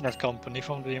internet company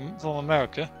from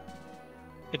America?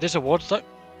 It is a water type.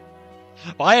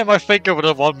 Why am I thinking of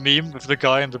the one meme with the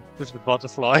guy and with the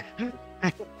butterfly?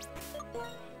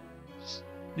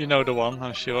 You know the one,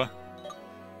 I'm sure.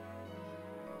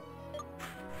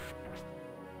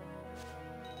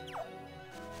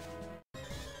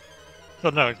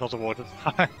 But no, it's not a water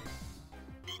type.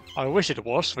 I wish it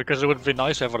was, because it would be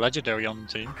nice to have a legendary on the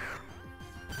team.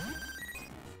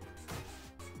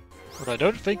 But I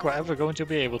don't think we're ever going to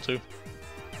be able to.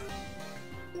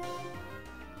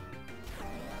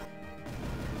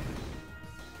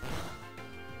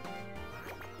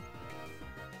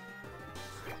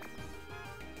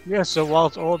 Yes, a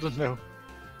wild order, no.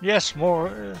 Yes,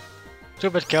 more. Too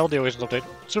bad Keldeo is not it.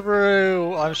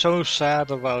 True, I'm so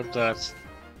sad about that.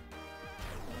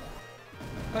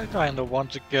 I kinda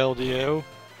want a Keldeo.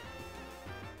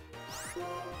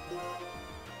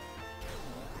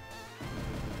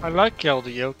 I like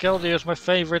Keldeo. Keldeo is my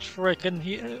favorite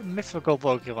freaking mythical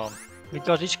Pokemon.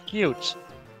 Because he's cute.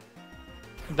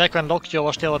 Back when Lockjaw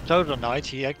was still a Total Knight,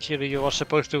 he actually was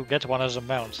supposed to get one as a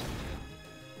mount.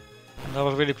 And I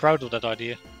was really proud of that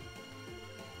idea.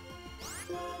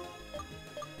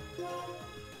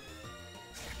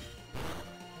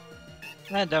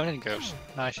 And down it goes.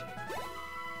 Nice.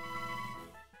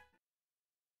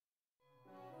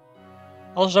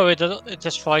 Also, it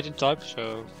has fighting type,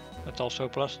 so that's also a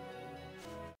plus.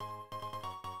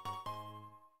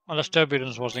 Unless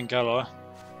Turbulence was in Galar.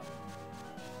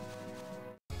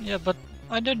 Yeah, but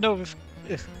I don't know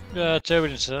if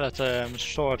Turbulence had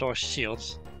sword or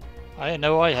shield. I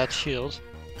know I had shield.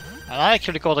 And I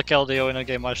actually caught a Keldeo in a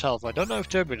game myself. I don't know if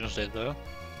Turbulence did though.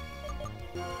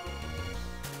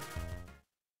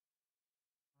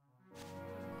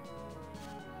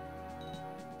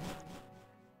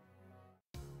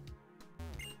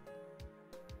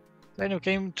 Trainer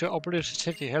came to Opelucid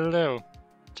City. Hello.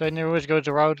 Trainer always go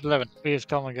to Route 11. Please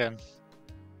come again.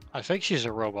 I think she's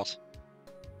a robot.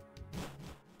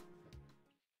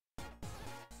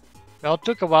 Well, it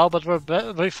took a while, but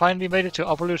we finally made it to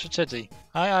Opelucid City.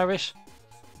 Hi, Iris.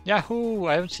 Yahoo!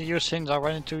 I haven't seen you since I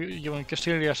ran into you in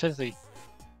Castelia City.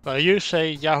 Well, you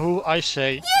say Yahoo, I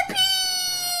say... Yippee!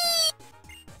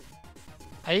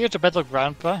 Are you here to battle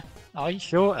Grandpa? I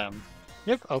sure am.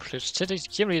 Yep, Opelucid City's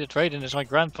gym leader Drayden is my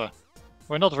grandpa.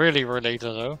 We're not really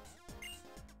related though.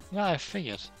 Yeah, I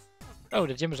figured. Oh,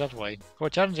 the gym is that way. For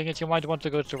challenging it, you might want to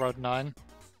go to Route 9.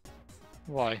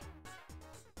 Why?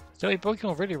 So your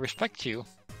Pokemon really respect you.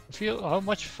 Feel how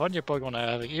much fun your Pokemon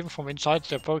are having, even from inside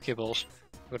their Pokeballs.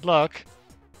 Good luck.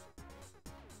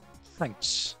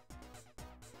 Thanks.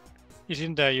 He's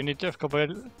in there, you need to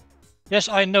have. Yes,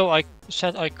 I know, I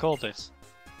said I called it.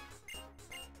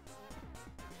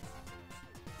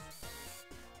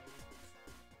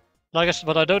 Like I said,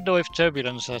 but I don't know if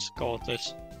Turbulence has called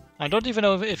this. I don't even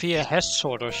know if he has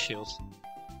Sword or Shield.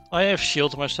 I have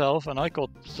Shield myself, and I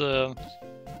called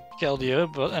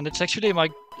Keldeo, and it's actually in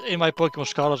my Pokemon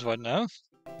Scarlet right now.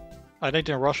 I named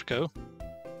in Roscoe.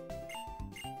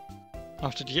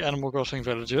 After the Animal Crossing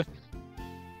villager.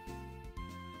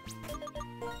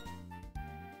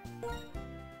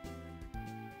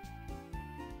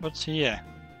 But yeah,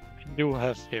 I do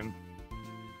have him.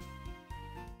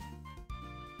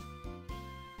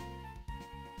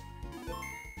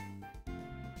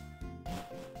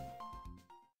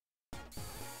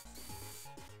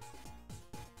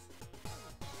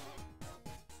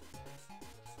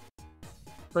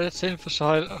 But it's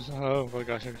emphasized. Oh my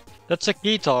gosh, that's a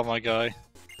guitar, my guy.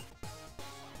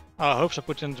 I hope I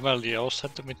put in the melody. I'll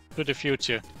set them to the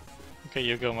future. Okay,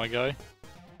 you go, my guy.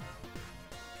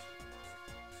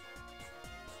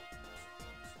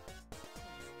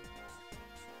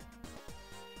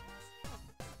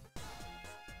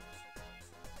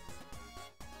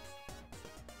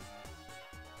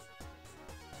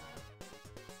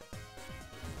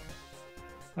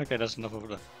 Okay, that's enough of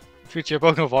the future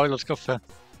Pokemon Violet Cafe.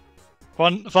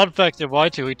 Fun fact, in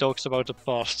Y2 he talks about the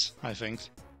past, I think.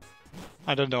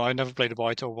 I don't know, I never played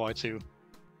Y2 or Y2.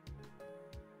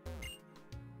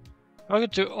 Welcome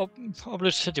to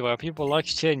Opelucid City where people like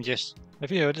changes. Have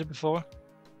you heard it before?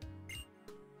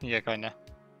 Yeah, kinda.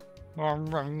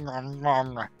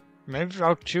 Maybe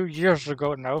about 2 years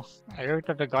ago now, I heard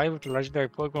that the guy with the legendary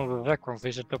Pokémon Black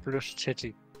visited Opelucid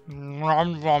City.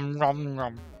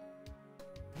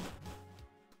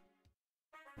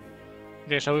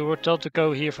 Okay, so we were told to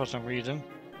go here for some reason.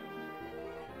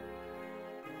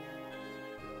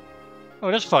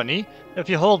 Oh, that's funny. If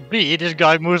you hold B, this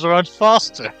guy moves around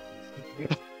faster.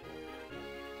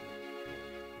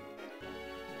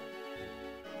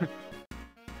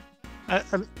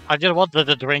 I just wanted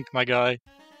a drink, my guy.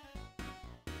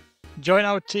 Join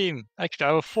our team. Actually,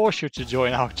 I will force you to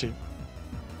join our team.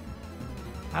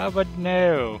 How about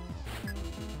no?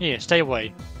 Here, stay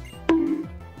away.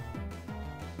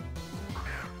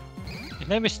 His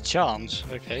name is Chance,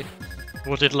 okay.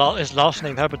 Would his last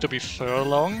name happen to be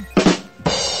Furlong?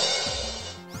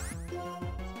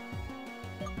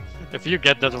 If you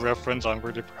get that reference, I'm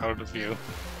really proud of you.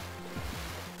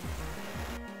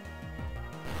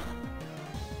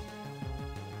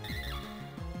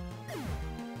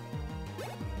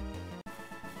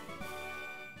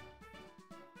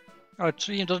 Oh,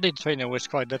 he doesn't need trainer was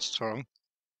quite that strong.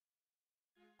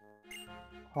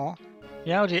 Huh?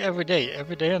 Yeah, every day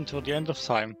until the end of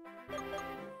time.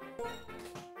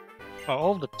 Oh,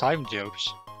 all the time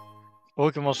jokes.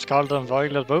 Pokemon Scarlet and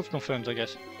Violet both confirmed, I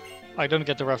guess. I don't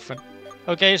get the reference.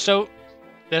 Okay, so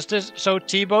there's this. So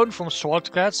T-Bone from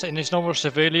Swordcats, in his normal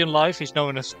civilian life, he's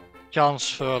known as Chance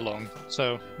Furlong.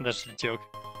 So that's the joke.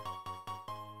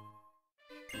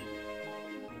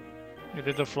 You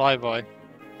did a flyby.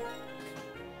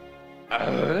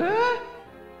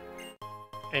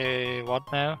 What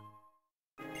now?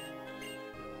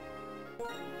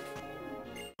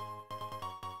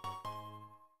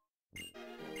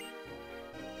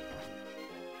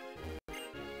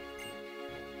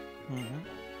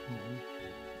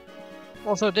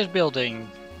 Also, this building.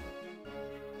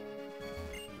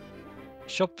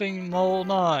 Shopping Mall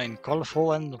 9.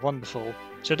 Colorful and wonderful.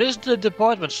 So this is the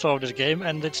department store of this game,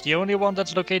 and it's the only one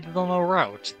that's located on our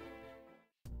route.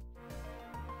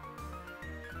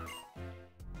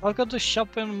 Welcome to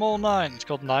Shopping Mall 9. It's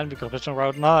called 9 because it's on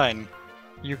Route 9.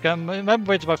 You can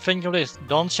remember it by thinking list.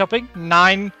 Done shopping?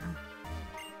 9.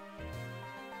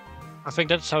 I think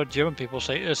that's how German people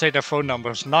say their phone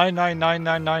numbers.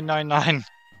 9999999.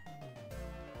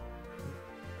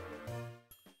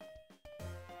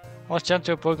 Let's jump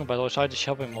to a Pokemon battle outside the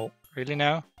shopping mall. Really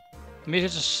now? Maybe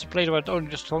it's just played about only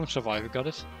the strong survivor, got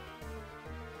it?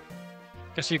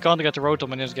 Guess you can't get the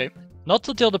Rotom in this game. Not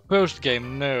until the post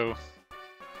game, no.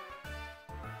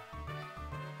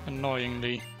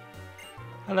 Annoyingly.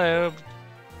 Hello.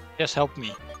 Yes, help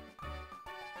me.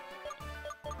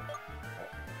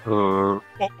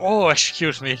 Oh,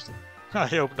 excuse me. I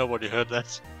hope nobody heard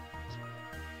that.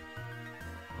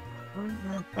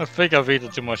 I think I've eaten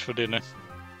too much for dinner.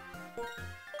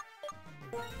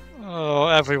 Oh,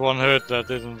 everyone heard that,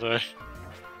 didn't they?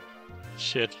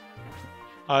 Shit.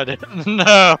 I didn't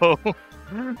know.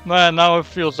 Man, now I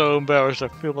feel so embarrassed. I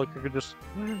feel like I could just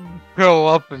grow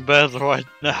up in bed right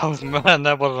now. Man,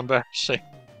 that was embarrassing.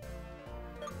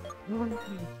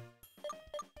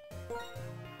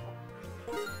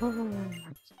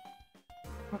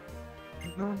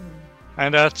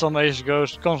 And that some Ace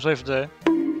Ghost comes with the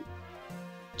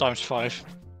 ×5.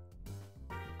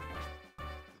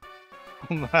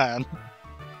 Oh man.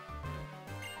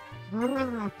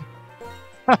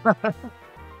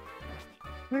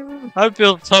 I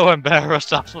feel so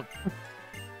embarrassed after.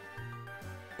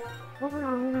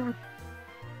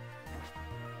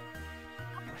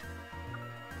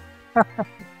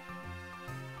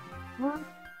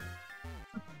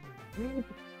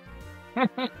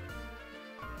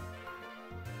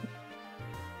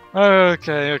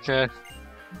 Okay, okay.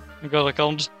 I gotta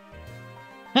calm.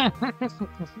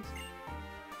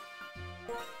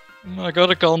 I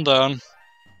gotta calm down.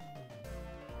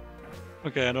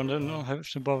 Okay, I don't have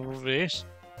to bother with this.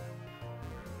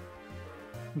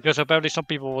 Because apparently some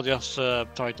people will just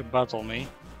try to battle me.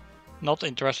 Not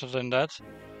interested in that.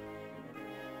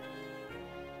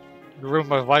 Ruined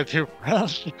my wife.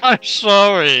 I'm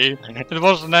sorry. It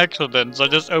was an accident. I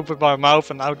just opened my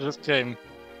mouth and out just came.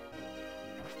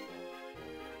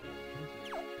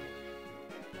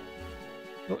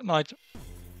 Good night.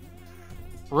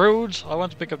 Rude. I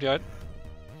want to pick up the item.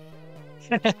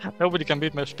 Nobody can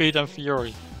beat my speed and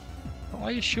fury.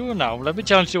 Are you sure now? Let me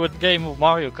challenge you with a game of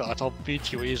Mario Kart. I'll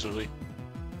beat you easily.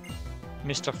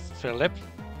 Mr. Philip.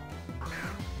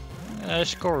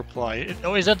 Score reply.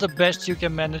 Oh, is that the best you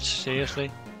can manage?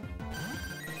 Seriously?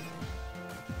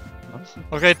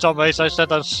 Okay, Tom Ace, I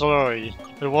said I'm sorry.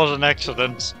 It was an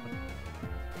accident.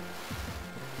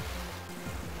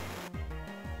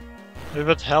 If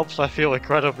it helps, I feel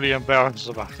incredibly embarrassed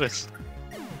about this.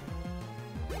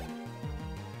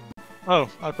 Oh,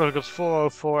 I've got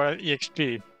 404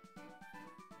 EXP.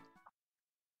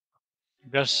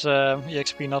 Guess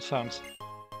EXP not found.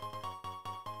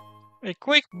 A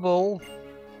quick ball.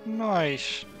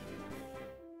 Nice.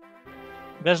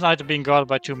 There's an item being guarded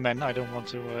by 2 men. I don't want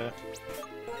to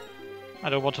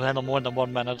handle more than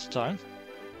 1 man at a time.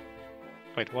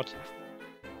 Wait, what?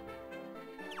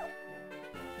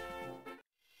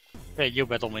 Hey, you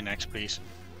battle me next, please.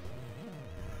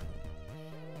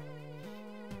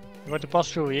 You want to pass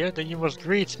through here? Then you must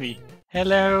greet me.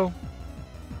 Hello.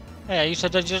 Hey, you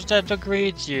said I just had to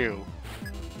greet you.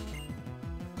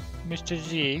 Mr.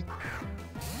 Z.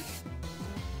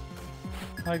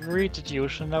 I greeted you,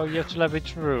 so now you have to let me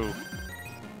through.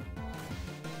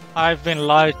 I've been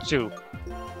lied to.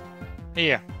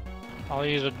 Here, I'll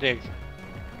use a dig.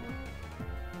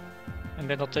 And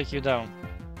then I'll take you down.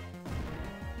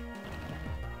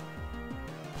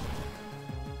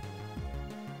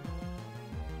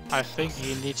 I think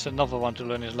he needs another one to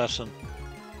learn his lesson.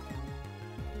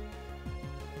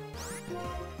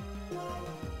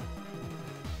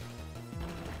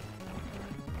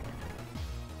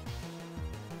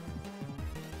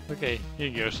 Okay, here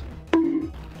he goes.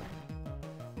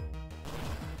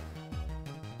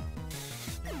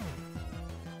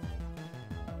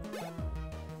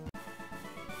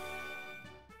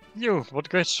 You, what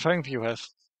great strength you have.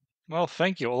 Well,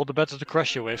 thank you, all the better to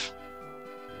crush you with.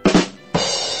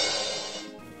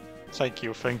 Thank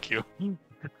you, thank you.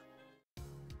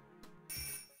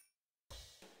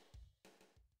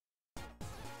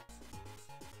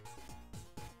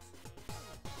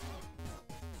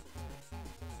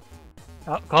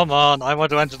 Oh, come on, I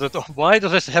want to enter the door. Why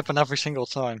does this happen every single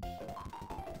time?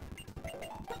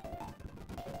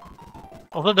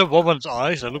 Other than the woman's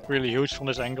eyes, they look really huge from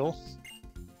this angle.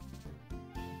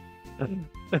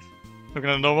 Looking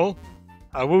at normal.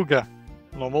 Awooga.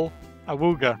 Normal.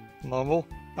 Awooga. Normal.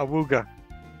 Awooga.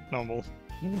 Normal.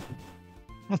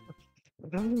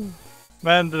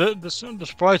 Man, the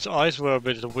sprite's eyes were a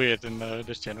bit weird in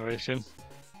this generation.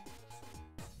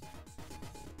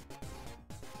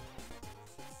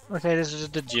 Okay, this is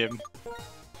the gym.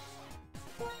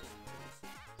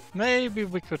 Maybe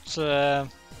we could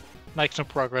make some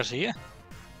progress here.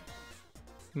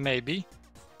 Maybe.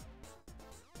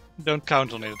 Don't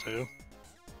count on it, though.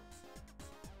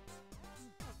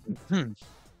 Hmm.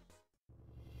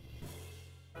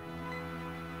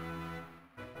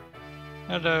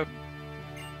 And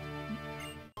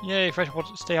yay, fresh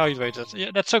water, stay hydrated.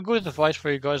 Yeah, that's a good advice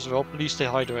for you guys as well. Please stay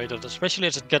hydrated, especially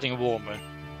as it's getting warmer.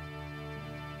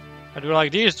 I do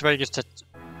like these dragons that.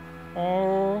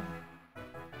 Oh,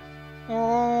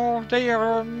 oh, they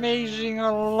are amazing. I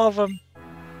love them.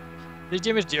 This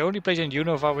gym is the only place in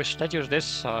Unova with statues this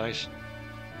size.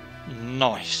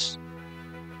 Nice.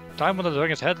 Time on the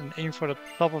dragon's head and aim for the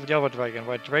top of the other dragon,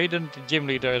 while Drayden, the gym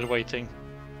leader, is waiting.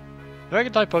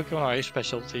 Dragon type Pokemon are his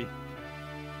specialty.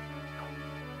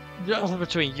 Just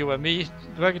between you and me,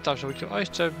 dragon types with two ice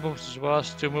type moves as well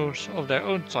as two moves of their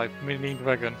own type, meaning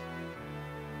dragon.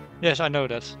 Yes, I know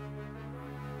that.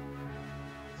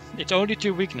 It's only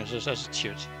two weaknesses as it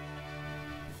should.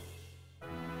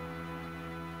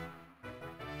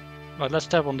 Right, let's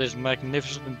tap on this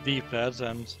magnificent D-pad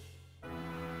and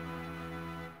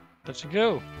let's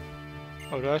go.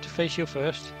 Oh, do I have to face you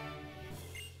first?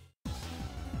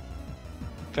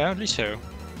 Apparently so.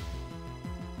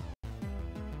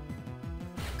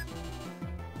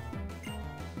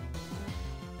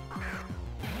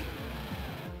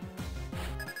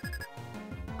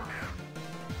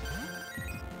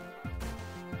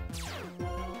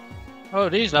 Oh,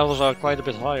 these levels are quite a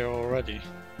bit higher already.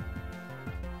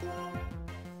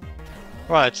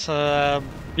 Right,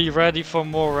 be ready for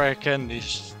more rare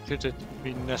candies, should it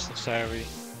be necessary.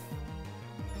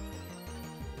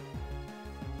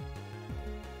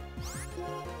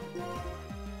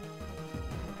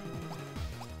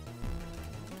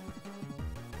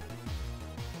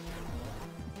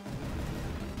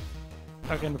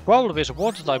 Again, the problem is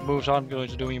water type moves aren't going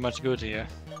to do me much good here.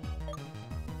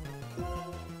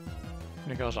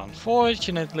 Because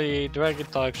unfortunately, dragon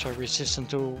types are resistant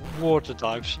to water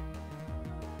types.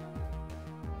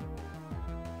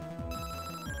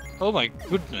 Oh my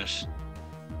goodness.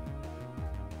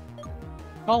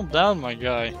 Calm down, my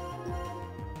guy.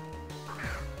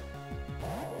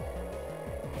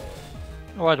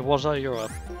 Alright, Waza, you're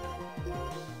up.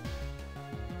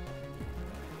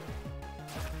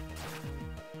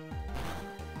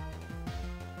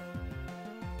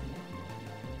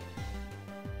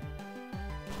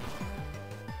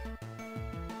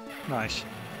 Nice.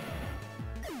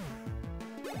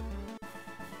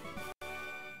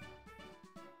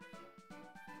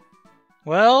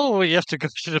 Well, we have to go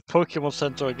to the Pokemon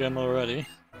Center again already.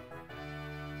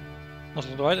 Was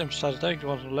it the right emphasize attack?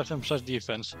 Was it the left emphasize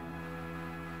defense?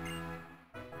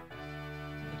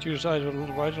 Choose either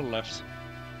right or left.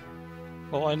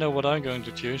 Well, I know what I'm going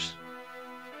to choose.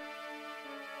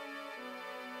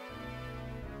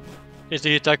 It's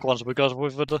the attack ones, because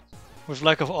with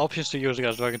lack of options to use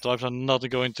against dragon types, I'm not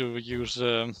going to use,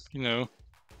 you know,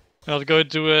 I'm not going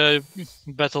to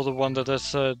battle the one that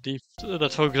has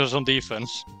that focuses on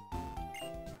defense.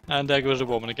 And there goes the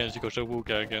woman again, she goes to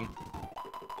Wuka again.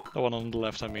 The one on the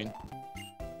left, I mean.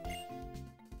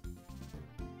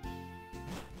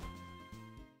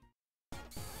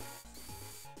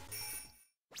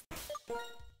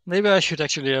 Maybe I should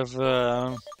actually have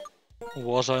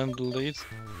Waza in the lead.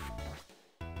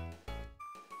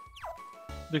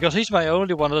 Because he's my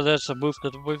only one that has a move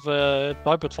that with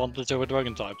type advantage over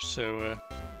dragon types, so...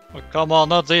 oh, come on,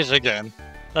 not this again.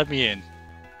 Let me in.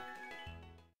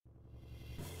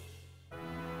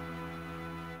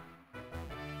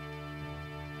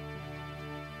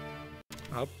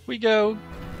 Up we go.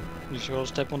 We shall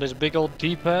step on this big old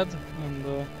D-pad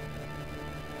and...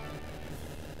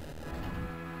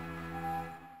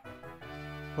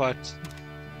 right.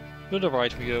 To the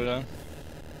right we go then.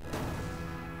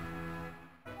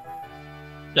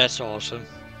 That's awesome.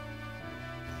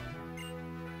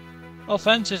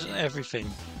 Offense is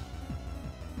everything.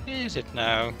 Is it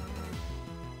now?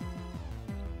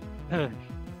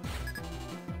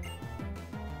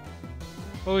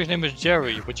 Oh, his name is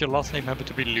Jerry, but your last name happened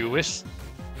to be Lewis.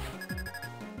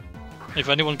 If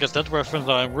anyone gets that reference,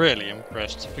 I'm really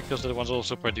impressed, because that one's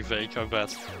also pretty vague, I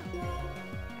bet.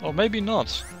 Or maybe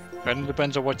not. It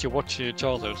depends on what you watch in your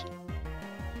childhood.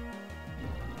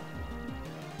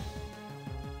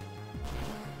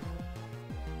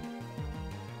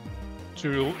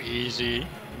 Too easy.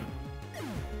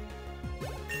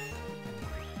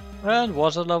 And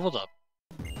was it leveled up?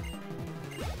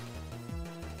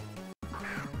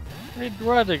 It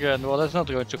red again. Well, that's not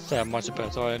going to fare much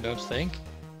better, I don't think.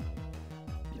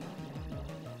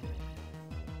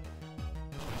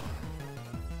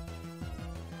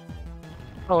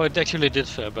 Oh, it actually did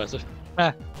fare better.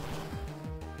 Ah.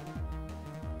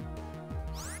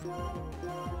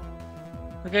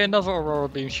 Okay, another Aurora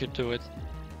Beam should do it.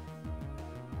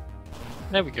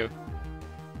 There we go.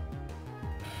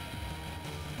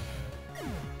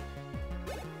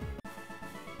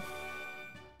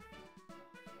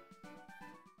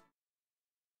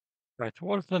 Right,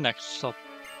 what's the next stop?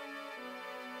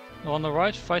 On the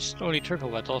right, fights only triple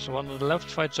battles, on the left,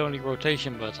 fights only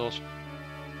rotation battles.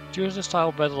 Choose a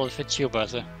style battle that fits you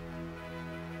better.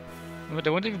 But they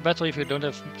won't even battle if you don't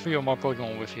have 3 or more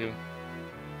Pokemon with you.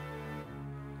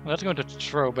 Well, that's going to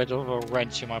throw a bit of a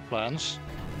wrench in my plans.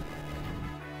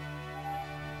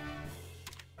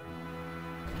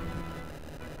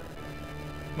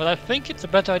 But I think it's a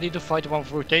better idea to fight one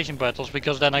with rotation battles,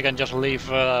 because then I can just leave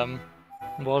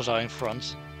Waza in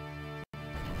front.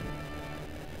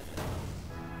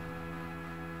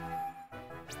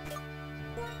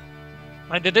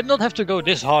 They did not have to go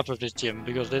this hard with this gym,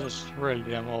 because this is really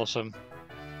damn awesome.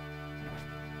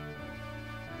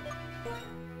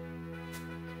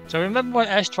 So remember when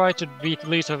Ash tried to beat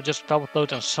Lisa with just Double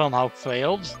Cloud and somehow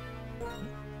failed?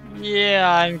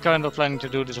 Yeah, I'm kind of planning to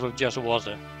do this with just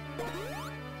Water.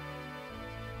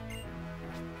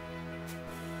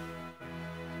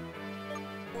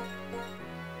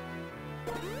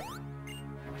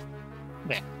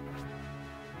 There.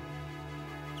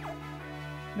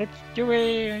 Let's do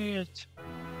it!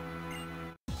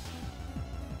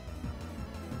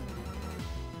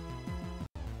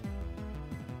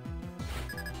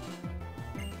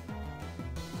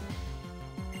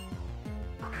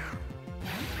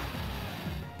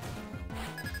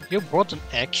 You brought an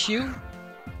Axew?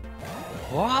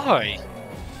 Why?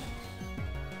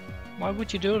 Why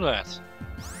would you do that?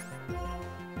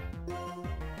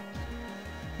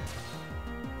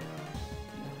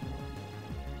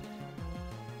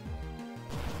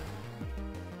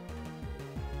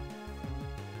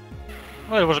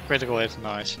 Oh, it was a critical hit,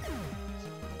 nice.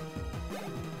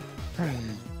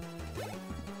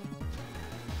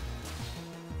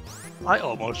 I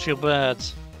almost feel bad.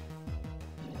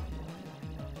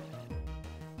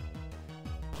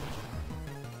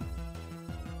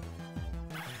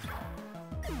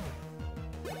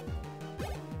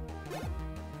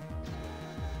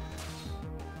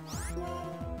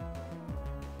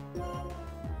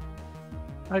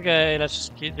 Okay, let's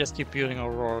just keep using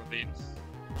Aurora Beam.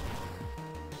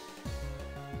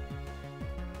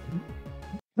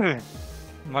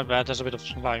 My bad, there's a bit of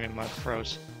slime in my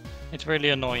throat. It's really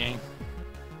annoying.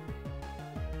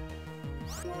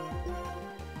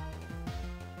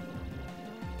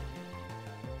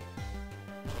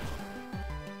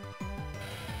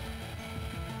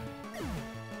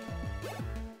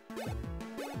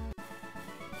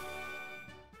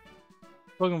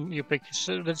 Pokemon you pick,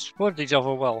 let's support each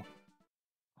other well.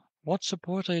 What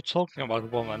support are you talking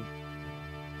about, woman?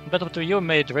 Battle to you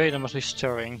made Raiden must be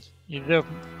stirring. You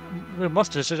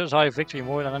must desire victory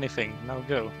more than anything. Now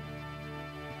go.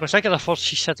 For a second I thought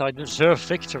she said I deserve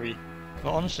victory.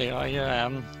 Well, honestly,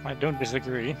 I don't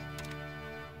disagree.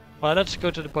 Well, let's go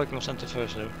to the Pokemon Center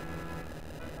first though.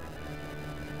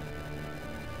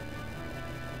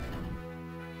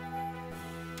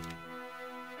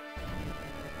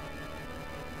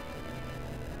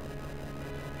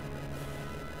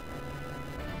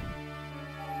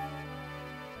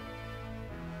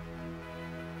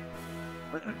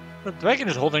 The dragon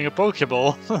is holding a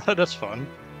Pokeball. That's fun.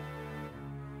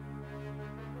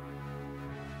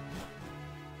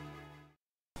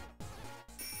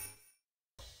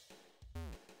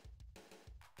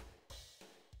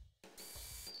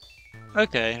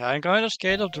 Okay, I'm kind of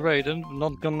scared of Draden,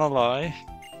 not gonna lie.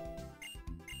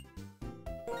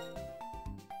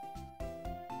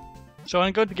 So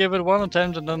I'm going to give it one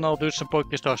attempt and then I'll do some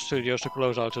Pokestar Studios to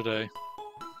close out today.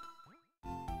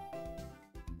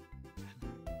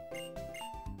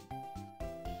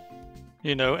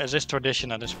 You know, as is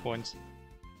tradition at this point.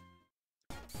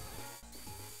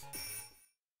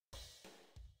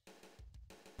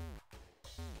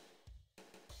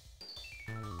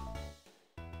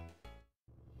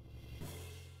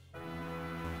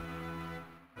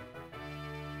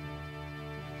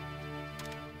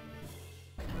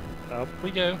 Up we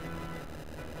go.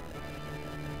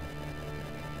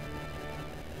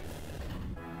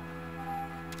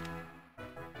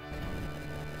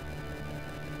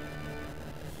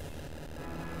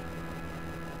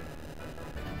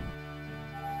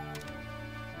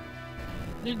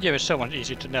 Yeah, it's so much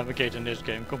easier to navigate in this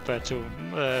game compared to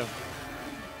the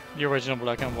original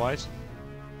Black and White.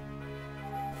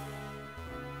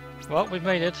 Well, we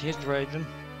made it. Here's Draden.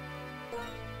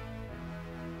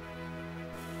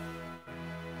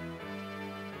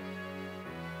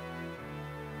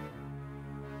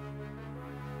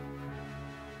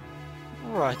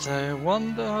 Right, I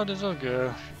wonder how this will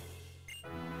go.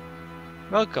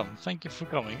 Welcome, thank you for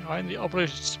coming. I'm the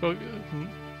Opelucid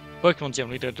Pokemon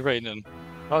Gym Leader, Draden.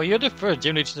 Oh, you're the first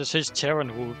gym leader since Charon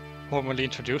who formally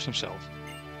introduced himself.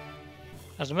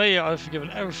 As mayor, I've given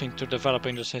everything to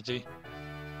developing the city.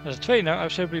 As a trainer,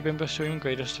 I've simply been pursuing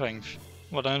greater strength.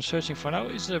 What I'm searching for now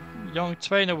is a young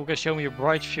trainer who can show me a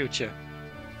bright future.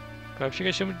 Perhaps you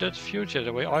can show me that future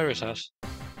the way Iris has.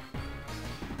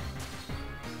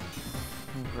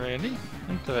 Really?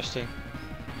 Interesting.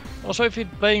 Also, if you're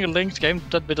playing a linked game,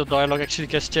 that bit of dialogue actually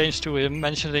gets changed to him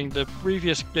mentioning the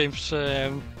previous game's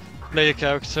player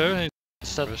character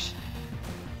instead of us.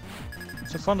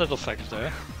 It's a fun little fact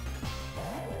there.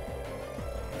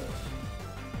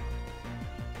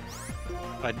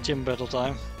 Right, gym battle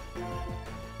time.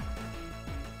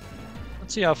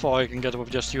 Let's see how far I can get with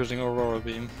just using Aurora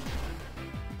Beam.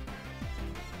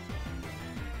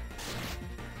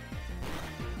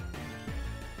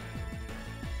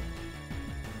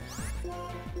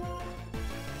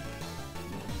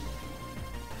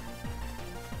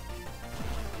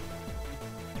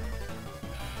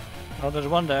 Oh, there's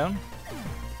one down.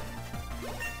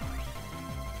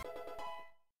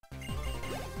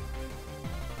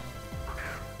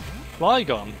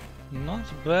 Flygon, not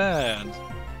bad.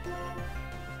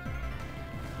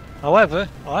 However,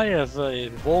 I have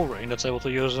a Walrein that's able to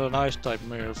use an ice type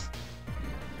move.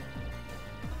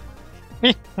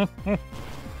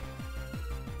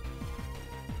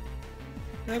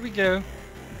 There we go.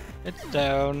 It's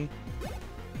down.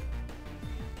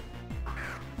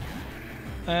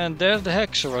 And there's the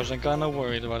Hexorus. I'm kinda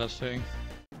worried about that thing.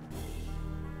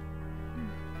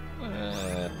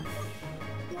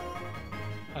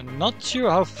 I'm not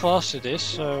sure how fast it is,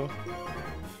 so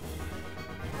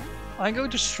I'm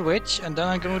going to switch and then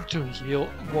I'm going to heal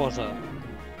water.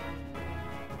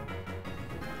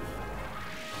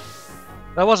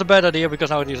 That was a bad idea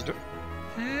because now it is.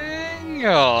 Hang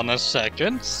on a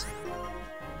second.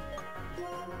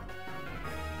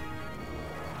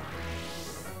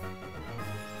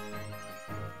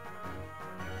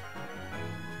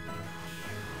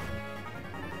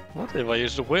 What if I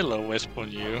use the Will-O-Wisp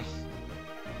on you?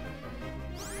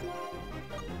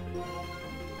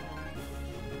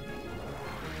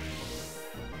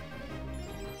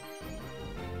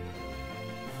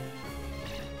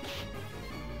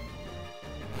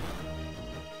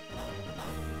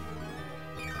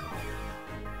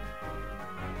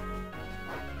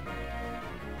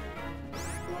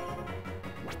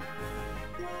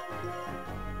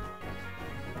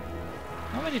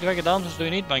 How many Dragon Dances do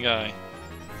you need, my guy?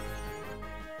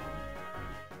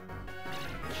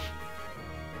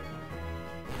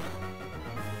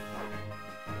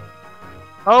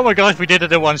 Oh my god, we did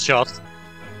it in one shot.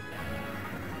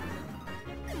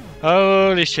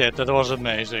 Holy shit, that was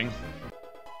amazing.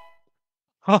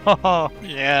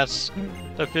 Yes,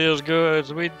 that feels good.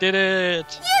 We did it.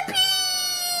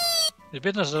 Yippee! The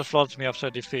business has flooded me after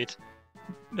defeat.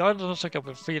 The other doesn't think I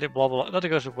can feel it, blah blah blah. That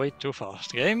goes way too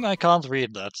fast. Game, I can't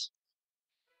read that.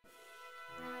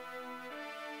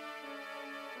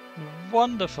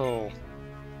 Wonderful.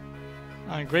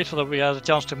 I'm grateful that we had a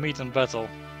chance to meet in battle.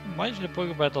 Mostly the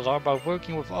Pokemon battles are about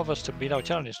working with others to beat our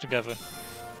challenges together.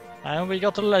 And we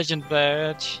got the legend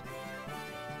badge.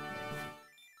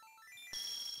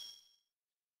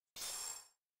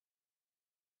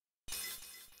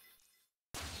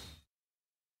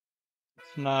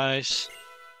 Nice.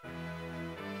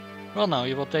 Well now,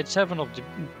 you've obtained 7 of the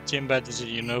gym badges in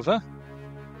Unova.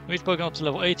 Reach Pokemon up to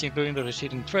level 80, including the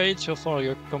receiving traits, will follow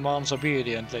your commands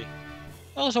obediently.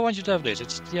 I also want you to have this,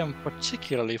 it's the I'm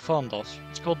particularly fond of.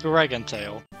 It's called Dragon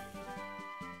Tail.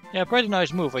 Yeah, pretty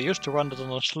nice move, I used to run it on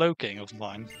a Slowking of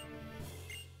mine.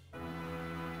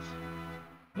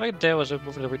 Dragon Tail is a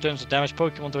move that returns a damaged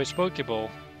Pokemon to its Pokeball.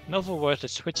 In other words,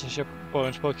 it switches your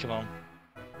opponent's Pokemon.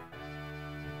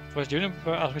 First, Unova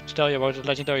asked me to tell you about the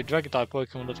legendary Dragon-type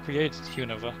Pokemon that created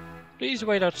Unova. Please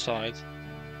wait outside.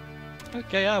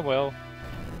 Okay, I will.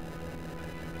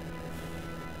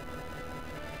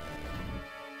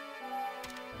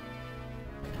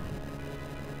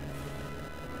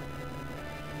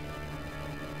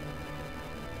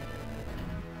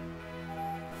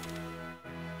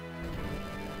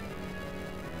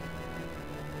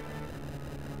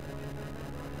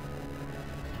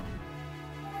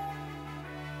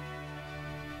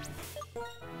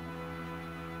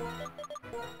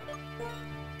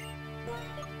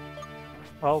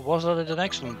 Well, was that an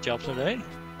excellent job today?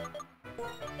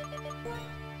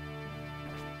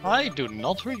 I do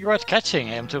not regret catching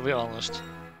him, to be honest.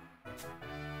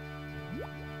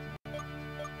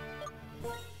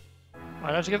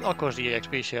 Alright, let's give Aquos the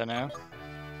EXP share now.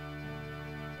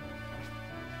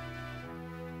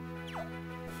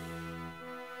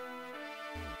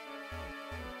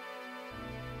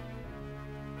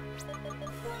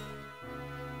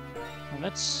 And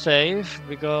let's save,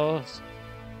 because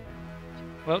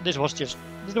Well, this was just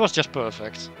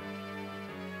perfect.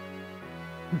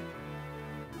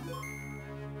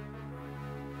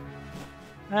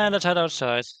 And let's head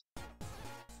outside.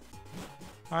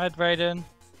 Alright, Raiden.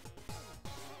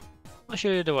 I'll show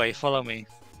you the way, follow me.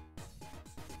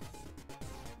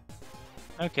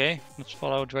 Okay, let's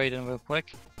follow Raiden real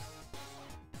quick.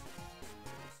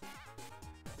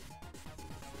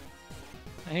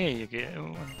 Here you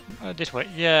go. This way,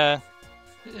 yeah.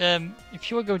 If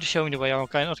you were going to show me the way, I was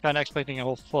kind of expecting a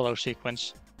whole follow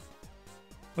sequence.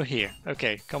 We're here.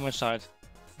 Okay, come inside.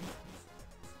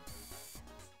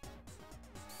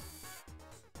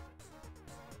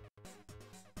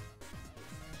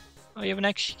 Oh, you have an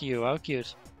XQ, how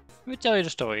cute. Let me tell you the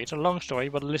story. It's a long story,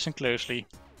 but listen closely.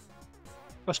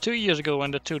 It was 2 years ago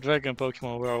when the two dragon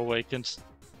Pokemon were awakened.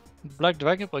 The Black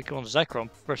Dragon Pokemon Zekrom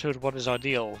pursued what is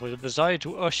ideal, with a desire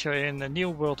to usher in a new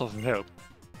world of hope.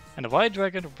 And the White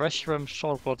Dragon Reshiram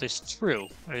sought what is true,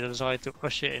 with a desire to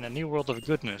usher in a new world of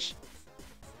goodness.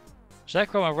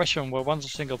 Zekrom and Reshiram were once a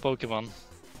single Pokemon.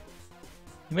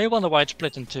 You may wonder why it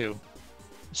split in two.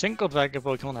 The single dragon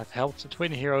Pokemon had helped the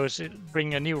twin heroes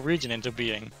bring a new region into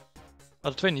being. But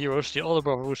the twin heroes, the older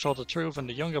brother who sought the truth and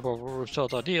the younger brother who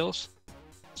sought ideals,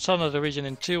 sundered the region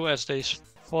in two as they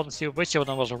fought to see which of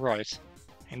them was right.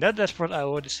 In that desperate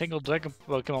hour, the single dragon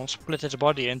Pokemon split its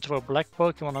body into a black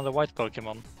Pokemon and a white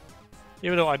Pokemon.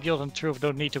 Even though ideals and truth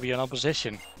don't need to be in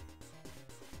opposition.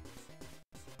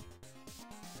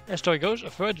 As story goes, a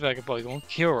third dragon Pokemon,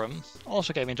 Kyurem,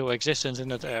 also came into existence in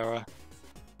that era.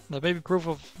 There may be proof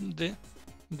of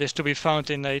this to be found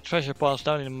in a treasure passed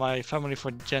down in my family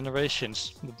for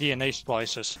generations, the DNA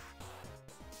splices.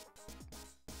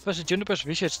 Professor Juniper's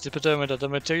research determined that the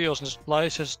materials in the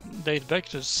splices date back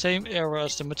to the same era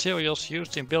as the materials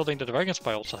used in building the Dragon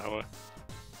Spiral Tower.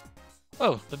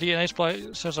 Oh, the DNA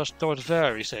splices are stored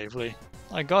very safely.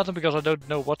 I got them because I don't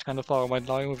know what kind of power might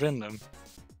lie within them.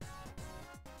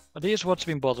 But here's what's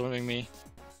been bothering me.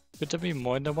 Could there be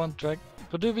more than one dragon?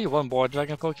 Could there be one more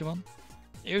dragon Pokemon?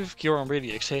 If Kyurem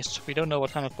really exists, we don't know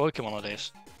what kind of Pokemon it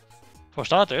is. For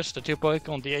starters, the two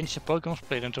Pokemon the ancient Pokemon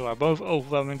split into are both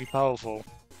overwhelmingly powerful.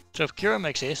 So if Kyurem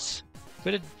exists,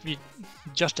 could it be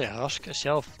just a husk, a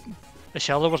shell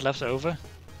that was left over?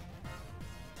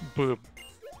 Boom.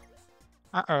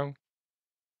 Uh-oh.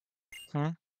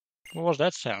 Huh? What was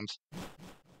that sound?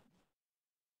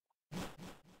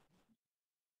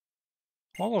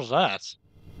 What was that?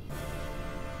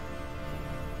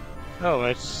 Oh,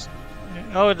 it's...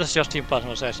 Oh, that's just Team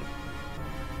Plasma's airship.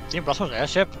 Team Plasma's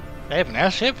airship? They have an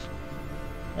airship?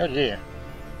 Oh dear.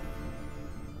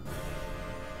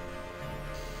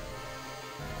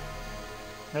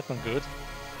 That's not good.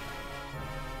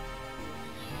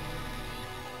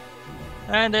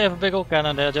 And they have a big old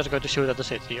cannon, they're just going to shoot at the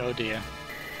city, oh dear.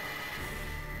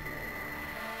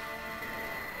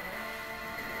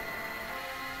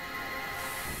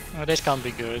 Oh, this can't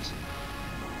be good.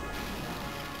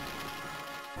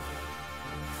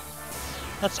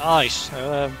 That's ice.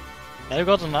 They've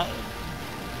got an...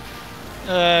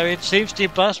 it seems Team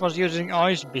Plasma's using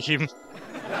Ice Beam.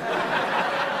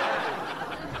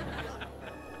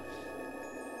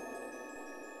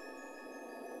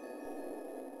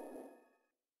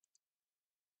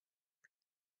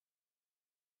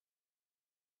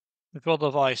 The God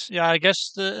of Ice. Yeah, I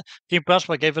guess the Team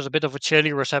Plasma gave us a bit of a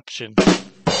chilly reception.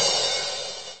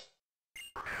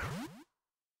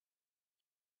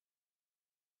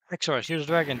 Exorus, use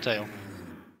Dragon Tail.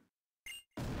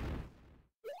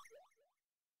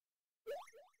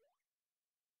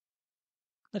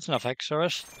 That's enough,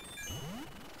 Exorus.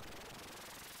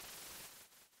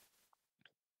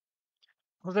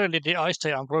 Literally, the Ice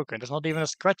Tail unbroken. There's not even a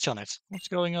scratch on it. What's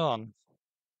going on?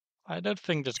 I don't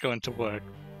think that's going to work.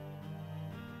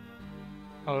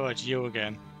 Oh, it's you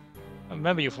again. I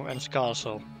remember you from Enn's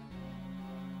Castle.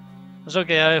 It's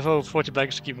okay, I have over 40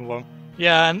 blankets to keep me warm.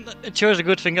 Yeah, and it shows a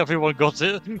good thing everyone got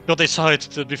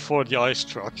inside before the ice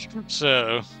struck.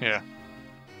 So, yeah.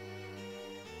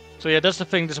 So yeah, that's the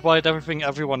thing, despite everything,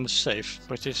 everyone is safe,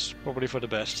 which is probably for the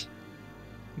best.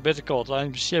 Bitter cold,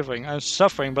 I'm shivering, I'm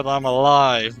suffering, but I'm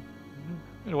alive.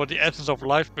 And what the essence of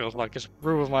life feels like is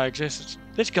proof of my existence.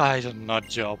 This guy has a nut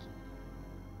job.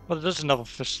 But that's another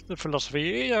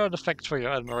philosophy. Here are the facts for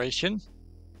your admiration.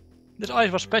 This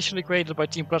ice was specially created by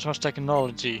Team Plasma's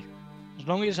technology. As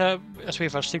long as we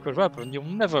have a secret weapon, you'll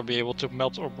never be able to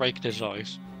melt or break this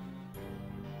ice.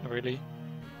 Really?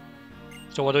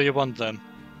 So what do you want then?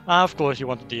 Ah, of course you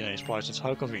want the DNA splices,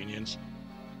 how convenient.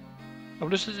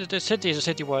 Opelucid City is a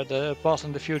city where the past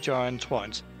and the future are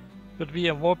entwined. Could it be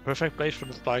a more perfect place for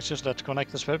the splices that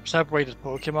connect the separated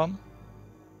Pokémon?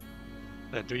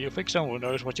 Then do you think someone who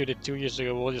knows what you did 2 years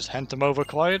ago will just hand them over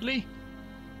quietly?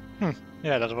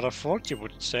 Yeah, that's what I thought you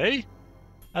would say.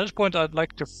 At this point, I'd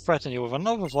like to threaten you with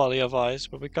another volley of ice,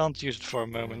 but we can't use it for a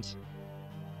moment.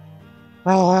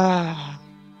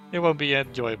 It won't be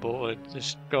enjoyable,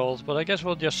 it's cold, but I guess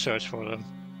we'll just search for them.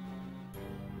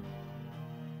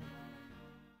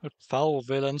 What foul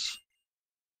villains.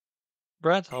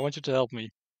 Brad, I want you to help me.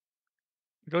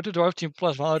 Go to Drive Team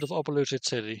Plasma out of Opelucid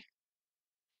City.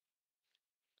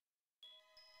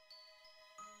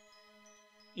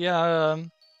 Yeah,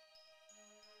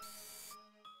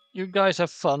 you guys have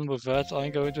fun with that.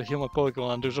 I'm going to heal my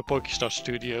Pokemon and do the Pokestar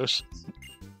Studios.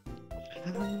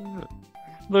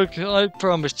 Look, I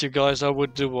promised you guys I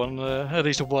would do one, at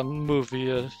least one movie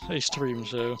a stream,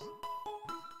 so.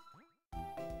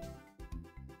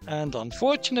 And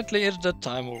unfortunately, it's that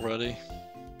time already.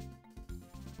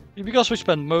 Because we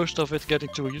spent most of it getting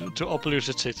to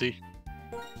Opelucid City.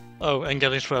 Oh, and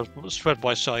getting swept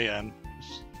by Cyan.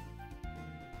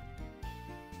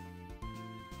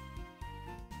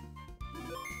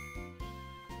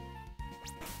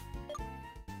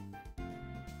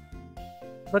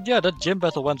 But yeah, that gym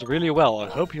battle went really well. I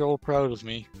hope you're all proud of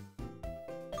me.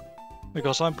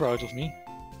 Because I'm proud of me.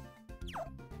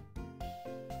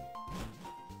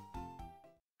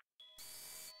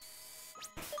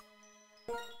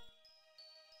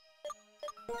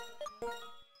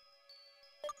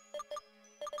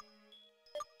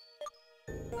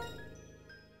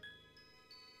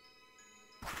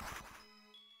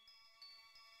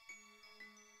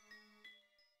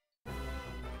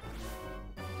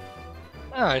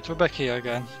 Alright, we're back here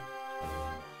again.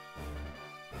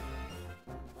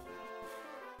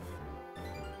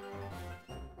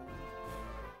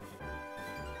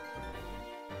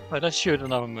 Right, let's shoot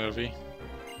another movie.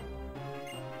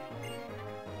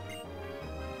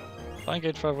 Fine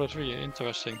Gate Traveler 3,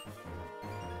 interesting.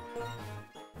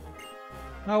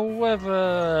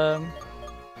 However,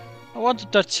 I want to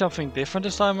touch something different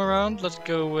this time around. Let's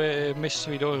go with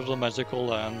Mystery Doors of the Magical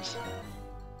Land.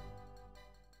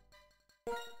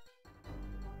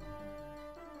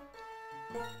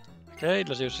 Okay,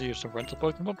 let's use some rental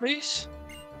Pokemon, please.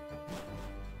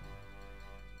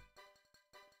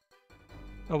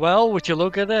 Well, would you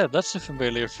look at that? That's a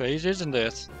familiar face, isn't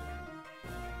it?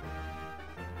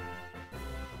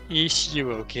 Is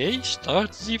you okay?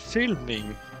 Start the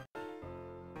filming.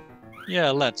 Yeah,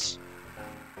 let's.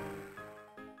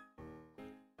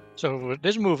 So with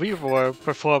this movie, we're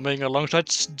performing alongside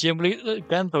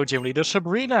Kanto gym leader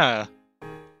Sabrina.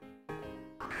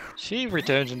 She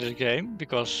returns in this game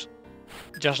because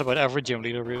just about every gym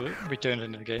leader returns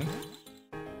in the game.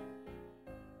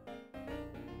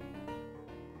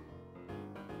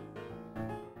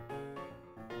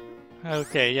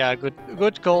 Okay, yeah,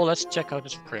 good call. Let's check out the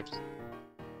script.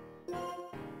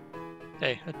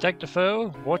 Okay, attack the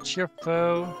foe, watch your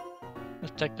foe,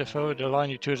 attack the foe, the line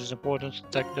you choose is important,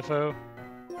 attack the foe,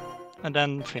 and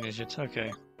then finish it,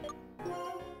 okay.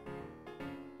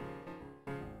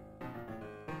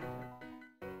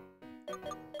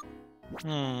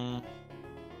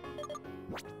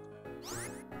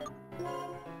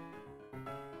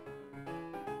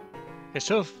 Okay,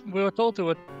 so we were told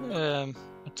to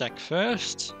attack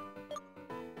first.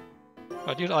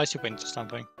 I'd use Icy Wind or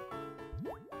something.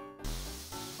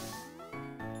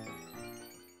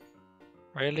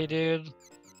 Really, dude?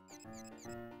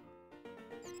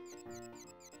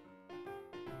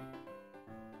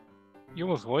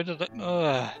 You avoided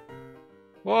that?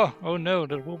 Whoa! Oh no,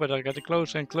 the Woobat are getting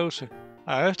closer and closer.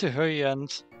 I have to hurry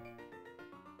and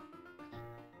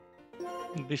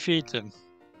defeat them.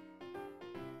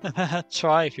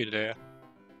 Try if you dare.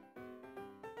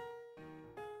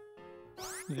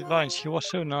 The lines, he was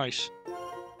so nice.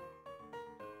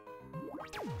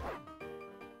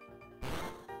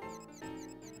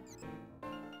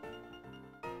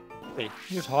 Okay,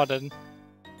 use Harden.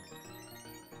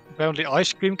 Apparently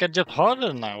ice cream can just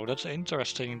harden now, that's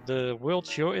interesting. The world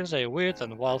sure is a weird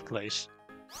and wild place.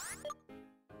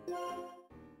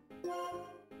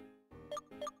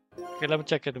 Okay, let me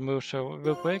check the moves so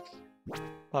real quick.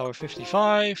 Power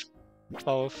 55,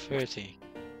 power 30.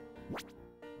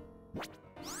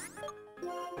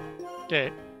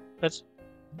 Okay, that's...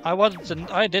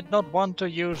 I did not want to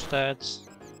use that.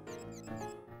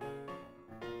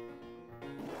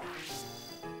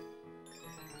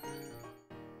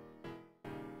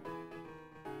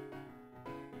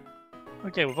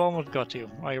 Okay, we've almost got you.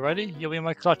 Are you ready? You'll be in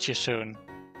my clutches soon.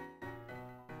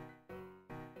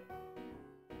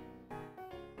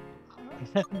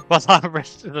 But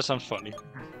that sounds funny.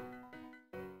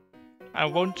 I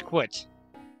won't quit.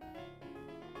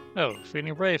 Oh,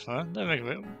 feeling brave, huh? That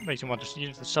makes you want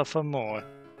to suffer more.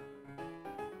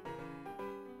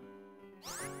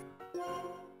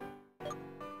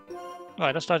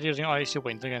 Right, let's start using icy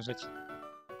wind against it.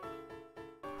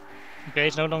 Okay,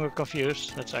 it's no longer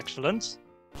confused. That's excellent.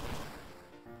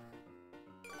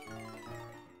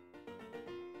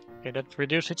 Okay, that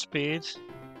reduced its speed.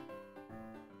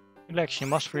 Relax, you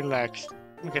must relax.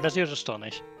 Okay, let's use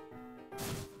Astonish.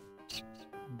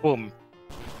 Boom.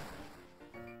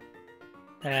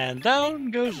 And down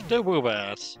goes the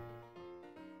Woobat.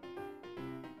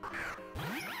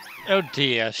 Oh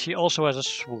dear, she also has a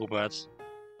Swoobat.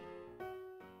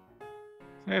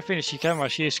 When I finish the camera,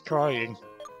 she is crying.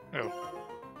 Oh.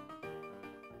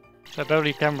 That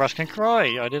only cameras can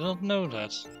cry. I did not know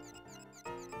that.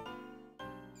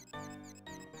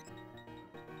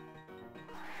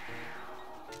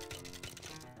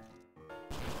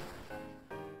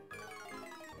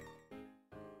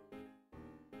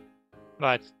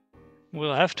 Right.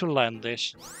 We'll have to land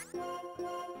this.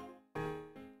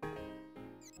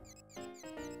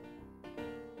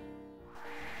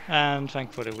 And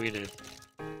thankfully we did.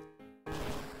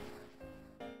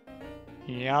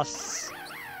 Yes.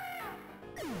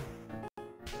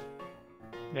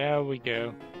 There we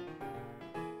go.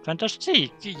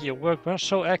 Fantastic! Your work was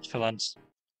so excellent.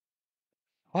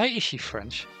 Why is she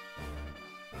French?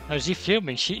 Now is he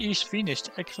filming? She is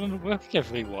finished. Excellent work,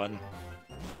 everyone.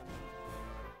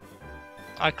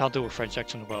 I can't do a French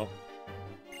accent well.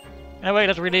 Anyway,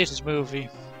 let's release this movie.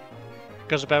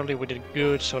 Because apparently we did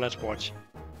good, so let's watch.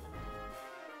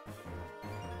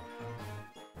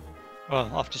 Well,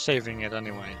 after saving it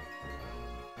anyway.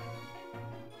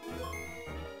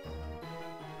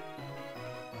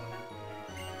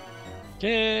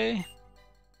 Okay.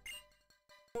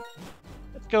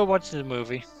 Let's go watch the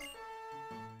movie.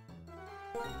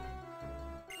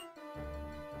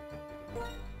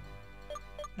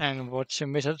 And watch the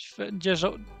misadventures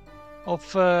of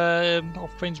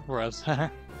Prince Brad.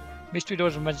 Mystery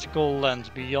Doors of Magical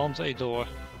Land Beyond a Door.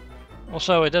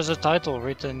 Also, it has a title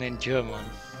written in German.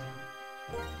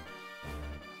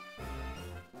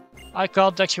 I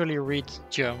can't actually read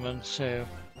German, so...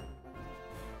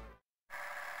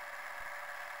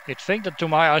 You'd think that to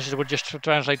my eyes it would just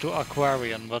translate to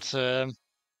Aquarian, but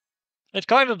it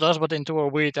kind of does, but into a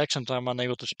weird accent I'm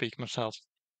unable to speak myself.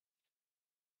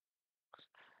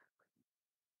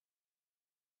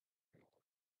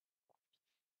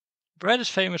 Brad is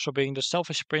famous for being the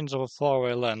selfish prince of a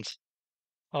faraway land.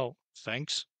 Oh,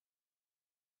 thanks.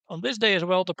 On this day as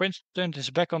well, the prince turned his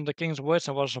back on the king's words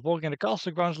and was walking the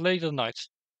castle grounds late at night,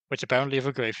 which apparently have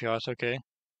a graveyard, okay.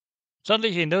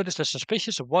 Suddenly he noticed a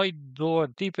suspicious white door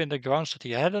deep in the grounds that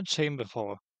he hadn't seen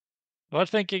before. Without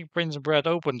thinking, Prince Brad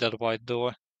opened that white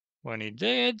door. When he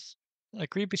did, a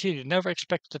creepy scene he never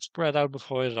expected spread out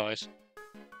before his eyes.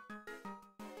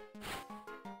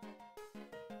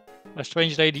 A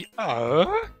strange lady.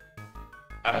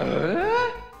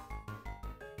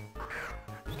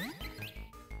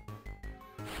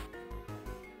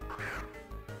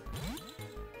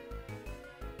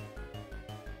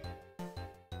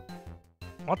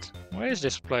 What? Where is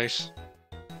this place?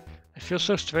 I feel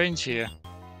so strange here.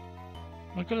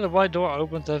 What could the white door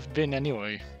open to have been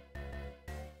anyway?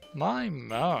 My.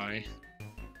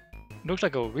 Looks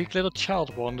like a weak little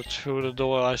child wandered through the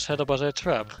door I set up as a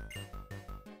trap.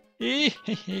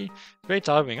 Great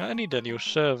timing, I need a new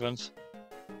servant.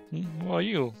 Who are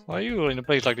you? Why are you in a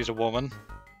place like this, woman?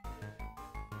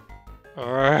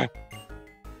 Calling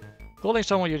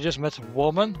someone you just met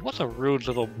woman? What a rude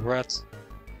little brat.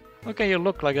 How can you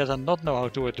look like that and not know how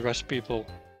to address people?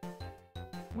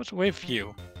 What's with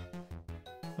you?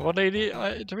 Well, lady,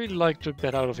 I'd really like to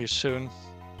get out of here soon.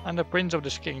 I'm the prince of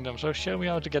this kingdom, so show me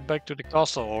how to get back to the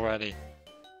castle already.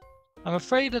 I'm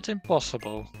afraid that's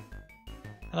impossible.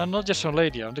 And I'm not just some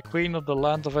lady, I'm the queen of the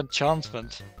land of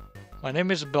enchantment. My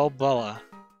name is Belbella.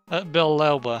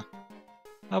 Bellelba.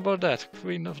 How about that?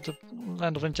 Queen of the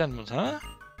land of enchantment, huh?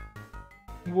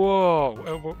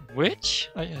 Whoa, which?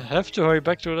 I have to hurry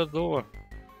back to that door.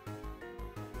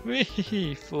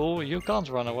 Wee, fool, you can't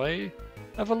run away.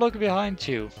 Have a look behind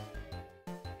you.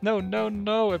 No, a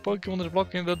Pokemon is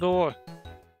blocking the door.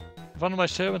 If one of my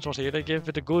servants was here, they gave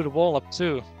it a good wall up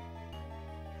too.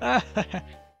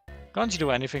 Can't you do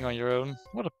anything on your own?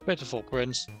 What a pitiful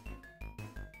prince.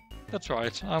 That's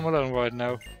right, I'm alone right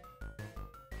now.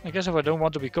 I guess if I don't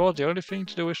want to be caught, the only thing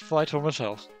to do is fight for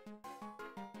myself.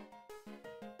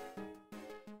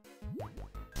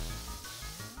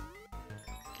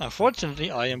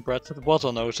 Unfortunately, I am bred with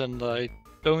bottlenose and I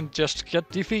don't just get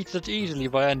defeated easily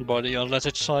by anybody unless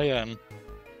it's Cyan.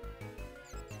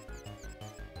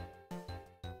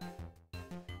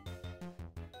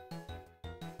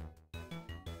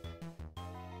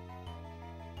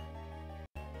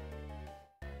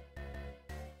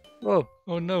 Whoa,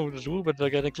 oh no, the Woobat are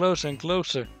getting closer and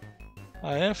closer.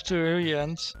 I have to hurry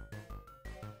and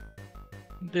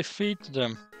defeat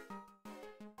them.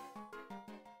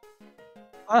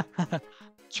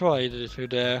 Try it if you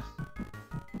dare.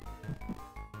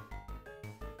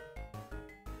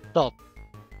 Stop.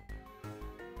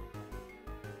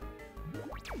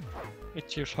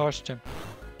 It's your harsh stem.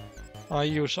 I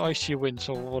use icy winds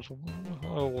or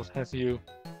what have you.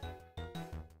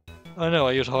 Oh no,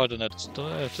 I use harden at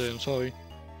turn, sorry.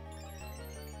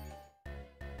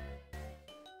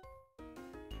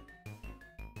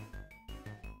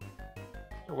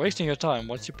 You're wasting your time.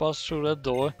 Once you pass through that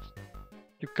door,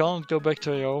 you can't go back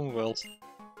to your own world.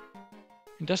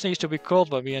 It just needs to be called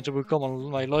by me and to become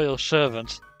my loyal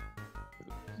servant.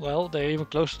 Well, they're even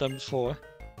closer than before.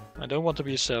 I don't want to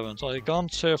be a servant. I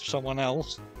can't serve someone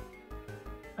else.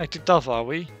 Acting tough, are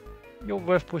we? You're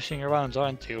worth pushing around,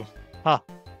 aren't you? Ha!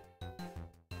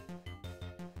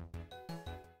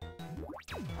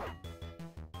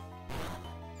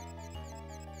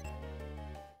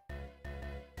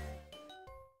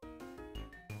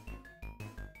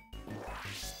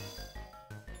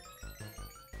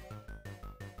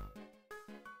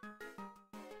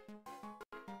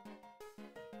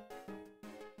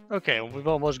 Okay, we've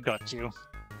almost got you.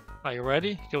 Are you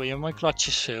ready? You'll be in my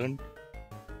clutches soon.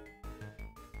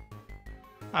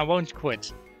 I won't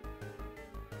quit.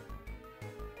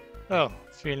 Oh,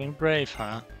 feeling brave,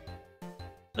 huh?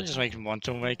 That just makes me want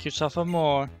to make you suffer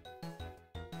more.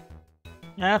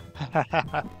 Yeah?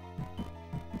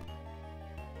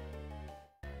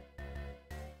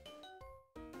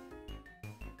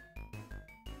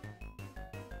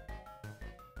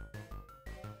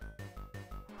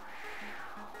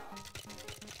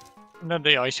 And then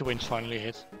the icy winds finally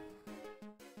hit.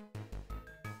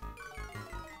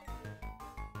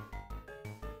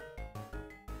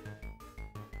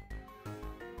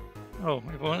 Oh,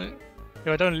 if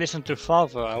I don't listen to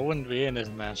Father, I wouldn't be in this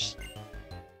mess.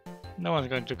 No one's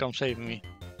going to come save me.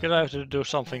 Because I have to do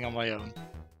something on my own.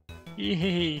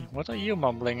 Hee, what are you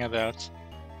mumbling about?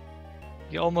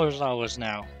 You're almost ours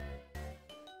now.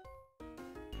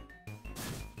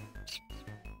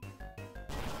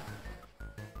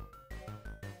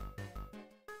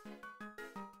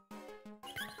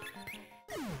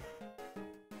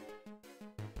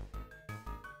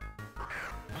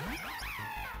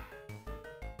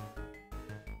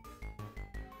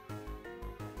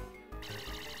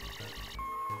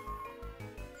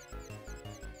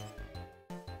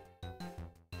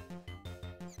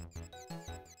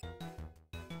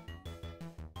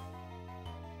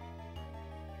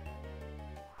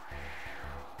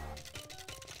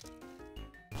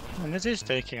 And this is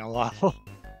taking a while.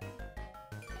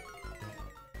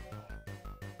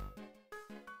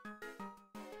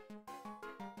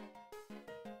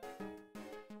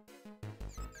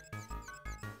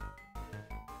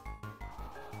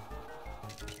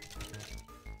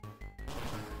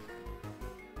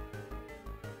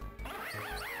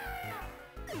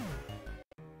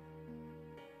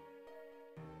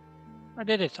 I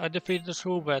did it. I defeated the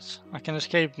school bat. I can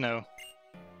escape now.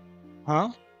 Huh?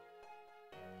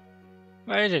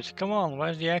 Where is it? Come on,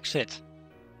 where's the exit?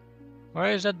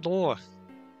 Where is that door?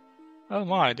 Oh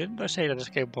my, didn't I say that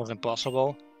escape was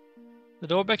impossible? The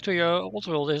door back to your old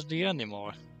world isn't here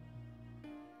anymore.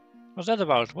 What's that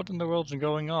about? What in the world's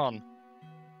going on?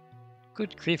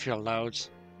 Good grief, you're loud. It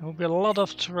would be a lot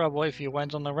of trouble if you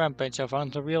went on a rampage and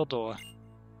found the real door.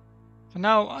 For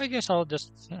now, I guess I'll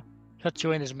just shut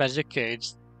you in this magic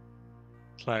cage.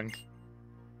 Clank.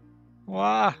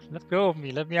 Wah! Let go of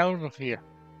me, let me out of here.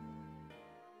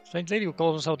 Strange lady who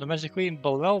calls herself the Magic Queen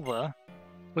Belelba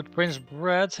put Prince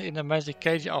Brad in a magic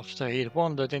cage after he had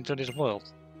wandered into this world.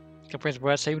 Can Prince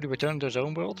Brad safely return to his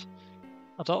own world?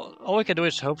 All we can do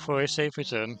is hope for his safe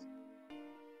return.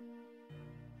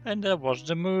 And that was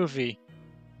the movie.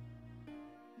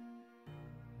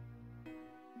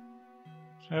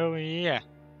 So yeah.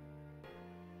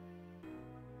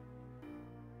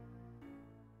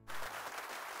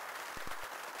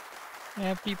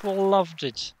 Yeah, people loved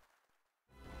it.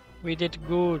 We did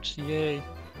good, yay.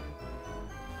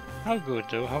 How good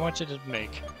though? How much did it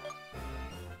make?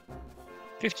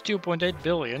 52.8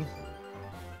 billion.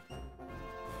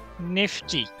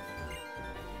 Nifty.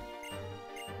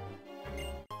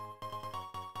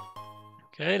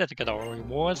 Okay, let's get our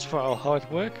rewards for our hard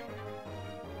work.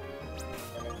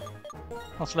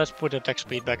 Also, let's put the attack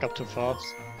speed back up to fast.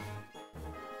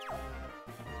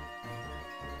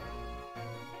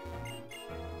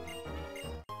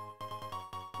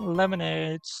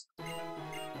 Lemonades.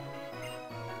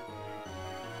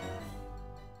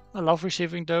 I love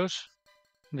receiving those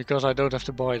because I don't have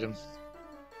to buy them.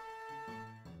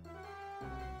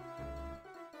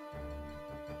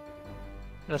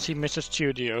 Let's see Mr.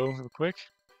 Studio real quick.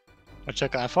 Which I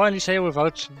can finally say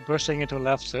without bursting into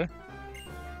laughter.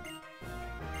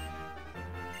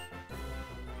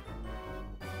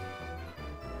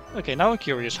 Okay, now I'm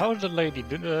curious. How is the lady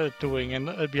doing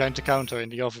behind the counter in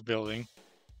the other building?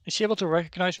 Is she able to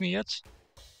recognize me yet?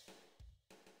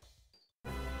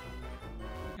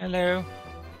 Hello.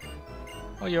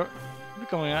 Oh, you're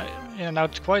going in and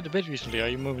out quite a bit recently. Are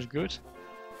you moving good?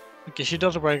 Okay, she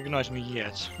doesn't recognize me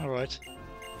yet. Alright.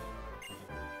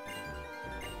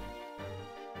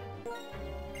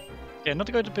 Okay,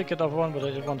 not going to pick another one, but I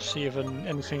just want to see if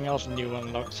anything else new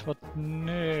unlocked. But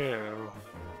no.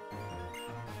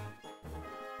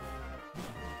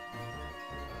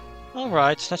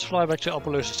 Alright, let's fly back to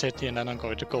Opelucid City and then I'm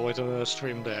going to call it a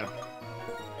stream there.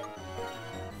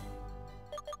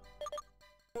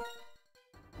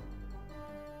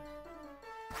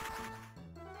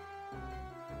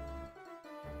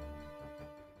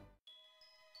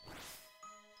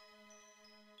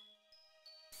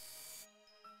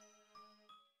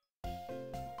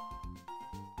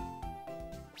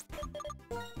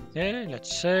 Okay,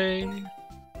 let's say.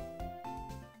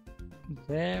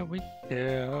 There we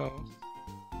go.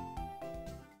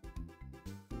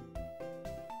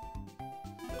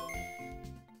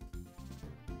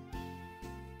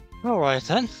 Alright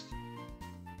then.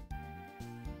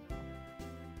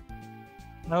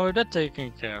 Now with that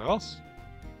taken care of,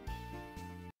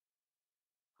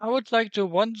 I would like to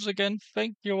once again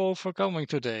thank you all for coming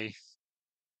today.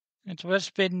 It has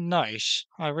been nice.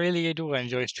 I really do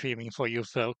enjoy streaming for you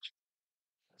folks.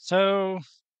 So,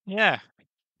 yeah.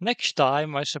 Next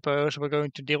time, I suppose we're going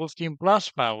to deal with Team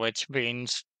Plasma, which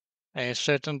means a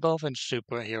certain dolphin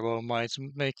superhero might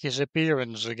make his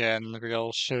appearance again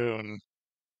real soon.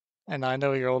 And I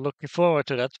know you're all looking forward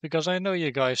to that because I know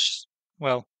you guys,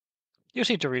 well, you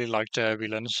seem to really like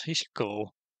Turbulence. He's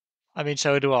cool. I mean,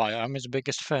 so do I. I'm his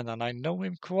biggest fan and I know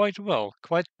him quite well,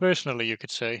 quite personally, you could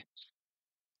say.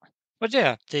 But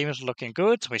yeah, team is looking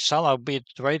good. We somehow beat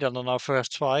Raiden on our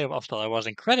first try after I was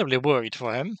incredibly worried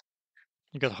for him.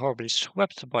 He got horribly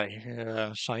swept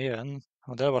by Cyan.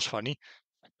 Oh, that was funny.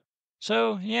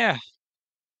 So yeah,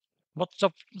 what's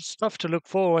up stuff to look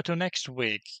forward to next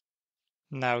week?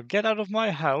 Now get out of my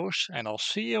house and I'll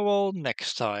see you all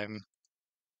next time.